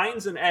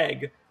 finds an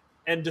egg,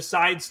 and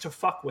decides to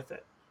fuck with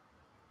it.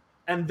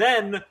 And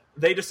then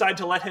they decide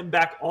to let him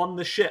back on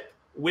the ship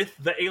with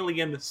the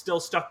alien still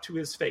stuck to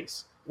his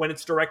face when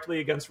it's directly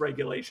against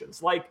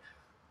regulations. Like,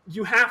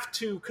 you have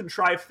to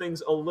contrive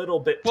things a little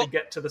bit to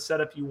get to the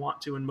setup you want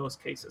to in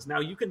most cases.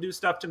 Now, you can do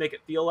stuff to make it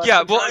feel less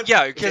contrived,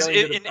 because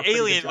in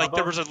Alien, like,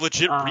 there was a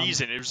legit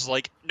reason. It was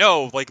like,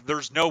 no, like,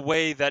 there's no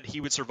way that he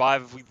would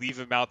survive if we leave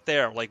him out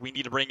there. Like, we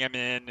need to bring him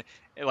in.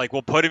 Like,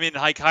 we'll put him in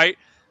height.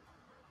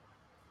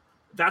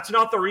 That's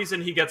not the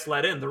reason he gets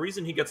let in. The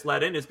reason he gets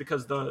let in is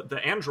because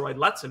the android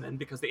lets him in,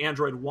 because the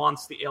android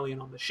wants the alien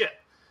on the ship.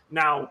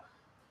 Now,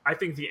 I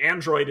think the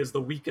android is the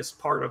weakest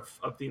part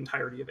of the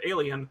entirety of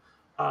Alien,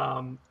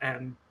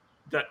 and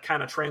that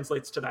kind of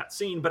translates to that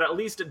scene. But at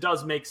least it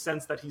does make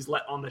sense that he's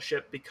let on the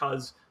ship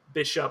because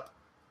Bishop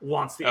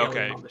wants the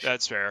alien on the ship. Okay,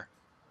 that's fair.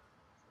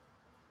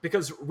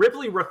 Because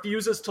Ripley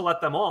refuses to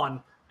let them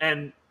on,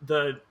 and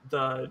the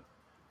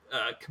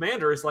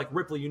commander is like,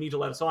 Ripley, you need to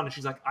let us on. And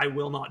she's like, I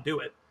will not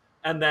do it.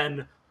 And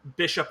then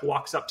Bishop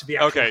walks up to the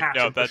actual hatch.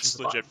 No, that's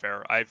legit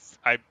fair. I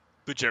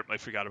legitimately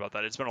forgot about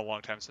that. It's been a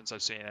long time since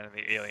I've seen any of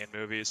the Alien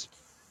movies.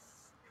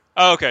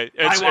 Oh, okay.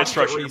 It's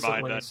fresh in your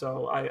mind then.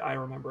 So I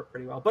remember it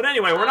pretty well. But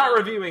anyway, we're not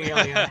reviewing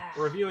Alien.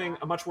 We're reviewing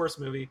a much worse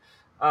movie.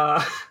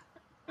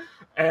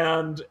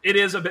 And it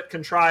is a bit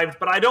contrived,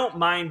 but I don't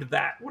mind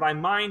that. What I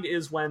mind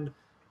is when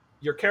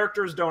your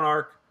characters don't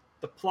arc,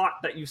 the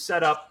plot that you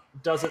set up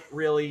doesn't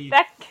really...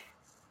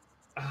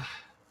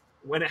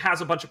 when it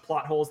has a bunch of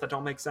plot holes that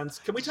don't make sense.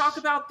 Can we talk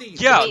about the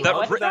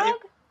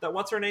that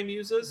what's her name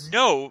uses?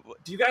 No.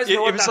 Do you guys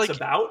know what that's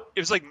about? It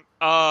was like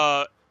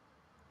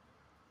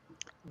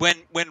when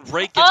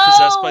Ray gets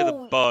possessed by the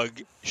bug,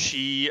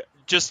 she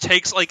just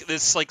takes like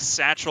this like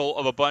satchel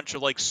of a bunch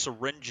of like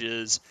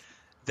syringes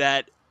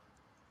that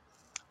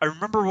I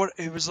remember what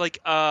it was like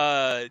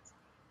amphetamine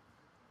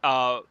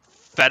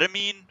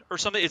or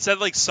something. It said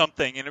like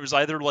something, and it was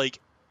either like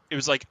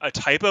a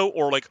typo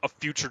or like a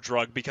future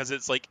drug, because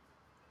it's like,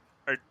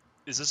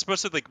 is this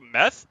supposed to be like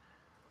meth?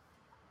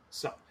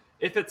 So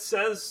if it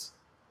says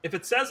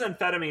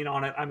amphetamine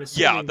on it, I'm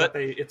assuming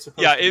it's supposed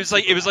to be. Yeah,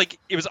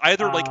 it was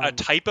either like a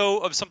typo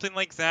of something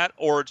like that,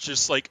 or it's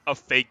just like a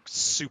fake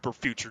super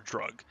future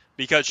drug,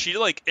 because she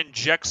like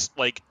injects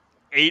like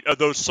 8 of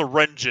those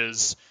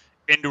syringes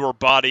into her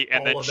body,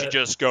 and then she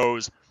just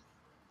goes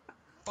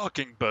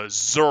fucking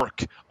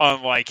berserk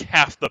on like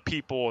half the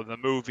people in the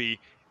movie,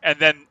 and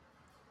then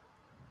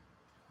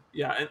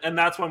and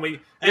that's when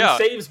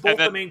saves both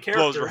the main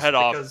characters. Blows her head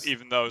off,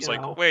 even though it's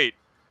like, wait,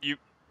 you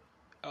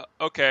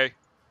okay.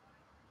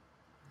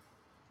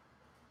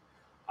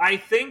 I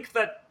think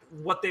that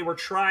what they were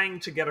trying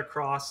to get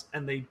across,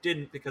 and they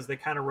didn't because they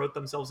kind of wrote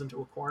themselves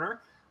into a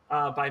corner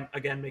by,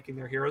 again, making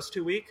their heroes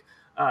too weak.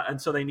 And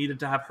so they needed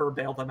to have her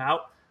bail them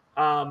out.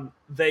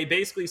 They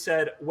basically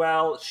said,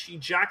 well, she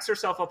jacks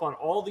herself up on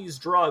all these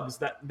drugs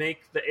that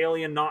make the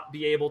alien not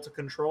be able to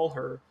control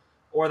her,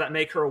 or that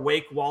make her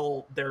awake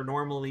while they're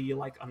normally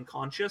like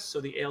unconscious, so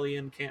the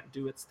alien can't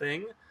do its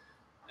thing.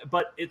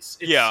 But it's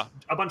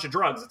a bunch of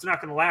drugs. It's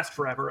not going to last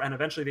forever, and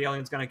eventually the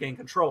alien's going to gain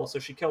control, so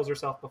she kills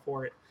herself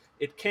before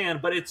it can.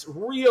 But it's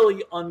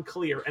really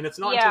unclear, and it's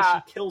not until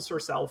she kills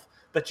herself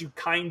that you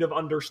kind of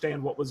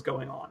understand what was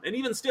going on. And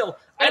even still,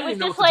 I don't even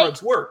know if the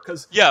drugs work,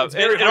 because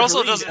it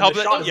also doesn't help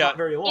that not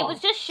very long. It was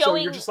just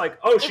showing. So you're just like,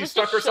 oh, she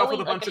stuck herself with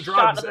a bunch of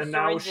drugs, and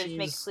now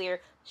she's clear.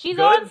 She's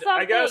good, on something.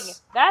 I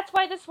guess. That's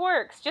why this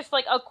works. Just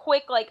like a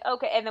quick, like,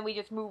 okay, and then we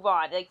just move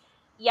on. Like,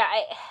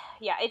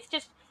 it's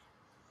just.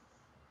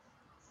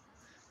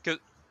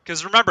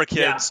 Because remember,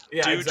 kids,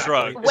 do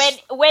drugs.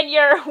 When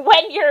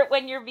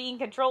you're being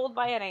controlled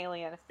by an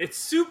alien, it's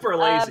super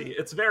lazy.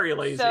 It's very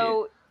lazy.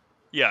 So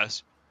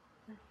yes,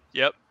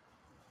 yep.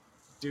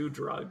 Do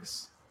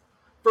drugs.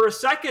 For a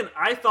second,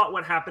 I thought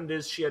what happened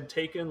is she had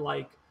taken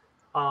like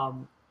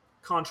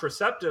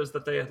contraceptives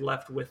that they had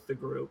left with the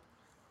group,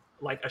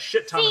 like a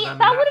shit ton of them,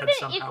 and that had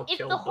somehow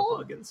killed the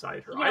bug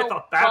inside her. I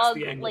thought that's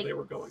the angle they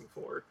were going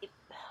for.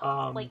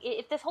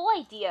 If this whole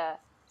idea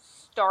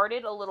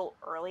started a little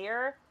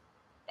earlier,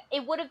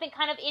 it would have been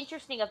kind of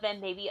interesting of them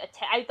maybe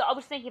I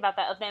was thinking about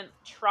that, of them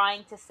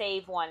trying to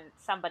save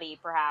somebody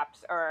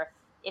perhaps, or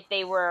if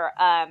they were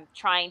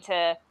trying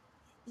to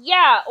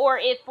or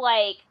if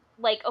like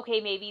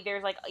okay, maybe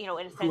there's like, in a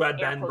sense, who had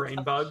been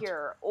brain bugged,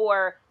 cure,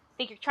 or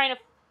think you're trying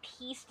to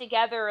piece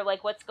together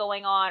like what's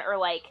going on, or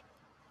like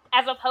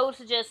as opposed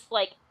to just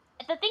like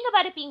the thing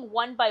about it being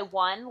one by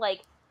one,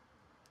 like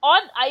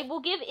I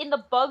will give in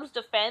the bug's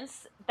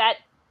defense that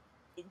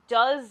it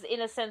does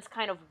in a sense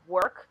kind of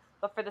work.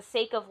 But for the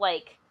sake of,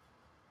 like,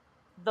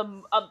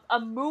 a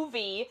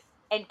movie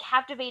and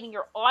captivating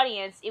your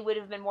audience, it would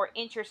have been more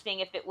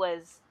interesting if it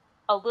was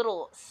a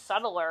little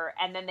subtler,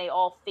 and then they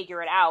all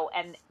figure it out,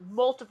 and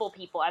multiple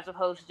people, as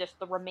opposed to just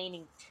the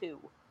remaining two,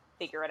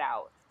 figure it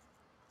out.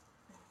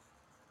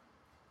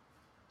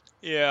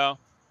 Yeah.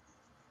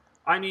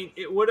 I mean,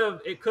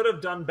 it could have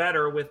done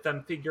better with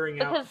them figuring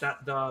out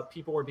that the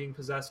people were being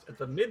possessed at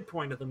the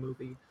midpoint of the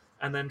movie,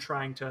 and then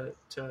trying to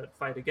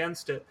fight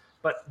against it.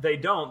 But they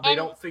don't. They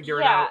don't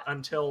figure it out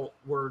until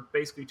we're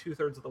basically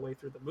 2/3 of the way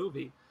through the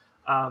movie.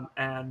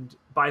 And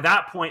by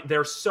that point,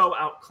 they're so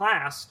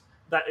outclassed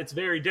that it's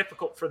very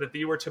difficult for the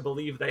viewer to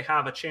believe they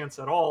have a chance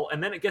at all.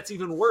 And then it gets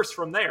even worse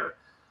from there.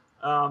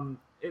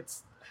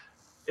 It's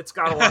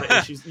got a lot of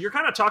issues. You're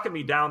kind of talking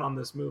me down on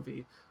this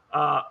movie.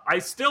 I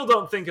still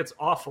don't think it's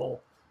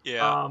awful.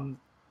 Yeah.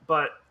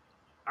 But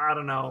I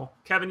don't know.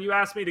 Kevin, you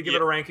asked me to give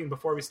it a ranking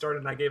before we started,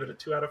 and I gave it a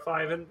 2 out of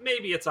 5, and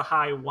maybe it's a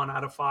high 1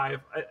 out of 5.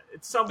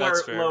 It's somewhere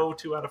low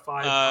 2 out of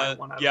 5, high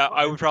 1 out of 5.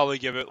 I would probably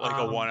give it like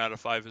a 1 out of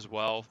 5 as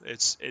well.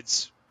 It's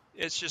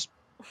just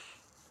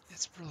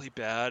really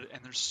bad,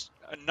 and there's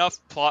enough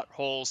plot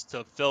holes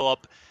to fill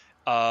up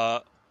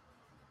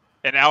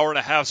an hour and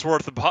a half's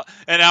worth of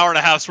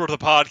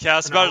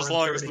podcast, about as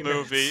long as the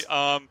movie.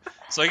 So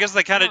I guess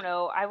they kind of. I don't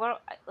know. I want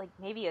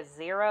maybe a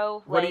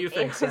 0. What do you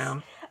think,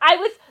 Sam?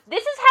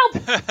 This is how.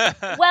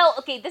 Well,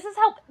 okay. This is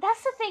how.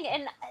 That's the thing,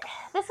 and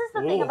this is the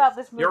thing about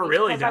this movie. You're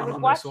really down I was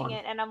on watching this one.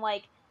 it, and I'm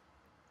like,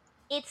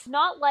 it's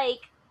not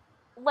like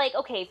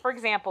okay. For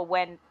example,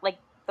 when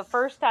the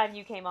first time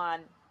you came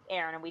on,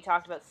 Aaron, and we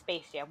talked about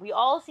Space Jam, we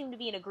all seemed to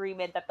be in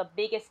agreement that the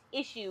biggest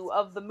issue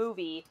of the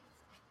movie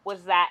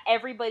was that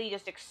everybody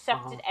just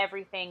accepted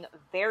everything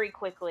very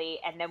quickly,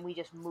 and then we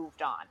just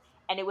moved on,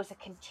 and it was a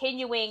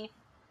continuing.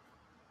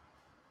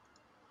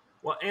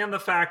 Well, and the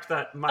fact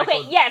that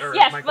Michael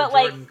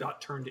Jordan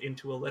got turned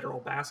into a literal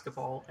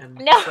basketball and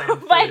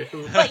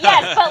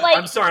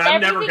I'm sorry,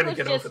 I'm never going to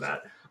get over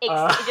that.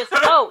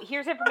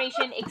 Here's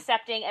information,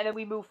 accepting, and then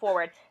we move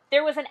forward.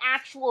 There was an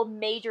actual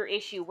major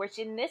issue, which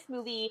in this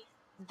movie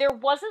there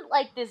wasn't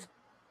this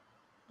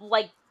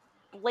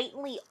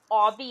blatantly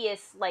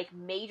obvious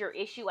major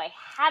issue I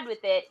had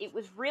with it. It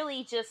was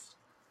really just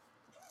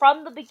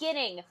from the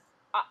beginning.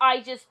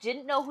 I just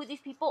didn't know who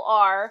these people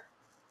are.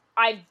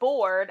 I'm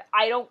bored.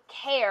 I don't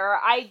care.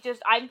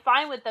 I'm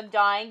fine with them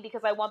dying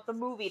because I want the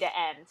movie to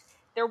end.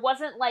 There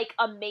wasn't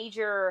a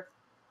major,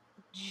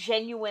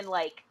 genuine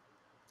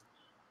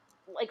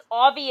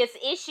obvious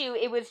issue.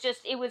 It was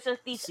just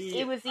these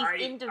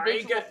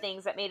individual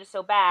things that made it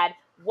so bad.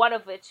 One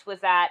of which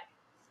was that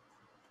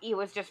it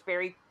was just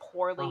very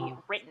poorly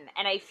written,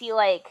 and I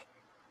feel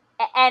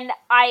and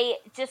I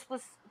just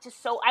was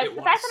just so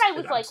the fact that I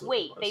was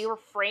wait,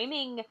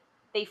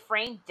 they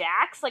framed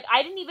Dax?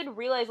 I didn't even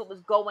realize what was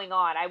going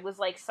on. I was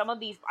some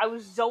of these, I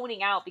was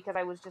zoning out because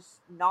I was just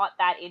not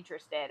that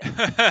interested.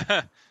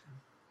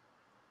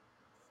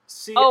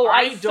 See,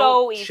 I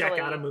don't check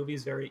out of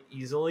movies very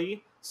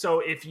easily.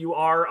 So if you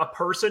are a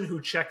person who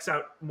checks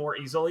out more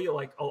easily,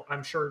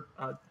 I'm sure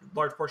a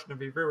large portion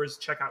of your viewers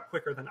check out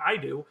quicker than I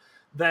do,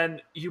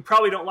 then you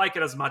probably don't like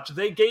it as much.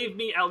 They gave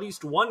me at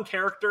least one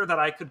character that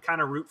I could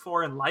kind of root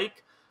for and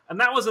like, and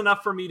that was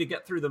enough for me to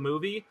get through the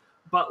movie.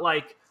 But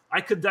like, I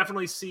could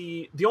definitely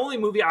see the only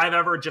movie I've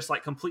ever just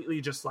like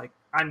completely just like,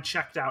 I'm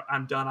checked out,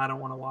 I'm done, I don't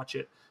want to watch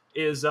it,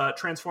 is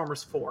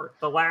Transformers 4.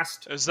 The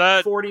last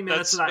 40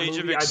 minutes of that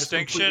movie, I just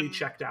completely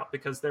checked out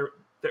because there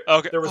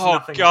was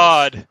nothing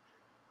God. else.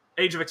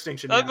 Age of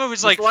Extinction. That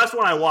movie's like the last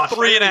one I watched.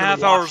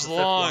 3.5 hours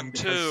long,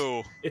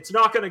 too. It's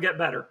not going to get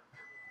better.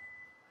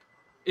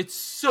 It's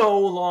so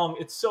long.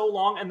 It's so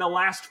long, and the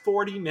last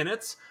 40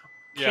 minutes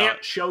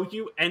can't show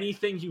you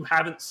anything you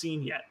haven't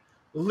seen yet.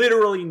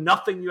 Literally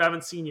nothing you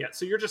haven't seen yet.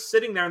 So you're just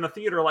sitting there in the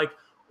theater like,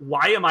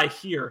 why am I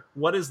here?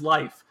 What is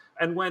life?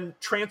 And when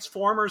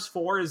Transformers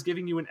 4 is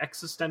giving you an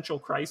existential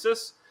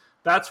crisis,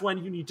 that's when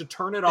you need to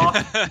turn it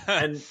off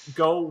and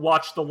go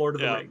watch The Lord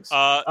of the Rings. So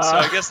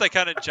I guess that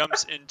kind of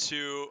jumps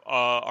into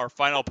our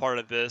final part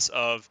of this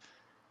of,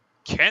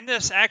 can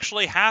this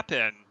actually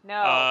happen?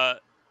 No.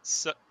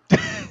 So,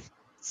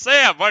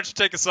 Sam, why don't you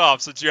take us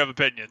off since you have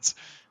opinions?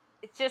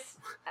 It's just,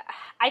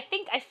 I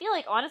feel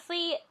like,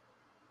 honestly,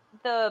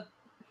 the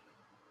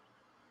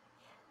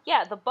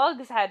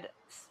bugs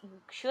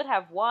should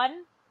have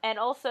won, and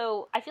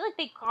also, I feel like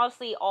they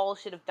honestly all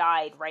should have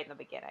died right in the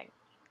beginning.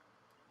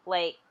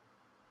 Like,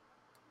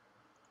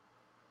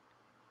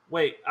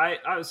 wait,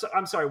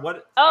 I'm sorry,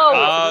 what?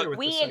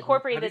 We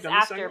incorporated this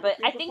after, but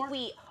I think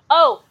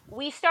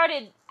we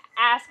started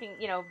asking,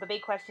 the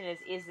big question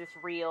is this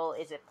real?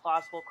 Is it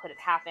plausible? Could it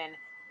happen?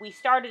 We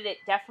started it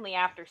definitely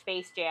after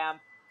Space Jam,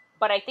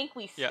 but I think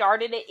we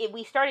started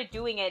we started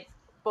doing it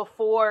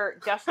before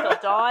Dusk Till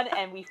Dawn,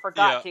 and we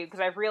forgot to, because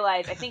I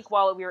realized, I think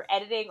while we were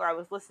editing, or I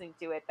was listening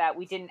to it, that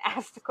we didn't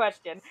ask the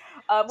question,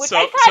 which was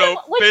such a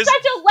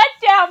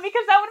letdown,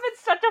 because that would have been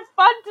such a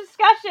fun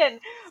discussion.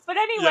 But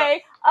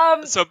anyway,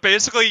 so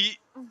basically,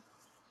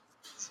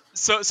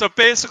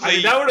 I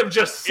mean, that would have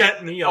just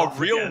set me off. A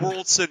real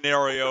world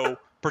scenario.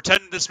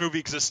 Pretend this movie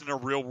exists in a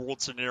real world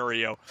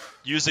scenario,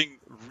 using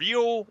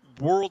real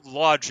world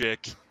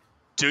logic.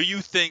 Do you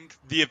think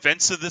the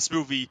events of this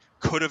movie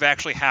could have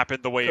actually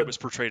happened the way it was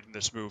portrayed in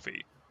this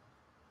movie?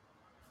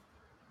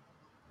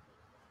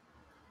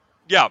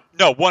 Yeah,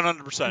 no,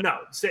 100%.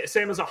 No,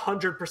 Sam is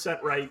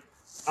 100% right.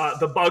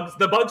 The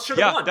bugs should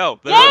have won. No,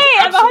 Yay,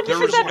 I'm 100% there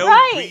was no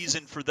right.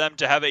 reason for them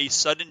to have a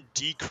sudden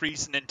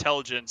decrease in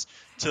intelligence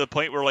to the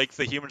point where, like,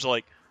 the humans are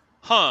like,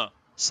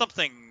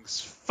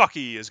 something's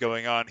fucky is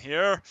going on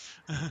here.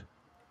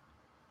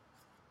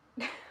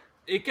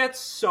 It gets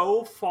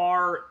so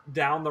far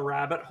down the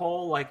rabbit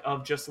hole, like,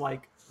 of just,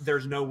 like,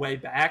 there's no way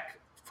back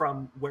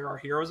from where our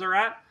heroes are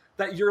at,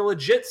 that you're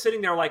legit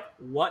sitting there like,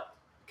 what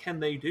can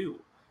they do?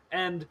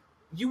 And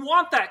you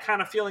want that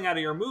kind of feeling out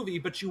of your movie,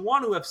 but you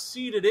want to have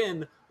seeded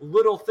in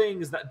little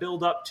things that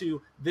build up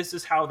to, this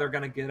is how they're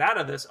going to get out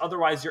of this.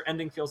 Otherwise, your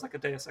ending feels like a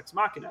Deus Ex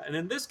Machina. And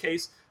in this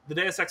case, the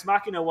Deus Ex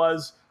Machina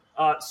was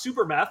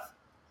Super Meth,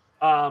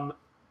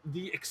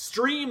 the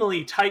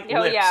extremely tight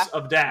lips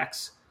of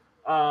Dax,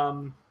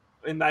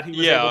 in that he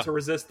was able to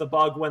resist the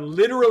bug when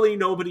literally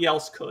nobody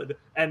else could,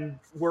 and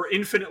were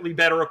infinitely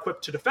better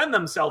equipped to defend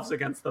themselves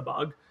against the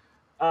bug.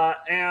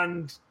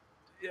 And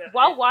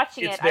while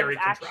watching it, I was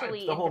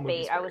actually in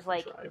debate. I was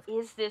like,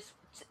 is this,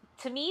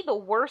 to me, the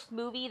worst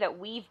movie that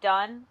we've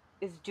done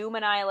is Doom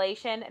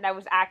Annihilation, and I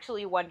was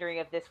actually wondering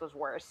if this was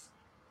worse.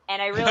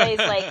 And I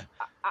realized,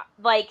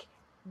 like,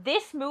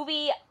 this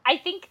movie, I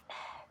think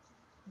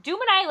Doom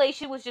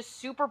Annihilation was just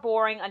super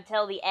boring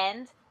until the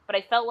end, but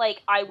I felt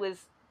like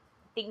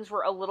things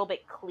were a little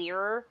bit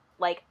clearer.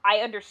 Like, I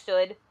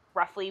understood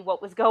roughly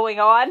what was going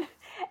on,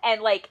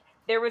 and, like,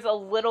 there was a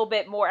little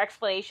bit more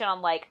explanation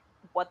on, like,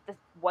 what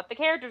the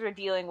characters are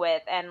dealing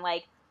with, and,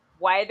 like,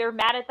 why they're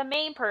mad at the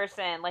main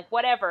person, like,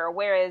 whatever.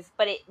 Whereas,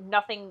 but it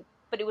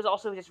was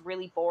also just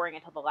really boring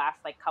until the last,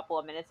 like, couple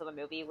of minutes of the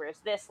movie, whereas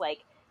this,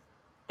 like,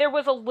 there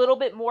was a little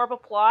bit more of a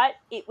plot.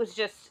 It was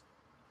just,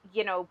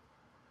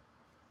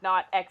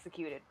 not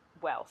executed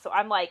well. So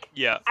I'm like,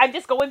 I'm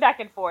just going back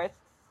and forth.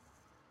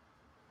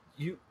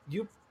 You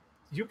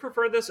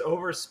prefer this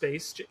over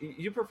Space Jam?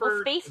 You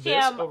prefer Space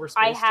Jam? Over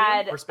Space Jam? I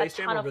had or Space a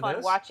Jam ton over of fun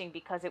this? watching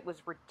because it was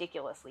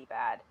ridiculously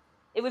bad.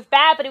 It was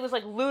bad, but it was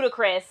like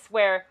ludicrous,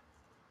 where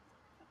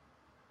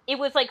it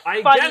was like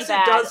funny bad. I guess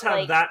it does have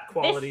like, that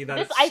quality.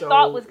 This I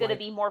thought was going to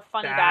be more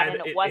funny bad,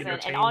 and it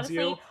wasn't. And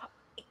honestly,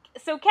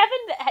 so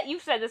Kevin, you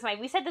said this, Mike.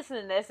 We said this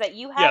in this, that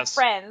you have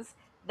friends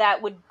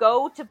that would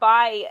go to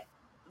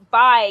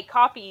buy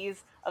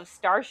copies of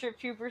Starship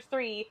Troopers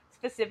 3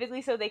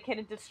 specifically so they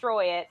can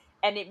destroy it,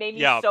 and it made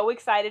me so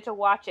excited to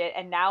watch it.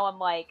 And now I'm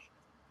like,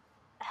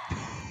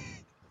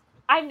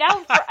 I'm now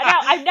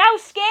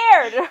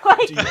scared.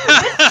 Like,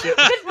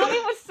 this movie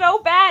was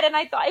so bad, and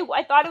I thought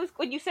it was,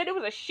 when you said it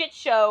was a shit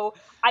show,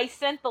 I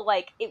sent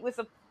the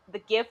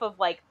gif of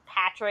like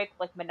Patrick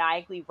like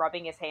maniacally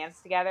rubbing his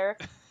hands together,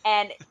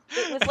 and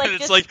it was like it's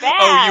just like,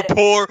 bad.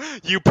 Oh,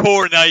 you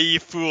poor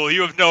naive fool!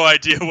 You have no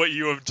idea what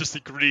you have just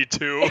agreed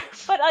to.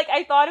 But like,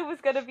 I thought it was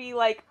gonna be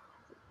like,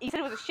 he said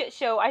it was a shit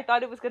show. I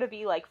thought it was gonna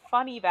be like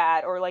funny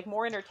bad or like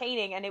more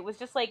entertaining, and it was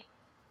just like,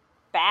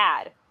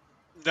 bad.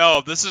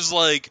 No, this is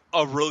like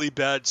a really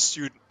bad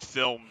student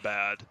film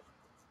bad.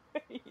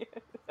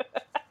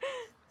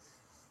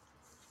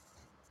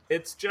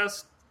 It's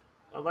just,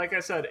 like I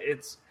said,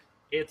 it's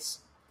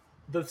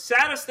the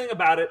saddest thing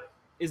about it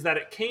is that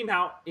it came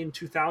out in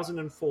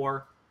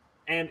 2004,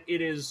 and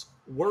it is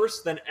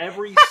worse than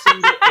every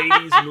single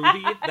 80s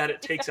movie that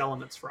it takes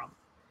elements from.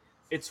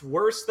 It's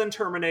worse than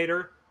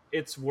Terminator,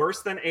 it's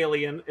worse than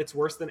Alien, it's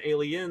worse than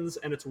Aliens,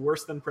 and it's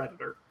worse than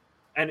Predator.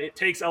 And it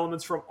takes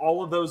elements from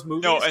all of those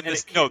movies.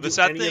 The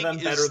sad thing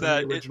is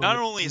that not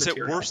only is it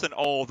worse than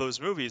all of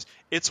those movies,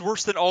 it's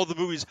worse than all the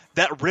movies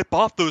that rip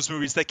off those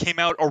movies that came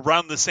out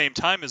around the same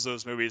time as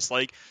those movies,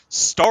 like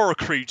Star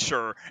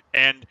Creature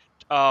and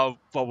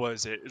what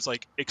was it? It's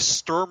like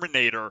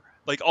Exterminator,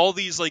 like all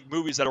these like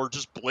movies that are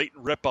just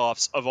blatant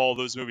rip-offs of all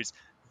those movies.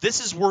 This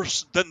is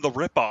worse than the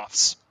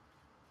rip-offs.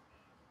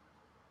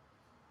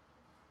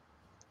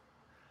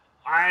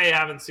 I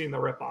haven't seen the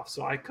rip-off,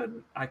 so I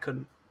couldn't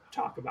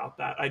talk about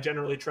that. I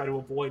generally try to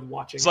avoid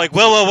watching. It's like,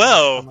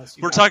 well,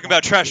 we're talking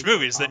about trash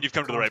movies, then you've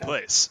come to the right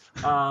place.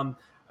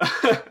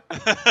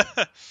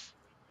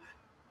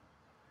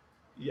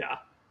 Yeah.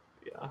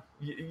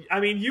 I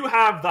mean, you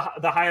have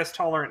the highest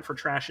tolerance for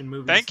trash in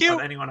movies Thank you.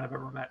 of anyone I've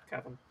ever met,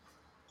 Kevin.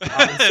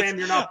 And Sam,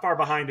 you're not far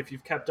behind if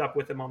you've kept up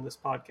with him on this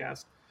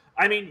podcast.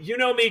 I mean, you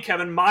know me,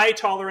 Kevin. My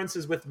tolerance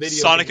is with video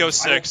Sonic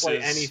games. 06 I don't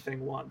play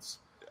anything once.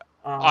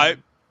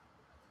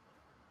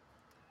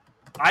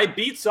 I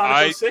beat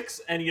Sonic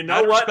 06, and you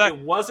know what? It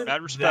wasn't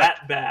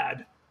that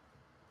bad.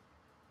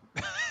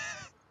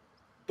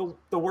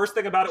 The worst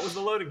thing about it was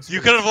the loading screen.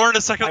 You could have learned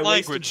a second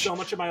language. I wasted so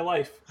much of my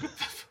life.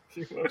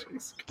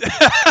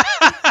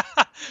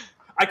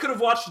 I could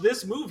have watched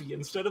this movie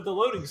instead of the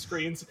loading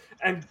screens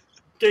and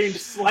gained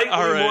slightly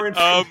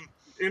more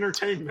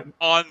entertainment.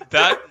 On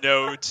that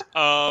note,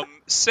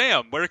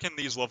 Sam, where can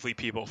these lovely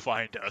people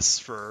find us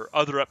for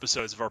other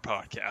episodes of our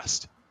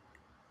podcast?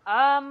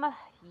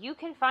 You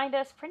can find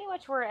us pretty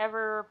much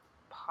wherever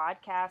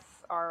podcasts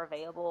are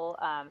available.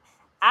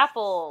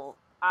 Apple,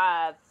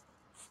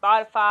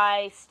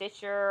 Spotify,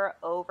 Stitcher,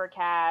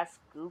 Overcast,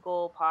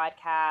 Google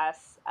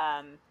Podcasts.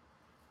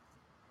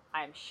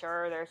 I'm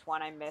sure there's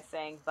one I'm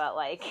missing, but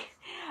like,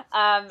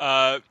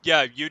 YouTube,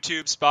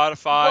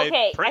 Spotify.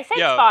 Okay, I said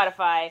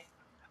Spotify.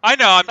 I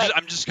know.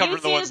 I'm just covering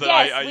YouTube, the ones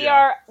that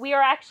yes, we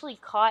are actually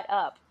caught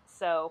up.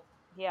 So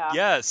yeah.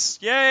 Yes.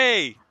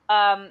 Yay.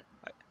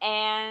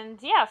 And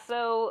yeah,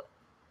 so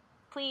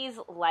please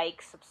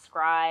like,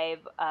 subscribe,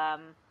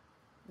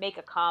 make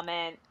a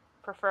comment,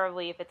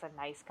 preferably if it's a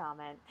nice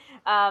comment.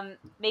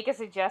 Make a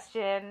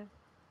suggestion.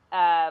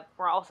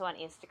 We're also on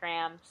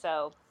Instagram,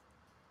 so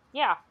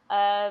yeah.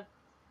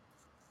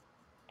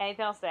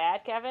 Anything else to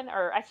add, Kevin?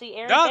 Or actually,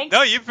 Aaron?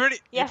 No, you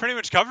pretty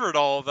much covered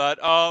all of that.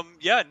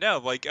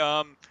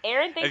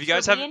 Aaron,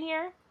 thanks for being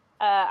here.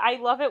 I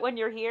love it when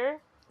you're here,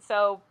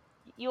 so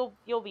you'll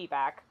be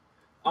back.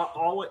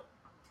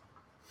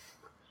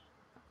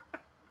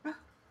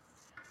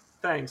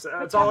 Thanks.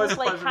 It's always a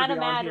pleasure to be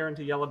on here and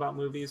to yell about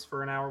movies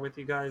for an hour with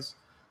you guys.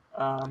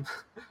 I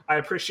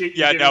appreciate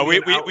you giving me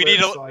an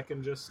outlet so I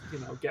can just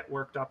get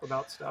worked up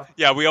about stuff.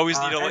 Yeah, we always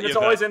need to let and you it's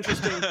always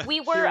interesting.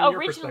 We were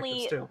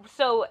originally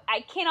so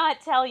I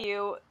cannot tell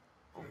you.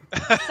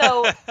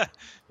 So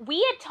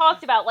we had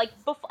talked about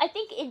I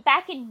think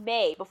back in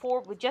May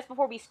just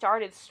before we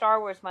started Star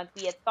Wars Month,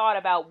 we had thought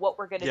about what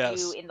we're going to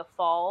do in the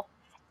fall,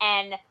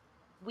 and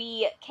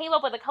we came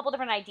up with a couple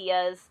different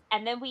ideas,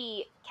 and then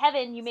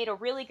Kevin, you made a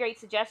really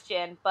great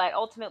suggestion, but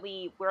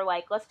ultimately we're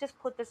like, let's just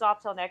put this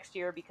off till next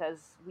year because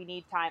we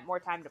need more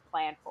time to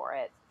plan for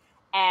it.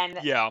 And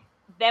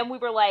then we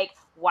were like,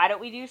 why don't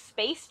we do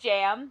Space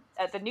Jam,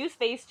 the new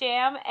Space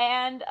Jam,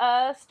 and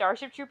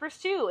Starship Troopers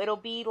 2? It'll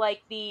be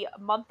like the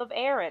month of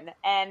Aaron.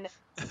 And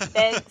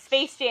then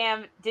Space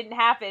Jam didn't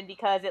happen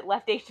because it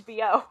left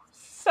HBO.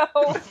 So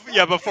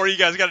yeah, before you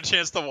guys got a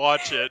chance to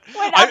watch it.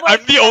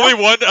 I'm the only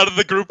one out of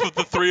the group of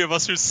the three of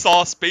us who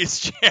saw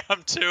Space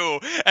Jam 2,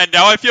 and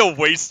now I feel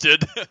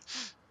wasted.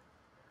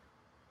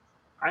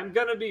 I'm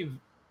gonna be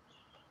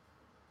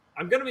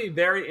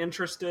very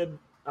interested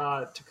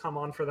to come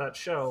on for that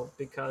show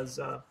because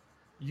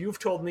you've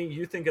told me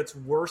you think it's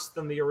worse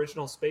than the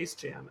original Space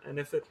Jam, and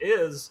if it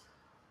is,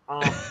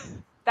 I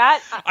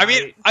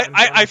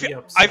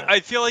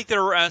feel like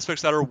there are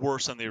aspects that are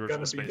worse than the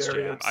original Space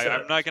Jam.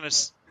 I'm not gonna.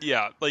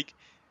 Yeah,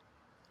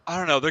 I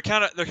don't know. They're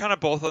kind of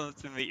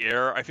both in the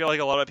air. I feel like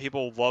a lot of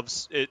people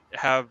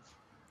have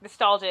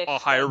nostalgic a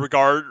higher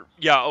regard.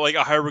 Yeah, like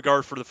a higher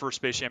regard for the first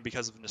Space Jam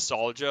because of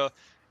nostalgia,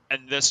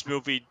 and this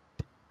movie.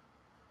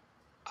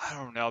 I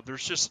don't know.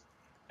 There's just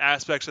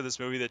aspects of this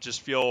movie that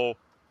just feel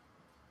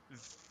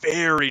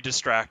very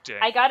distracting.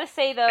 I gotta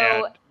say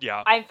though,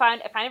 I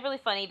find it really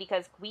funny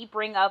because we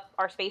bring up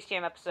our Space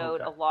Jam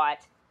episode a lot,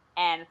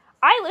 and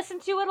I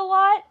listen to it a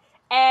lot.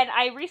 And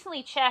I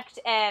recently checked,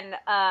 and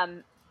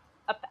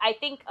I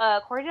think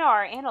according to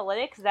our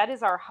analytics, that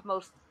is our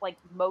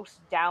most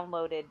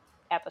downloaded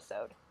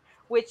episode.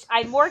 Which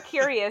I'm more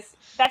curious.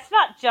 That's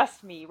not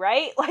just me,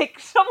 right? Like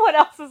someone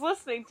else is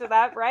listening to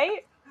that,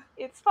 right?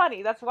 It's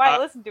funny. That's why I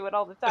listen to it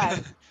all the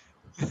time.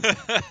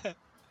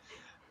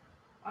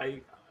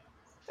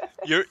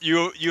 You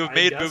have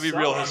made movie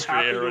real history,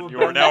 Aaron. You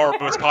are been now there. our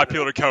most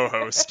popular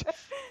co-host.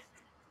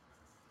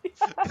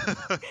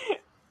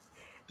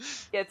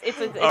 It's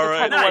a tug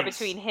right. of war Nice.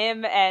 between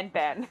him and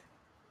Ben.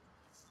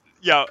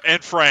 Yeah,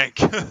 and Frank.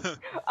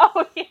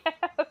 Oh yeah,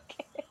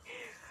 okay.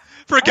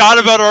 Forgot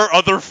about our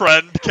other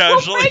friend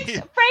casually.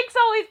 Well,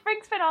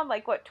 Frank's been on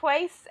like what,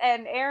 twice,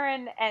 and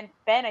Aaron and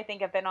Ben I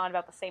think have been on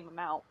about the same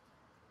amount.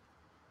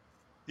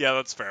 Yeah,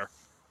 that's fair.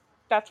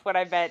 That's what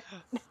I meant.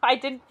 I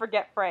didn't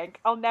forget Frank.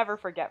 I'll never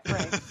forget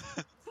Frank.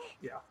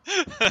 Yeah.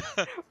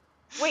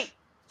 Wait,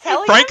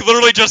 tell Frank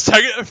literally just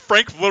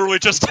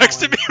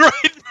texted me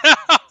right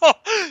now.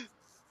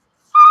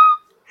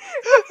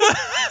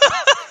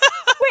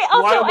 Wait,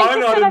 also, Why am I I just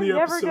not said in I'm the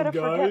never episode, gonna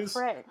forget guys?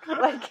 Frank.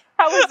 Like,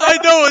 how is that? I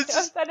know, it's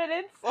Is that an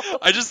insult?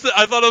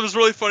 I thought it was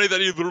really funny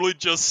that he literally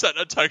just sent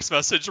a text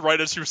message right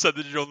as you said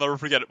that you'll never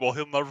forget it. Well,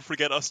 he'll never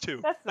forget us too.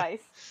 That's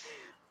nice.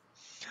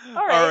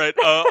 All right.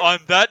 On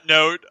that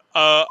note,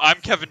 I'm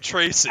Kevin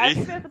Tracy. I'm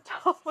Samantha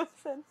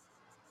Tomlinson.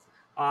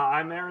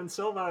 I'm Aaron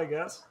Silva, I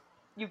guess.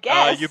 You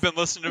guess. You've been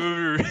listening to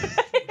movie.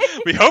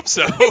 We hope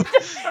so. You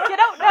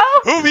don't know.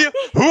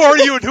 Who are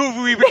you, and who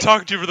have we been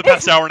talking to for the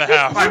past hour and a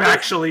half? I'm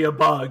actually a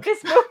bug.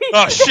 This movie.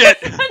 Oh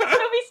shit! This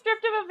movie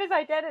stripped him of his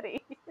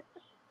identity.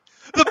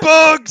 The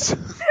bugs.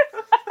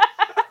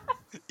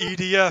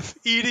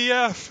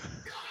 EDF.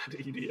 God,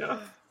 EDF.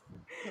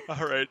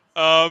 All right.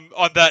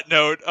 On that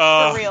note,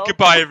 For real.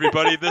 goodbye,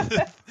 everybody. This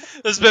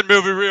has been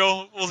Movie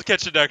Reel. We'll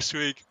catch you next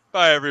week.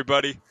 Bye,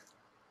 everybody.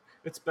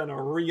 It's been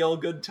a real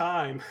good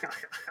time.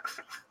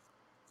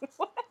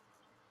 What?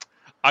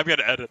 I'm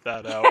gonna edit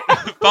that out.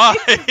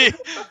 Bye.